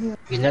medkit here.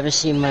 You never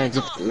see him on a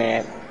different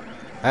map.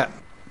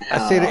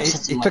 I see that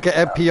he took an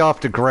MP off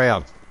the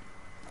ground,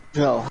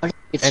 Bro, how do you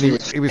get and through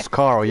this? he was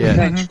Carl.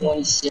 Yeah, You're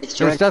 26,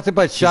 there was you're nothing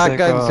but He's like,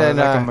 shotguns like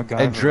a and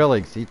MacGyver.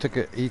 drillings. He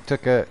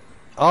took a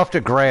off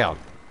the ground.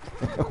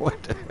 What?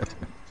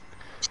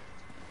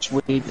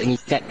 sweep, and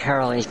he's got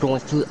Carl, and he's going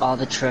through all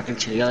the traffic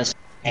to the other side.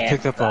 He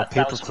picked up a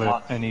That was paperclip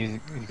awesome. and he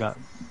got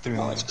through.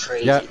 Oh, it's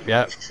crazy.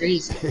 Yeah. It's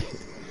crazy.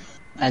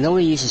 I know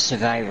he uses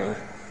Survivor.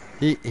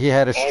 He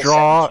had a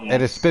straw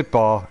and a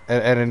spitball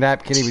and a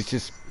napkin. He was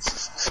just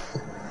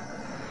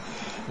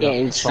Yeah,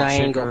 and salt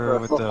triangle shaker for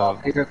with football,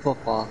 the- paper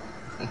football.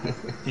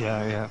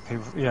 Yeah,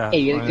 paper. Yeah. Hey,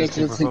 you one ever of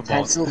get those to paper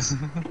play footballs. pencils?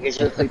 You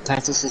guys ever play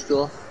pencils in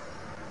school?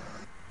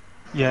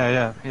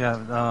 Yeah.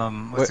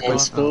 What's it And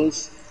called?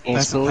 spoons?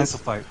 And spoons? Pencil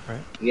fight, right?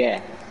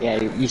 Yeah,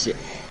 you used to.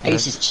 I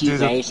used to cheat, Dude,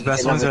 man. I used the to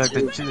best get ones are number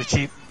like two. the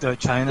cheap, the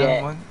China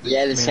Yeah, one.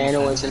 yeah, the made in China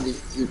China. ones are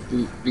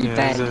the Yeah,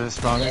 band. those are the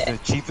strongest. Yeah. The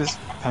cheapest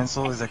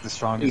pencil is like the The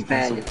strongest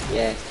pencil. band,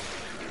 yeah.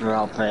 We're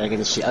all playing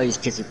this shit. All these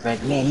kids are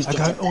playing. Man, he's I got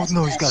got. the Oh best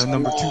no, he's got a pencil,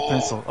 number 2 man.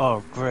 pencil.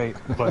 Oh great,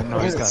 but no,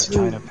 he's got a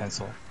China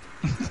pencil.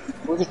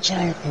 With a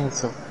China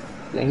pencil.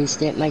 Man, he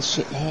stamped my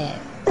shit in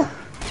half.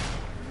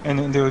 And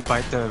then they would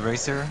bite the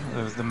eraser.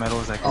 The metal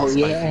is like. Oh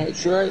spiky. yeah,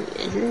 sure.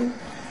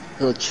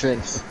 Little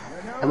tricks.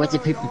 I went to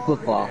paper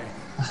football.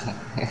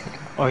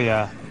 Oh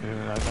yeah,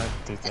 I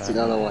did That's that.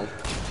 another one.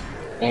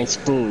 And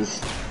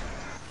spoons.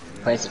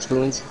 Plastic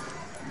spoons.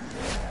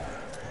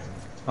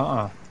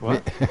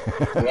 What?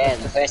 Yeah,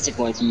 the plastic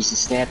ones you used to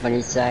snap on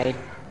each side.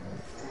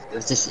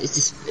 It's a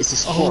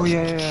sport. Oh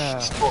yeah.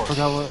 Sport.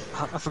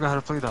 I forgot how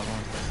to play that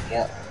one.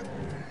 Yeah.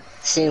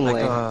 Same Like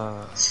way.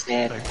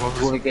 Snap. like Whoever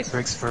whoever gets,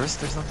 breaks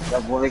first or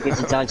something. whoever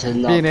gets it down to the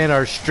me nub. and Ann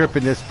are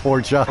stripping this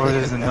poor John. Or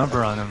there's a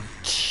number on them.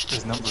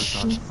 There's numbers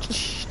on them.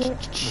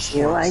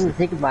 You know, I didn't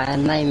think about it.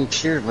 I'm not even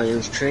sure, but it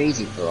was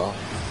crazy, bro.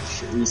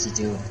 Shit we used to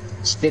do.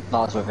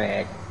 Spitballs were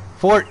bad.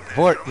 Fort.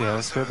 Yeah,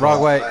 that's good.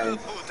 Wrong way. I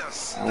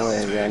know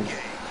it then.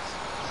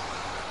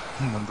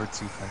 Number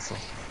 2 pencil.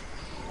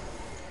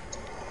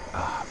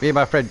 Me and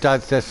my friend Don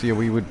Cessia,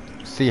 we would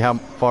see how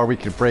far we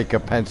could break a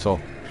pencil.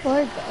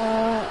 Ford,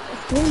 I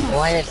screamer.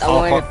 wanted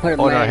to put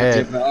a on our man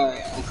head. but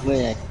alright, I'm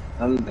coming.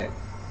 I'm back.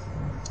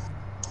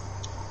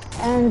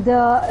 And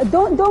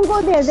don't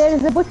go there. There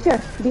is a butcher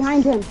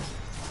behind him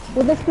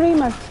with a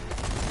screamer.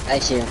 I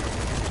see him.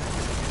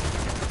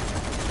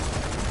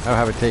 I don't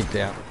have a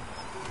takedown.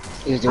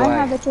 He was the I one.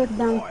 have a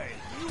takedown.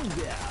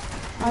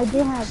 I do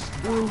have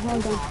one.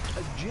 Hold on.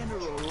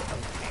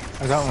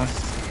 I got one.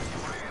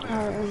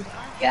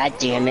 God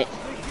damn it.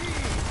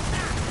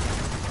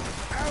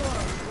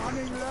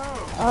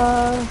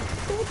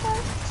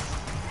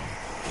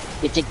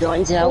 Get your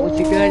guns out with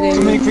your gun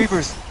Too many in.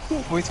 creepers.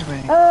 Way too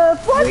many.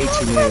 Ford, Way too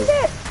Ford, many.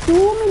 there.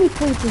 Too many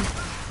creepers.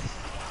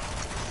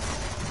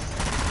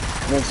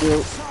 Let's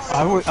do.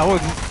 I would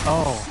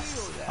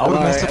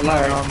mess up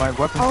my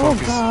weapon Oh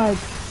focus. God.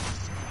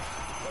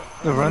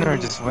 The runner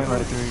just went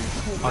right through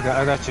you.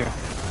 I got you.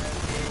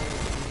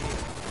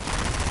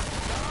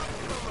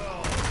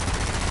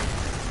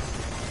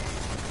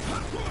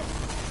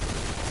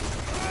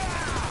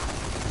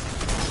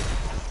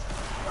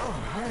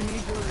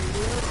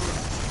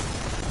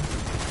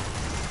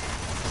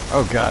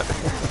 Oh God.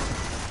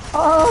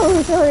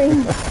 Oh, sorry.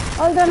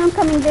 Hold on, I'm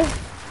coming there.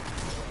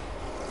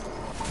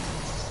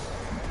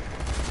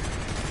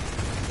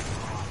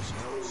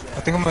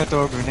 I think I'm gonna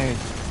throw a grenade.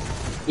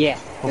 Yeah.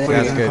 Hopefully it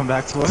That's doesn't good. come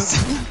back to us.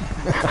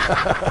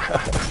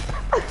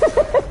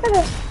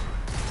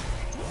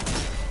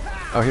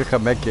 Oh, here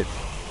come Medkit.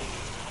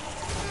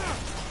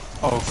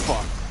 Oh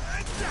fuck.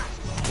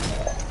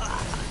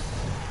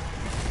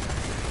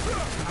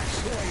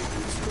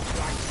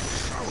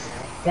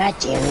 God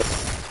damn it.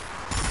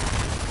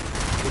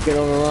 You get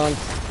overrun.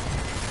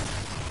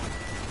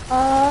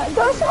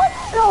 Those ones.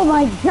 Oh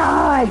my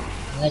God.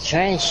 I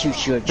try and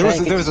shoot you. There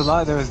was a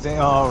lot.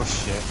 Oh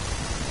shit.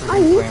 I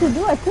need to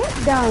do a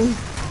takedown.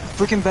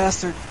 Freaking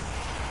bastard.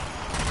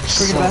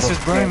 Freaking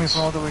bastard's burning me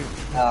from all the way.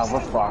 Oh, we're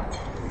fucked.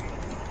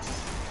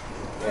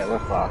 Yeah, we're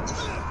fucked.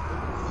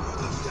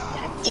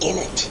 God damn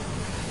it.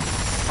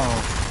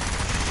 Oh.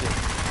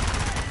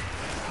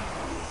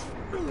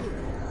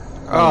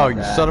 Oh,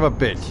 you son of a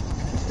bitch.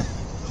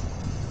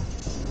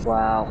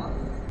 Wow.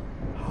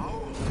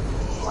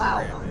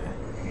 Wow.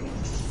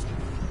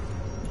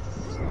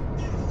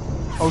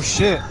 Oh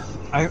shit.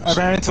 I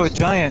ran into a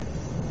giant.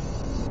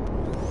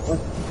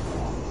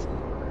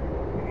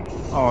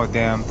 Oh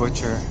damn,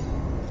 butcher.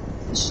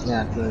 This is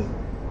not good.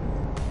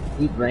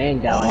 He ran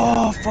down.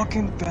 Oh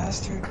fucking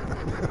bastard.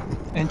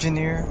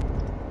 Engineer.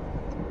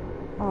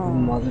 You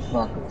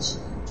motherfuckers.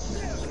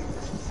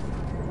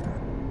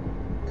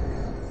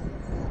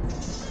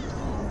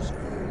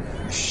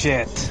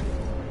 shit.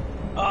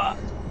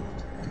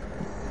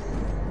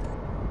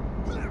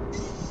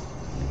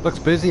 Looks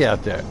busy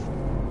out there.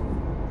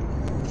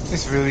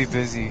 It's really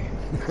busy.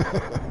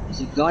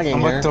 There's a gun in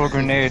I'm there. gonna throw a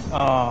grenade.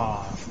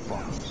 Oh,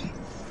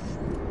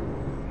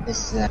 fuck.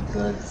 This is not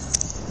good.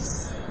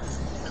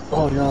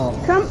 Oh no.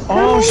 Come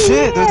Oh in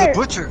shit, there's a here.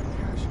 butcher.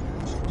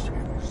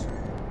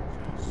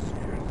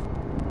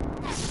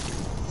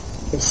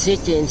 It's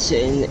sitting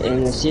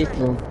in the safe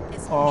room.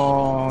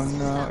 Oh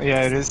no.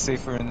 Yeah, it is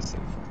safer in the safe.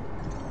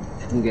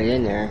 I can get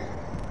in there.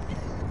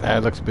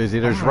 That looks busy.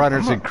 There's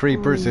runners and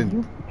creepers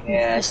and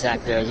Yeah, it's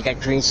not good. You got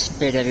green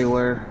spit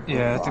everywhere.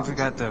 Yeah, I think we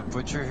got the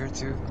butcher here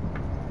too.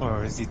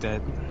 Or is he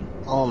dead?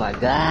 Oh my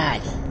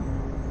god.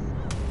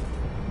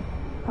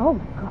 Oh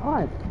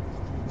God.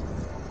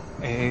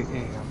 Hey,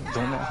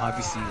 don't let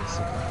Hobby see this.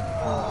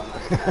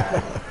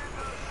 Okay?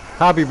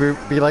 Hobby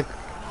be like,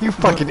 you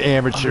fucking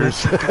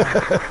amateurs.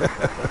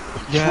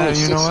 Yeah,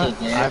 you know 26 what?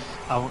 hit, man.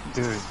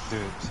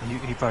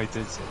 Dude, he probably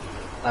did say it.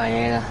 Oh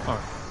yeah. Or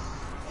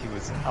he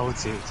would say, I would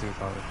say it too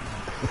if I would.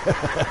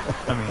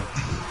 I mean,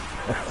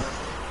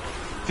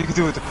 if you could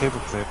do it with the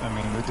paperclip, I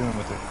mean, we're doing it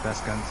with the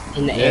best guns.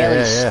 In the Yeah,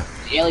 alleys. yeah,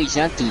 The alley's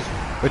empty.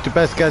 With the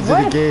best guns What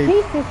in a the game.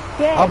 piece of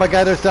shit. Oh my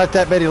god, there's not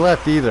that many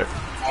left either.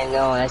 I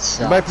know, that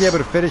sucks. You might be able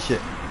to finish it.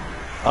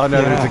 Oh no,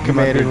 Yeah, there's a you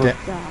might be commander.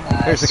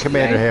 able- There's a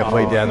commander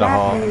halfway down the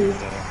hall.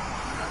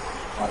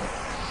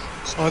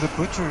 Oh, the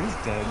butcher is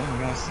dead. Oh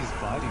my gosh, see his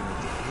body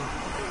right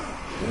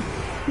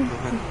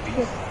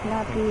Just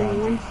slapping me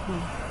once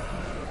now.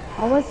 I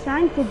was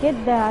trying to get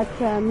that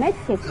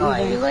medkit Oh,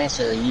 you even.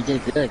 Lancer, you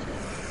did good.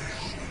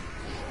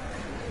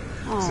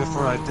 Except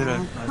for I did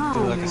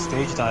like a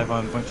stage dive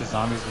on a bunch of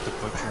zombies with the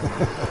butcher.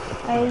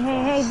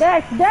 Hey,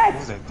 Dirk. What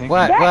was I thinking?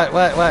 What?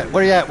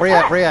 Where you at? Where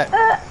you at?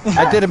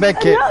 I did a med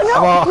kit. No,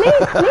 I'm all...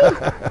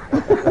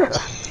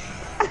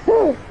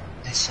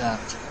 That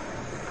sucked.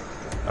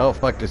 Oh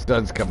fuck, the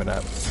sun's coming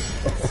up.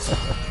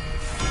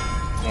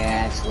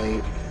 Yeah, it's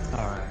late.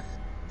 Alright.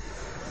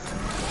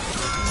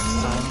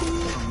 It's time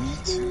for me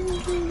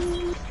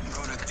to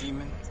go to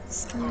Demon.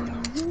 Or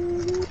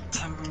no.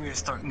 Time for me to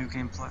start New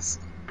Game Plus.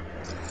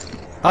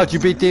 How'd you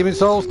beat Demon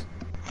Souls?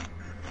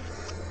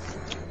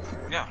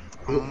 Yeah.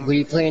 Who are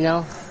you playing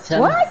now?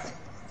 Seven? What?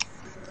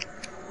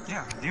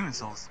 Yeah, Demon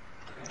Souls.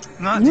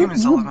 Not You- Demon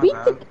Souls, you my beat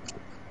bad.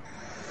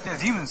 Yeah,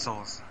 Demon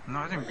Souls. No,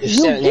 I didn't You're beat it. You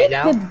starting beat it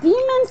now? the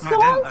demon No,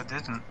 soul? I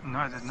didn't. No,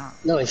 I did not.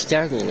 No, you're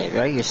starting it,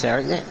 right? You're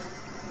starting it?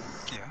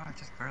 Yeah, I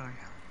just barely.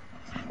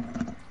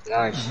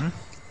 Nice.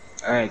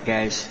 Alright,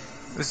 guys.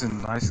 This is a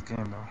nice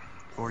game, though.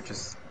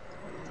 Gorgeous.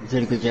 You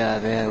did a good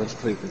job, yeah. It was a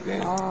pretty good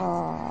game.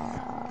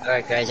 Oh,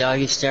 Alright, guys, I'll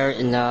get started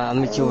and I'm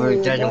gonna get over dead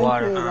in the don't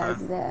water. say Alright.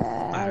 like that.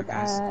 Alright,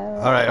 guys.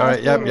 Alright, I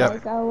yep. feel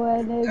like I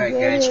wanna Alright, get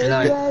guys, it, good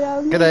night. but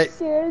I'm Good night.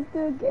 scared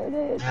to get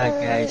it.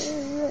 Alright, guys.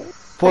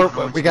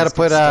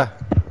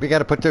 We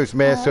gotta put those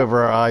masks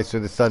over our eyes so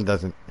the sun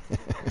doesn't.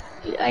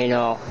 I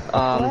know.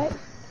 What?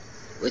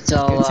 It's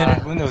all, Get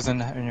tinted windows in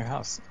your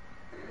house.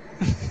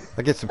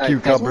 I'll get some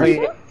alright, guys,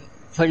 cucumbers.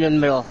 put it in the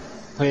middle.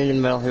 Put it in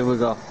the middle. Here we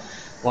go.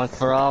 One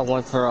for all,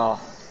 one for all.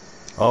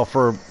 All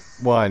for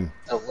one.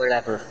 Oh,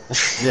 whatever.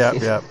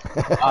 Yep.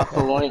 All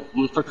for one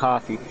for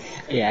coffee.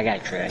 Yeah, I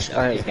got trash.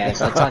 Alright,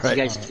 guys. I'll talk to you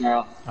guys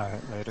tomorrow.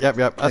 Alright, later. Yep.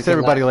 I'll Good see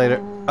everybody luck.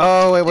 later.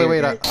 Oh, wait.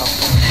 Dude,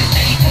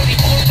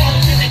 Oh.